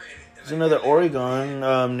 It's another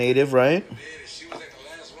Oregon native, right?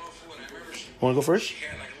 Want to go first?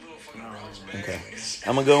 Okay.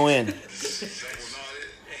 I'm going to go in.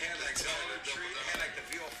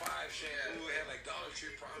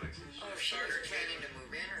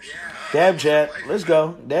 Dab chat. Let's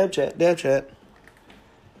go. Dab chat.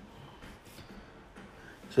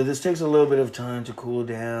 So this takes a little bit of time to cool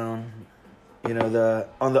down. You know,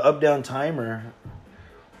 on the up-down timer,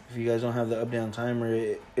 if you guys don't have the up-down timer,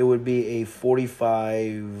 it would be a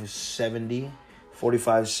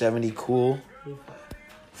 45-70 cool.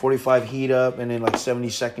 45 heat up and then like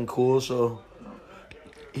 70-second cool. So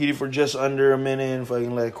heat it for just under a minute and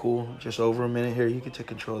fucking let it cool just over a minute. Here, you can take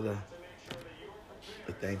control of the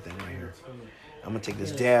thing right here. I'm gonna take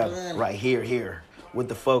this dab right here with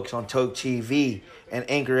the folks on Toke TV and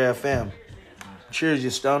Anchor FM. Cheers, you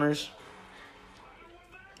stoners.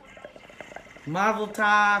 Mazel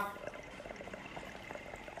tov.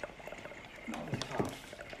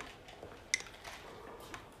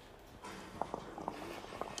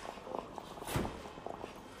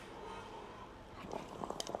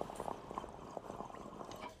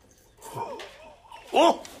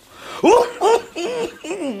 Oh! Oh!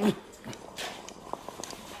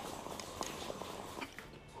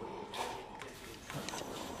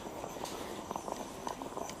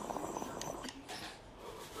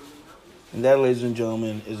 And that, ladies and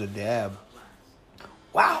gentlemen, is a dab.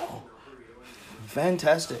 Wow.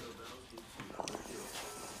 Fantastic.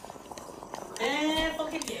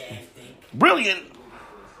 Brilliant.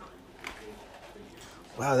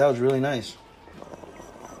 Wow, that was really nice.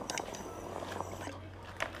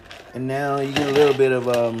 And now you get a little bit of,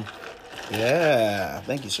 yeah,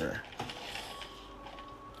 thank you, sir.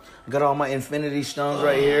 Got all my infinity stones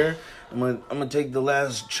right here. I'm gonna take the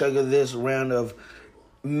last chug of this round of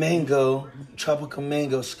mango, tropical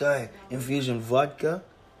mango sky infusion vodka.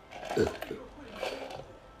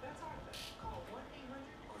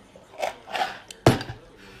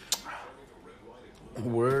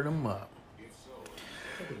 Word 'em up.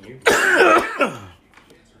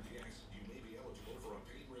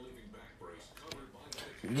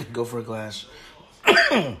 Go for a glass.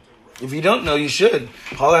 If you don't know, you should.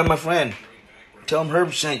 Holler at my friend. Tell him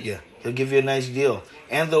Herb sent you. He'll give you a nice deal.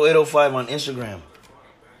 Antho805 on Instagram.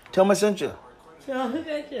 Tell him I sent you. Tell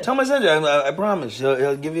him I sent you. I promise.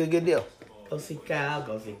 He'll give you a good deal. Go see Cal,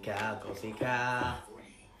 go see Cal, go see Cal.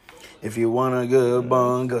 If you want a good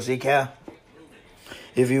bong, go see Cal.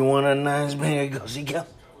 If you want a nice beer, go see Cal.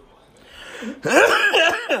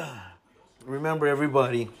 Remember,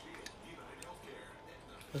 everybody.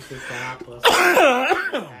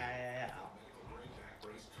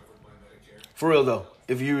 For real though,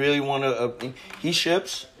 if you really want to, he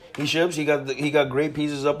ships. He got great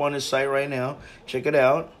pieces up on his site right now. Check it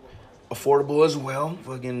out. Affordable as well.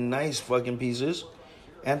 Fucking nice fucking pieces.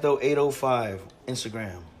 Antho805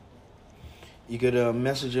 Instagram. You could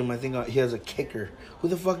message him. I think he has a Kicker. Who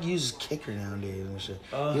the fuck uses Kicker nowadays and shit?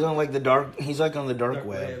 He's on like the dark. He's like on the dark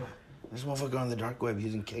web. This motherfucker on the dark web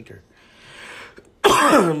using Kicker.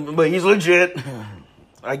 But he's legit.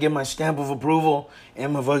 I give my stamp of approval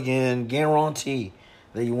and my fucking guarantee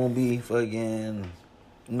that you won't be fucking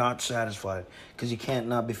not satisfied. Because you can't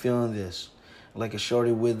not be feeling this. Like a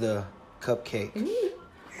shorty with a cupcake.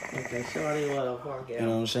 Like a shorty with a fucking... You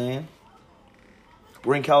know what I'm saying?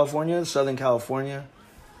 We're in California, Southern California.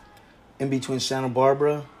 In between Santa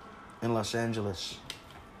Barbara and Los Angeles.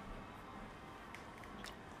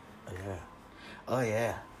 Oh, yeah. Oh,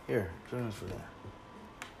 yeah. Here, join us for that.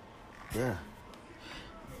 Yeah.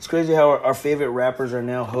 It's crazy how our favorite rappers are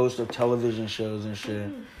now hosts of television shows and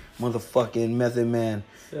shit. Motherfucking Method Man.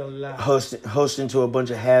 Hosting to a bunch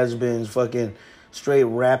of has-beens, fucking straight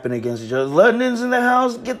rapping against each other. London's in the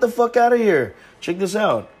house? Get the fuck out of here. Check this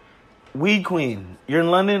out. Weed Queen. You're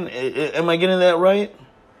in London? Am I getting that right?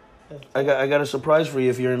 I got a surprise for you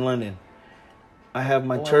if you're in London. I have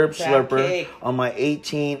my Terp Slurper on my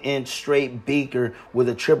 18-inch straight beaker with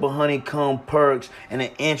a triple honeycomb perks and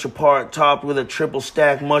an inch apart topped with a triple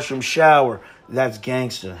stack mushroom shower. That's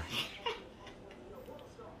gangsta.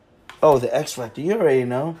 Oh, the X Factor. You already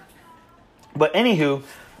know. But anywho,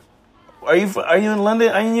 are you in London?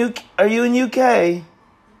 Are you in UK?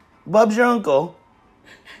 Bob's your uncle.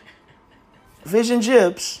 Fish and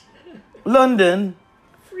chips. London.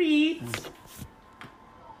 Free.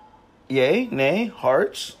 Yay, nay,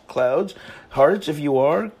 hearts, clouds. Hearts if you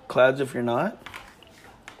are, clouds if you're not.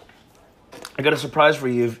 I got a surprise for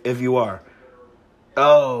you if you are.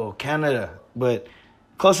 Oh, Canada. But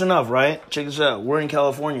close enough, right? Check this out. We're in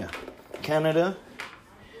California. Canada.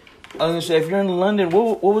 I was going to say, if you're in London,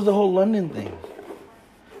 what was the whole London thing?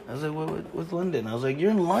 I was like, what's London? I was like,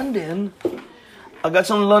 you're in London? I got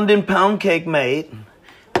some London pound cake, mate.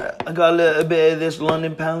 I got a little bit of this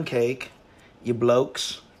London pound cake. You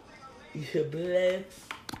blokes. You blokes.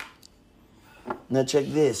 Now check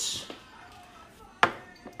this.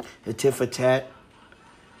 The tit for tat.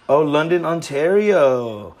 Oh, London,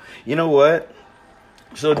 Ontario. You know what?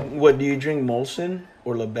 So, what, do you drink Molson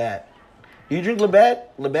or Labatt? Do you drink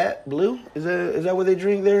Labatt? Labatt Blue? Is that what they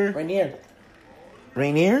drink there? Rainier.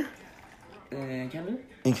 Rainier? In Canada?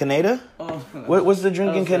 In Canada? Oh. What's the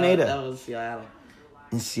drink in Canada? That was Seattle.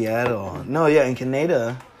 In Seattle. No, yeah, in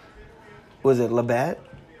Canada. Was it Labatt?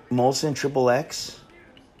 Molson Triple X?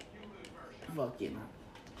 Fucking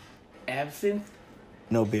absinthe?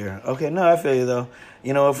 No beer. Okay, no, I feel you though.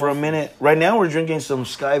 You know, for a minute, right now we're drinking some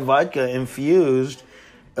Sky Vodka infused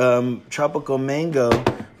tropical mango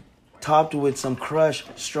topped with some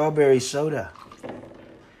crushed strawberry soda.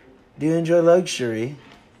 Do you enjoy luxury?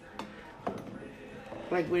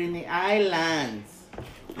 Like we're in the islands.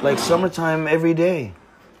 Like summertime every day.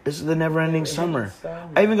 This is the never-ending summer.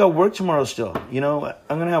 I even got work tomorrow still. You know,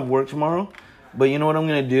 I'm going to have work tomorrow. But you know what I'm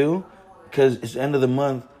going to do? Because it's the end of the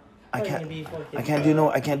month. I can't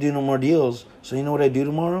do no more deals. So you know what I do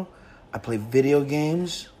tomorrow? I play video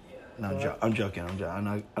games. No, I'm joking. I'm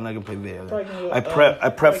not gonna play video games. I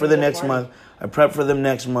prep for the next month. I prep for them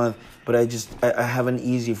next month. But I have an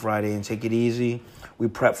easy Friday and take it easy. We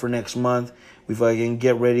prep for next month. We fucking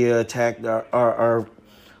get ready to attack our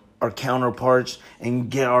counterparts and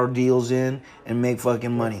get our deals in and make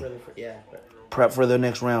fucking money. Prep for the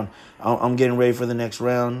next round. I'm getting ready for the next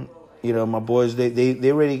round. You know, my boys, they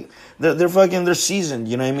already, they're seasoned.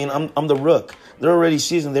 You know what I mean? I'm the rook. They're already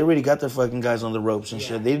seasoned. They already got their fucking guys on the ropes and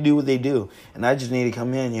shit. They do what they do. And I just need to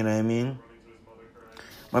come in, you know what I mean?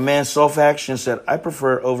 My man Self Action said, I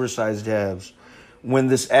prefer oversized dabs. When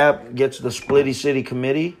this app gets the Splitty City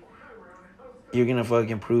committee, you're going to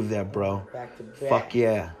fucking prove that, bro. Back to back. Fuck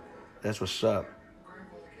yeah. That's what's up.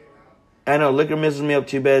 I know, liquor messes me up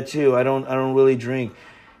too bad, too. I don't really drink.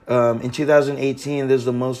 In 2018, this is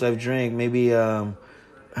the most I've drank. Maybe, how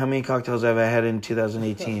many cocktails have I had in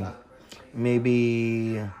 2018?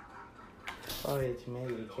 Maybe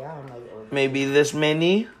this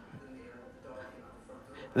many.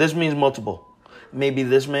 This means multiple. Maybe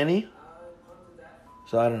this many.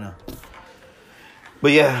 So I don't know.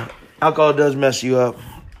 But yeah, alcohol does mess you up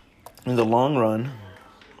in the long run.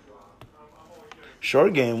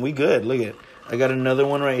 Short game, we good. Look at, I got another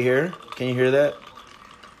one right here. Can you hear that?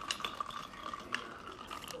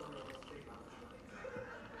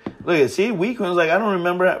 Look at, see, Weed Queen's like, I don't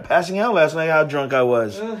remember passing out last night how drunk I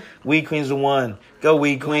was. Weed Queen's the one. Go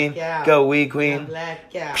Weed Queen. Go Weed Queen.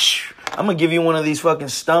 I'm going to give you one of these fucking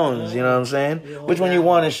stones, you know what I'm saying? Which one you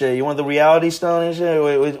want and shit? You want the reality stone and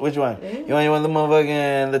shit? Which one? You want the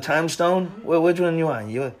motherfucking, the time stone? Which one you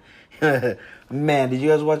want? Man, did you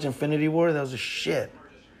guys watch Infinity War? That was a shit.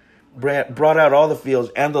 Brought out all the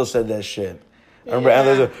feels. Ando said that shit. I remember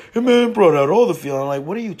Ando said, hey man, brought out all the feels. I'm like,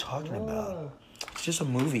 what are you talking about? It's just a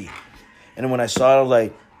movie. And then when I saw it, I was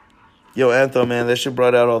like, yo, Antho, man, that shit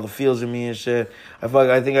brought out all the feels in me and shit. I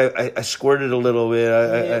think I squirted a little bit.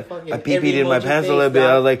 I pee-peed in my pants a little bit.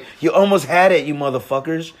 I was like, you almost had it, you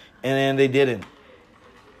motherfuckers. And then they didn't.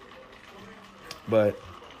 But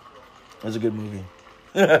it was a good movie.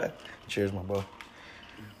 Cheers, my bro.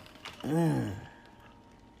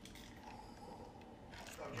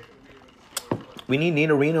 We need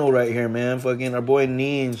Nino Reno right here, man. Fucking our boy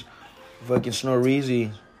Neens. Fucking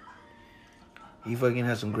Snoreezy. He fucking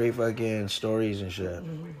has some great fucking stories and shit.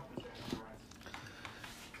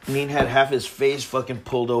 Neen had half his face fucking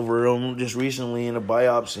pulled over him just recently in a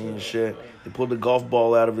biopsy and shit. They pulled the golf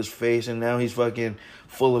ball out of his face and now he's fucking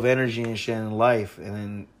full of energy and shit and life. And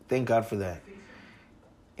then thank God for that.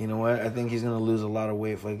 You know what? I think he's going to lose a lot of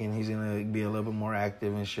weight. Fucking, he's going to be a little bit more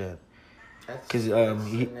active and shit. Because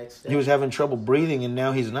he was having trouble breathing and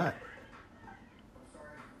now he's not.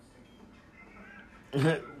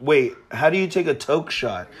 Wait, how do you take a toke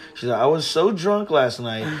shot? She's like, I was so drunk last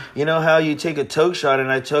night. You know how you take a toke shot and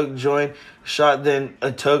I took joint shot, then a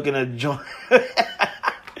toke and a joint.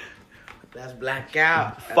 That's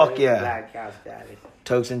blackout. Fuck yeah. Blackout status.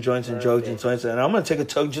 Tokes and joints and jokes and joints. And I'm going to take a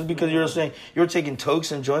toke just because you were saying you were taking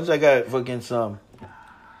tokes and joints. I got fucking some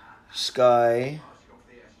Sky,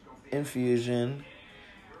 Infusion,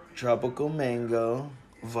 Tropical Mango,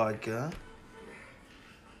 Vodka.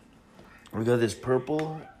 We got this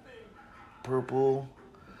purple.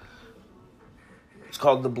 It's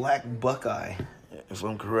called the Black Buckeye, if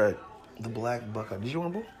I'm correct. The Black Buckeye. Did you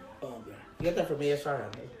want a bowl? Oh, man. You got that from ASR,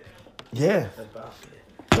 right? Yeah.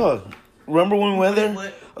 Oh, remember when we went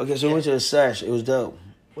there? Okay, so we went to the Sash. It was dope.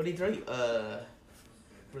 What did he throw you?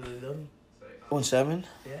 For the loan? 1.7?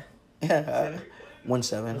 Yeah. Yeah.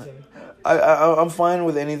 1.7. I'm fine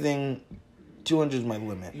with anything. 200 is my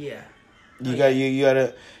limit. Yeah. You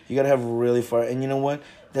gotta have really far, and you know what?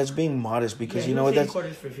 That's being modest because you know what? That's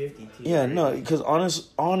quarters for 50 too. Yeah, no, because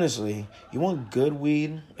honestly, you want good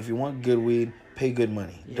weed. If you want good weed, pay good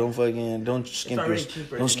money. Yeah. Don't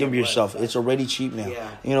skimp yourself. It's already cheap now. Yeah.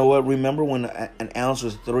 You know what? Remember when an ounce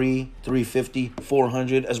was $350,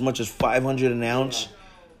 $400, as much as $500 an ounce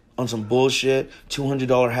on some bullshit.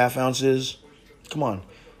 $200 half ounces. Come on.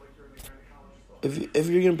 If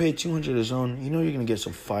you're gonna pay $200 a zone, you know you're gonna get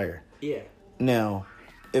some fire. Yeah. Now,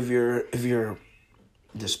 if you're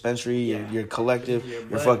dispensary, your collective,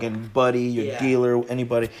 your fucking buddy, your dealer,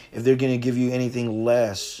 anybody, if they're gonna give you anything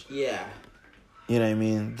less, you know what I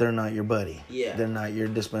mean? They're not your buddy. Yeah. They're not your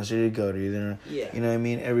dispensary to go to. You know what I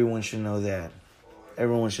mean? Everyone should know that.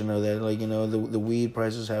 Everyone should know that. Like, the weed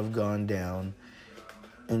prices have gone down.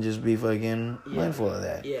 And just be fucking mindful of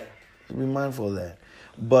that. Yeah. Be mindful of that.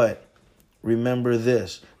 But remember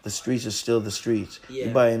this. The streets are still the streets. Yeah.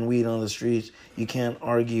 You're buying weed on the streets. You can't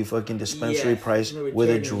argue fucking dispensary price with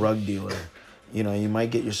a drug dealer. You might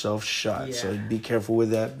get yourself shot. Yeah. So be careful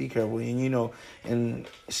with that. Be careful. And, and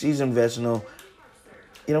seasoned vets know,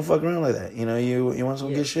 you don't fuck around like that. You want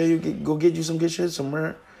some good shit, go get you some good shit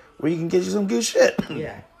somewhere where you can get you some good shit.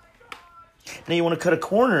 Yeah. Now you want to cut a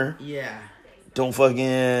corner. Yeah. Don't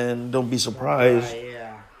be surprised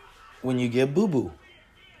Yeah. when you get boo-boo.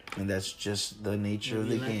 And that's just the nature of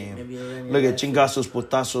the game. Maybe Look at chingazos,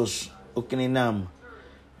 putazos, ukininam.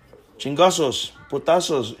 Chingazos,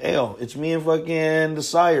 putazos, ew, it's me and fucking the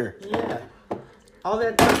sire. Yeah. All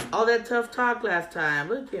that tough talk last time.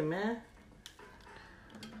 Look at man.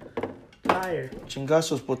 Tired.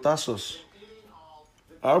 Chingazos, putazos.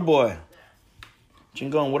 Our boy.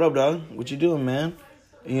 Chingon, what up, dog? What you doing, man?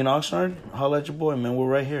 You in Oxnard? Holla at your boy, man. We're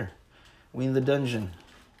right here. We in the dungeon.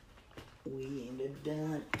 We in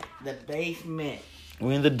the basement.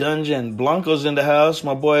 We in the dungeon. Blanco's in the house.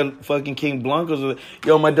 My boy fucking King Blanco's.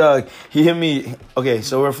 Yo, my dog. He hit me. Okay,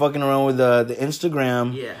 so we're fucking around with the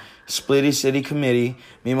Instagram. Yeah. Splitty City Committee.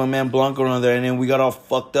 Me and my man Blanco on there. And then we got all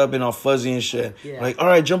fucked up and all fuzzy and shit. Yeah. Like, all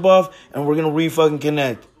right, jump off and we're going to re-fucking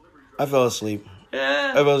connect. I fell asleep.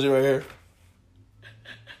 Yeah. I fell asleep right here.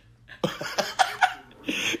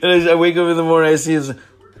 And I wake up in the morning, I see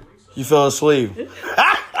you fell asleep.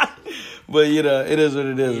 But, it is what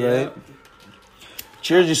it is, right?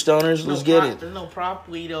 Cheers, you stoners. Let's get it. There's no prop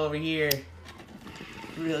weed over here.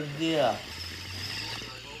 Real deal.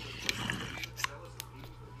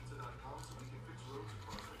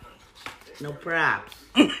 No props.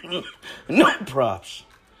 No props.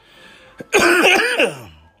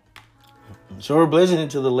 So we're blazing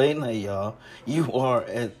into the late night, y'all. You are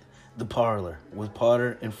at the parlor with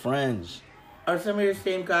Potter and friends. Are some of your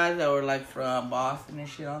same guys that were like from Boston and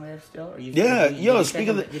shit on there still? Speak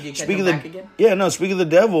of the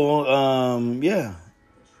devil.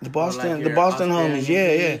 The Boston homies.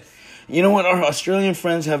 Yeah. You know what? Our Australian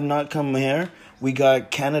friends have not come here. We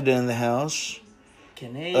got Canada in the house.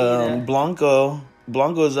 Canada.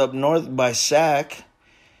 Blanco's up north by Sac.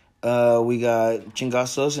 We got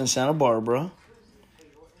Chingazos in Santa Barbara.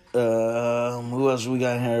 Who else we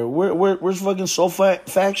got here? Where's fucking Soul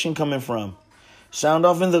Faction coming from? Sound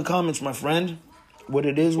off in the comments, my friend. What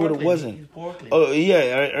it is, Portland. What it wasn't. Oh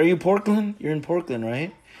yeah, are you Portland? You're in Portland,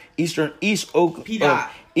 right? East Oregon.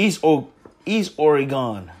 He's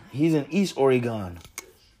in East Oregon.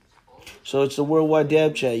 So it's the worldwide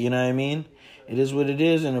dab chat. You know what I mean? It is what it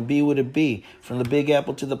is, and it'll be what it be. From the Big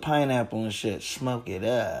Apple to the pineapple and shit. Smoke it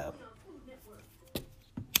up.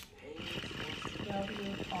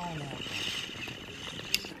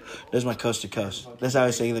 That's my coast to coast. That's how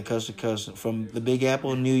I say the coast to coast. From the Big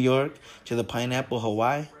Apple, New York, to the pineapple,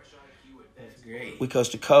 Hawaii. That's great. We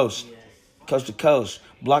coast to coast. Coast to coast.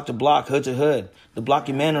 Block to block, hood to hood. The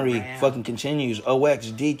blockumentary fucking continues.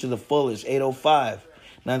 OXD to the fullest. 805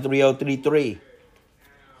 93033.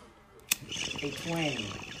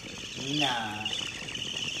 820. Nah.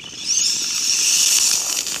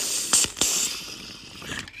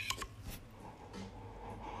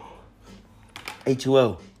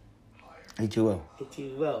 A2O.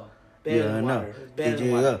 Better than water. Better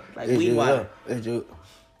than water. Like weed water.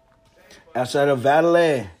 Outside of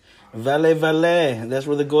Valet. That's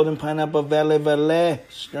where the Golden Pineapple Valet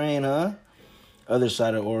strain, huh? Other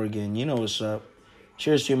side of Oregon. You know what's up.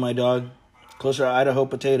 Cheers to you, my dog. Closer to Idaho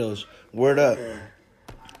potatoes. Word up.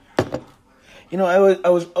 I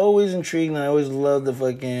was always intrigued, and I always loved the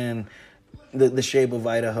fucking the shape of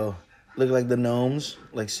Idaho. Look like the gnomes,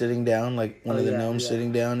 like sitting down, like one of the gnomes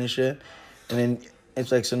sitting down and shit. And then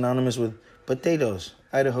it's like synonymous with potatoes.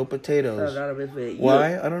 Idaho potatoes.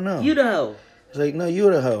 Why? I don't know. Idaho. It's like, no,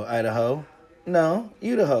 Idaho. Idaho. No,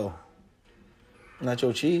 Idaho.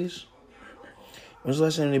 Nacho cheese. When's the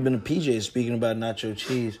last time you've been to PJ's speaking about nacho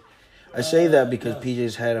cheese? I say that because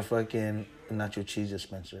PJ's had a fucking nacho cheese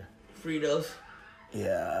dispenser. Fritos.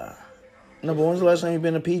 Yeah. No, but when's the last time you've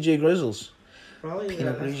been to PJ Grizzles? Probably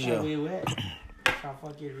Pinot Grigio. we went. How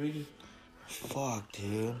fucking really? Fuck,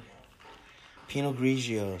 dude. Pinot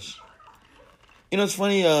Grigios. It's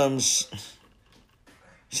funny,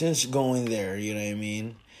 since going there, you know what I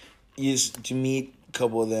mean? Used to meet a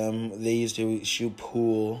couple of them. They used to shoot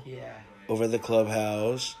pool over at the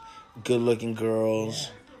clubhouse. Good looking girls.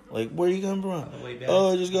 Yeah. Like, where you coming from?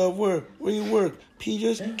 Oh, I just got off work. Where you work?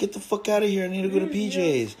 PJ's? Get the fuck out of here. I need to go to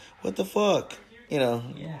PJ's. What the fuck?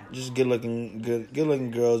 Just good looking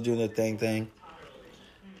girls doing their thing.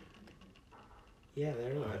 Yeah,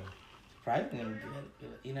 they're like surprising them.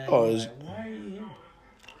 You know, Oh, like, why are you here?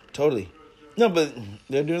 Totally. No, but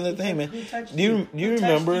they're doing their thing, man. Who touched Do you Who touched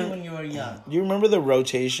remember? you when you were young? Do you remember the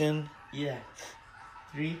rotation? Yeah.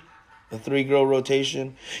 3. The 3-girl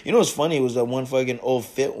rotation. You know what's funny was that one fucking old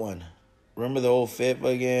fit one. Remember the old fit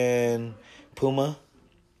fucking Puma?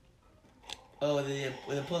 Oh, with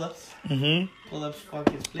the pull-ups. Mm-hmm. Pull-ups,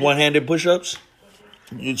 fucking split. One-handed push-ups.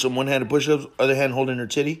 You did some one-handed push-ups. Other hand holding her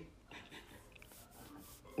titty.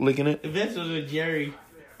 Licking it. This was with Jerry.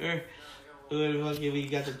 When fucking we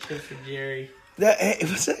got the tips from Jerry.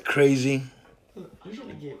 Was that crazy? We should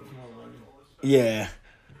have get more money. Yeah.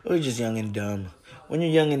 We're just young and dumb. When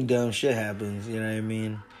you're young and dumb, shit happens. You know what I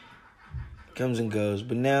mean? Comes and goes.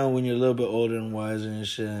 But now, when you're a little bit older and wiser and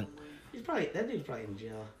shit, That dude's probably in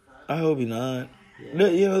jail. I hope he's not. Yeah.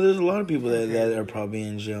 You know, there's a lot of people that are probably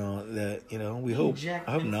in jail that, you know, we hope. Jack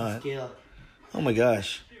I hope Vince's not. Scale. Oh my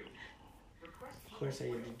gosh. Of course I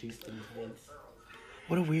introduced him to Vince.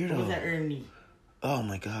 What a weirdo. What was that Ernie? Oh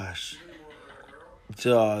my gosh.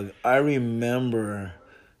 Dog, I remember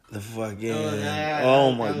the fucking...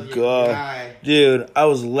 Oh my god. Dude, I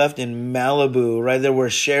was left in Malibu, right there where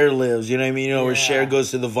Cher lives. You know what I mean? You know, where Cher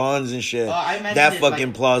goes to the Vons and shit. That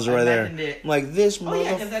fucking plaza right there. I'm like, this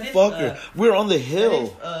motherfucker. We're on the hill.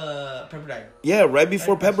 Pepperdine. Yeah, right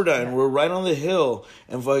before Pepperdine. Yeah. We're right on the hill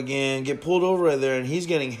and fucking get pulled over right there, and he's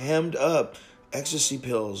getting hemmed up. Ecstasy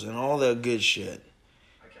pills and all that good shit.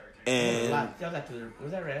 And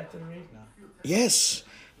was that right after the race? No. Yes.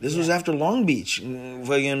 This was after Long Beach.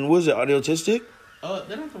 Fucking, was it Autistic? Oh,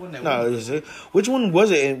 they're not the one that No, which one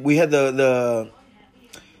was it? We had the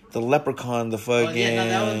leprechaun, the fucking... Oh, yeah,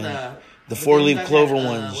 no, that was the 4-leaf clover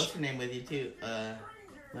ones. What's her name with you, too?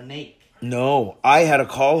 Monique. No, I had to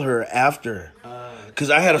call her after.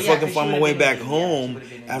 Because I had to fucking find my way back home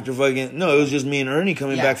after fucking... No, it was just me and Ernie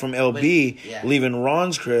coming back from LB, leaving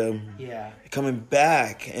Ron's crib, coming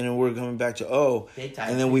back, and then we're coming back to O.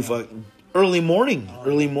 And then we fucking... Early morning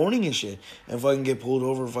and shit. And fucking get pulled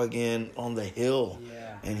over fucking on the hill.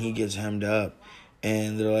 And he gets hemmed up.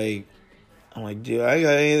 And they're like... I'm like, dude,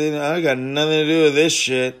 I got nothing to do with this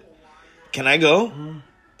shit. Can I go?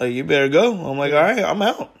 Like, you better go. I'm like, all right, I'm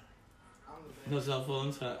out. No cell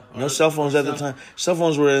phones? No cell phones at the time. Cell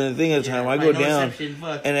phones were a thing at the time. I go down,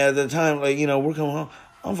 and at the time, like, you know, we're coming home.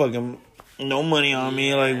 I'm fucking no money on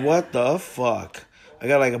me. Like, what the fuck? I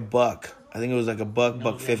got like $1. I think it was like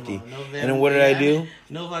 $1.50. And then what did I do?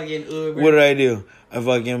 No fucking Uber. What did I do? I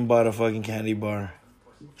fucking bought a fucking candy bar.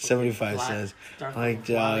 75 cents. Like,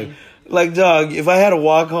 dog, if I had to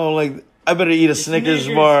walk home, like, I better eat a Snickers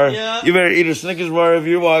bar. Yeah. You better eat a Snickers bar if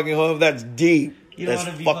you're walking home. That's deep. You don't that's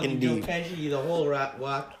want to be fucking deep. The whole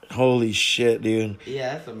walk. Holy shit, dude.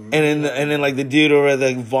 Yeah, that's amazing. And then like the dude over at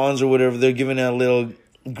the Vons or whatever, they're giving out a little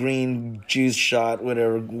green juice shot,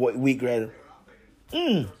 whatever, wheatgrass.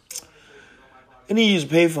 And he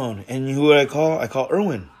used a payphone. And who would I call? I call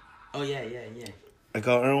Erwin. Oh yeah. I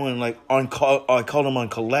call Erwin like on call. I called him on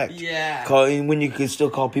collect. Yeah. When you could still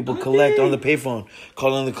call people collect on the payphone.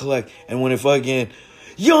 Call on the collect. And when it fucking,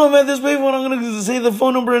 yo, I'm at this payphone. I'm gonna say the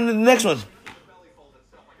phone number in the next one.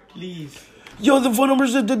 Please. Yo, the phone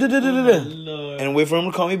number's Lord. And wait for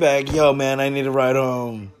him to call me back. Yo, man, I need a ride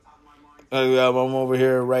home. I'm over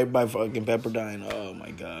here right by fucking Pepperdine. Oh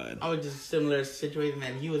my god. I was just a similar situation,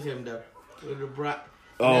 man. He was hemmed up with the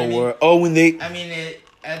when they. I mean,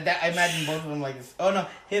 I imagine both of them like this. Oh no,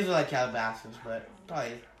 his was like Calabasas, but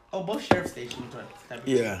probably. Oh, both sheriff stations.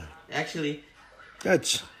 Yeah. Actually.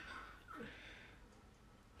 That's.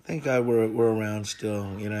 Thank God we're around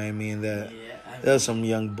still. You know what I mean? That's some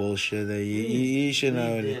young bullshit that you should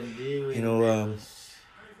know. You know,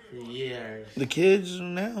 the kids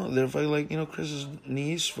now, they're fucking like, you know, Chris's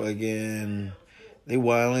niece, fucking, they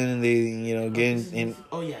wilding and they, you know, getting in.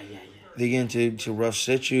 Oh yeah. They get into rough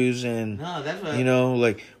situations and, no, that's what, you know,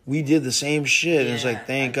 like, we did the same shit. And it's like,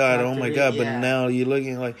 thank God, oh my God. But now you're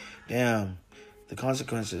looking like, damn, the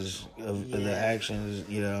consequences of the actions,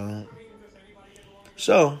 you know.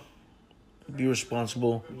 So, be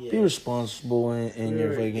responsible. Yeah. Be responsible in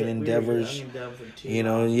your fucking endeavors. You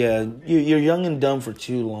know, you're young and dumb for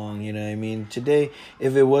too long, you know what I mean? Today,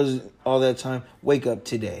 if it was all that time, wake up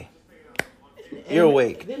today. You're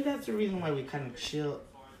awake. Then that's the reason why we kind of chill.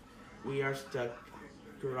 We are stuck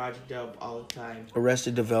garage dub all the time.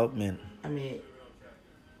 Arrested Development. I mean,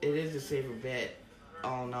 it is a safer bet.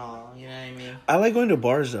 All in all, you know what I mean? I like going to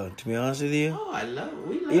bars though, to be honest with you. Oh, I love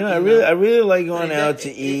I really like going out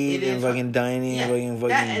to eat and fucking dining and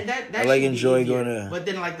fucking I like enjoy going to. But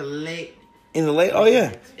then like the late In the late? Oh,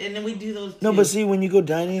 yeah. And then we do those. No, too. but see, when you go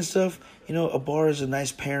dining and stuff, you know, a bar is a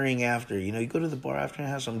nice pairing after. You know, you go to the bar after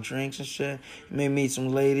and have some drinks and shit. You may meet some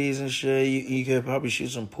ladies and shit. You could probably shoot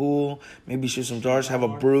some pool, maybe shoot some darts, have a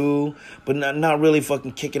brew, but not really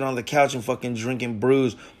fucking kicking on the couch and fucking drinking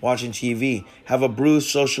brews, watching TV. Have a brew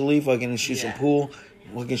socially, fucking shoot some pool,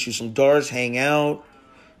 fucking shoot some darts, hang out,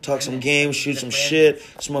 talk some games, shoot some shit,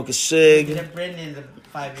 smoke a cig. Brendan's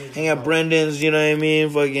 5 years Hang out Brendan's, you know what I mean?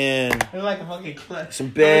 Fucking They're like a fucking club. some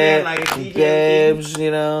babes,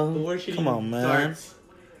 you know. Come on, man. Darts.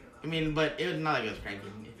 I mean, but it was not like it was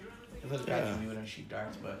cracking. If it was cracking, we wouldn't shoot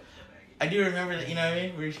darts. But I do remember that, you know what I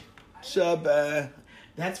mean?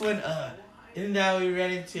 That's when, isn't that we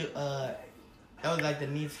ran into, that was like the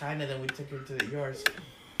Needs China, then we took her to yours.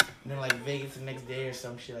 And then like Vegas the next day or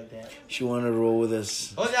some shit like that. She wanted to roll with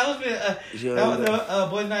us. Oh, that was the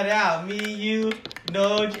boys' night out. Me, you,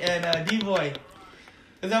 Noj, and D-Boy.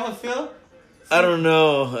 Is that what Phil? I don't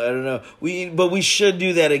know. But we should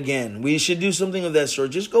do that again. We should do something of that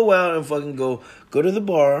sort. Just go out and fucking go to the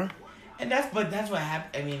bar. And that's what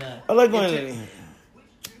happened. I mean, I like going.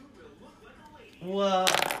 Well,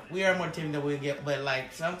 we are more timid than we get, but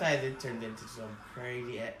like sometimes it turns into some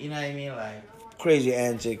crazy. You know what I mean? Like. Crazy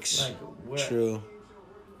antics. Like, true.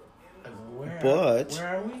 Like, where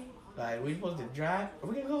are we? Like, we supposed to drive? Are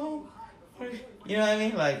we gonna go home? You know what I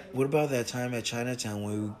mean? Like, what about that time at Chinatown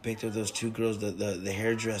when we picked up those two girls, the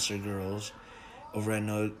hairdresser girls, over at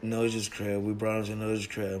Noj's crib? We brought them to Noj's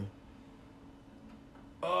crib.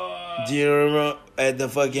 Do you remember at the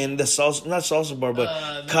fucking not salsa bar,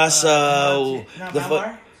 but Casa?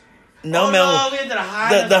 No, we went to the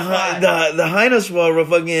Highness. The Highness bar, were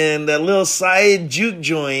fucking that little side juke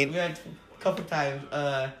joint. We went a couple times.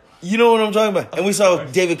 You know what I'm talking about? And we saw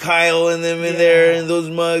David Kyle and them in there and those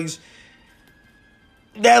mugs.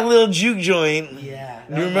 That little juke joint. Yeah.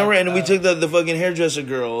 Do you remember? And we took the fucking hairdresser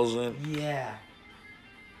girls. Yeah.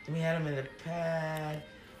 We had them in the pad.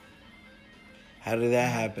 How did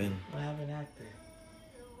that happen? What happened after?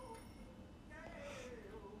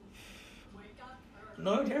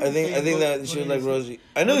 No, I think that shit like Rosie.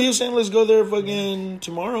 I know you're saying let's go there fucking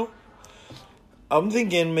tomorrow. I'm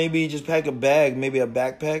thinking maybe just pack a bag, maybe a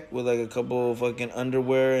backpack with like a couple fucking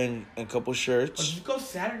underwear and a couple shirts. Or just go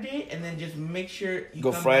Saturday and then just make sure you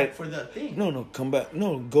go come Friday back for the thing. No, come back.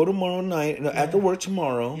 No, go tomorrow night. No, after work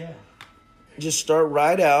tomorrow. Yeah. Just start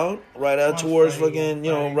right out towards Friday, fucking,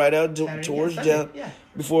 you know, Friday, right out Saturday, towards Sunday, down yeah.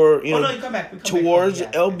 before, you know, you come back. towards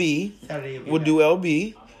back LB. Saturday, We'll do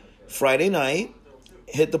LB Friday night.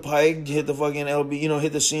 Hit the pike, hit the fucking LB, you know,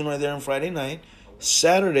 hit the scene right there on Friday night.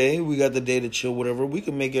 Saturday, we got the day to chill, whatever. We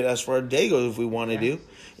can make it as far as Dago if we want to do.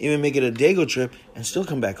 Even make it a Dago trip and still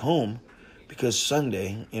come back home because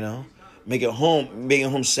Sunday, you know. Make it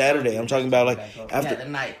home Saturday. I'm talking about like after the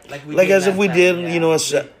night. Like as if we did, you know,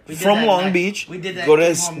 from Long Beach, we did that go to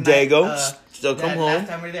Dago, still come home. Last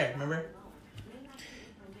time we were there, remember?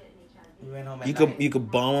 We went home at night. You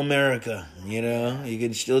could bomb America, you know. You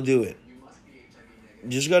can still do it. You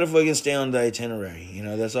just gotta fucking stay on the itinerary, you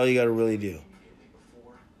know. That's all you gotta really do.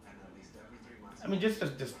 I mean, just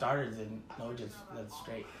the starters and just that's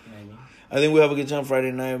straight. You know what I mean? I think we'll have a good time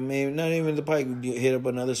Friday night. Maybe not even the pike. We hit up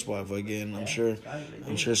another spot fucking. I'm sure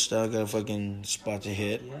Stout got a fucking spot to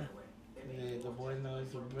hit. Yeah. The boy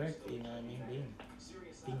knows the brick. You know what I mean?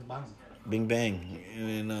 Bing bang. Bing bang.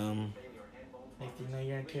 And next thing you know,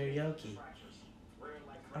 you're in karaoke.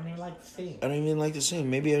 I don't even like to sing.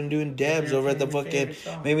 Maybe I'm doing dabs over at the fucking.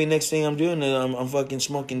 Maybe next thing I'm doing is I'm fucking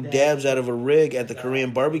smoking dabs out of a rig at the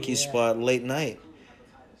Korean barbecue spot late night.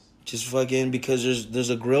 Just fucking because there's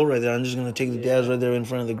a grill right there. I'm just gonna take the dabs right there in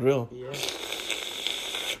front of the grill. Yeah.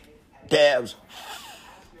 Dabs.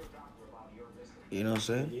 You know what I'm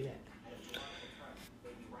saying?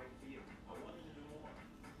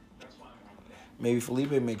 Maybe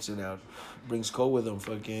Felipe makes it out. Brings Cole with him.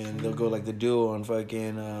 Fucking, they'll go like the duo on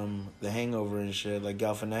fucking The Hangover and shit, like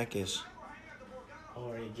Galifianakis.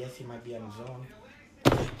 Or I guess he might be on his own.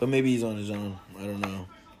 But maybe he's on his own. I don't know.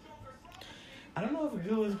 I don't know if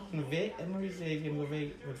Bill was going to Vic. I remember he said he was going to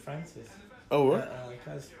Vic with Francis. Oh, what?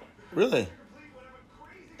 Really?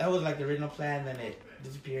 That was like the original plan, then it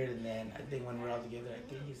disappeared, and then I think when we're all together, I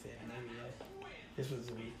think he said maybe this was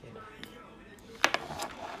the weekend.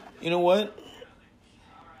 You know what?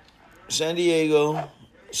 San Diego,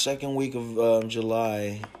 second week of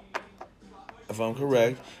July, if I'm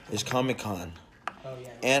correct, is Comic-Con. Oh, yeah.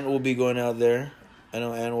 Ant will be going out there. I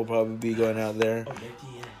know Ant will probably be going out there. Oh,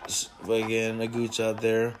 Again, Nagut's out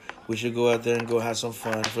there. We should go out there and go have some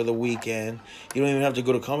fun for the weekend. You don't even have to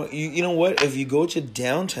go to Comic. You know what? If you go to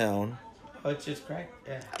downtown Oh, it's just crack.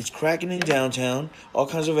 Yeah. It's cracking in downtown. All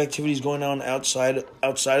kinds of activities going on outside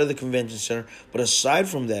of the convention center. But aside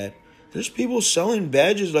from that, there's people selling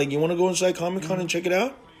badges. Like, you want to go inside Comic-Con and check it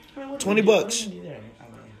out? $20.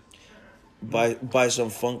 Buy some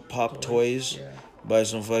Funk Pop toys. Yeah. Buy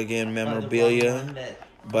some fucking memorabilia.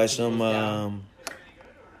 Buy some, I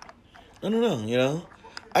don't know, you know?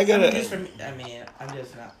 I'm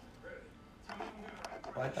just not.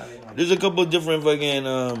 Well, I thought there's a couple of different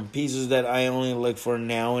fucking pieces that I only look for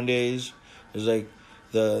nowadays. There's like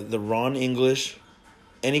the Ron English.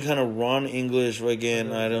 Any kind of Ron English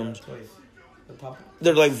fucking items.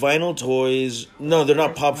 They're like vinyl toys. No, they're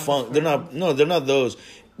not pop funk. They're not those.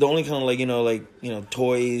 The only kind of like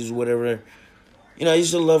toys, whatever. You know, I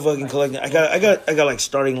used to love fucking collecting. I got like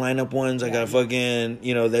starting lineup ones. I got fucking,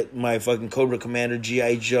 that my fucking Cobra Commander,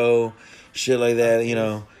 G.I. Joe, shit like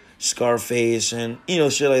that, Scarface and,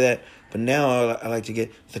 shit like that. But now I like to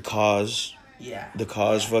get the Cause. Yeah. The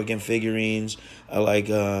Cause fucking figurines. I like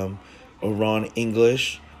Ron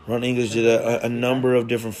English. Ron English did a number of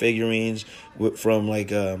different figurines from like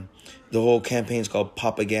the whole campaign's called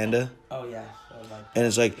Propaganda. Oh yeah. And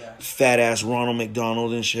it's like fat ass Ronald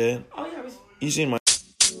McDonald and shit. Oh yeah. You seen my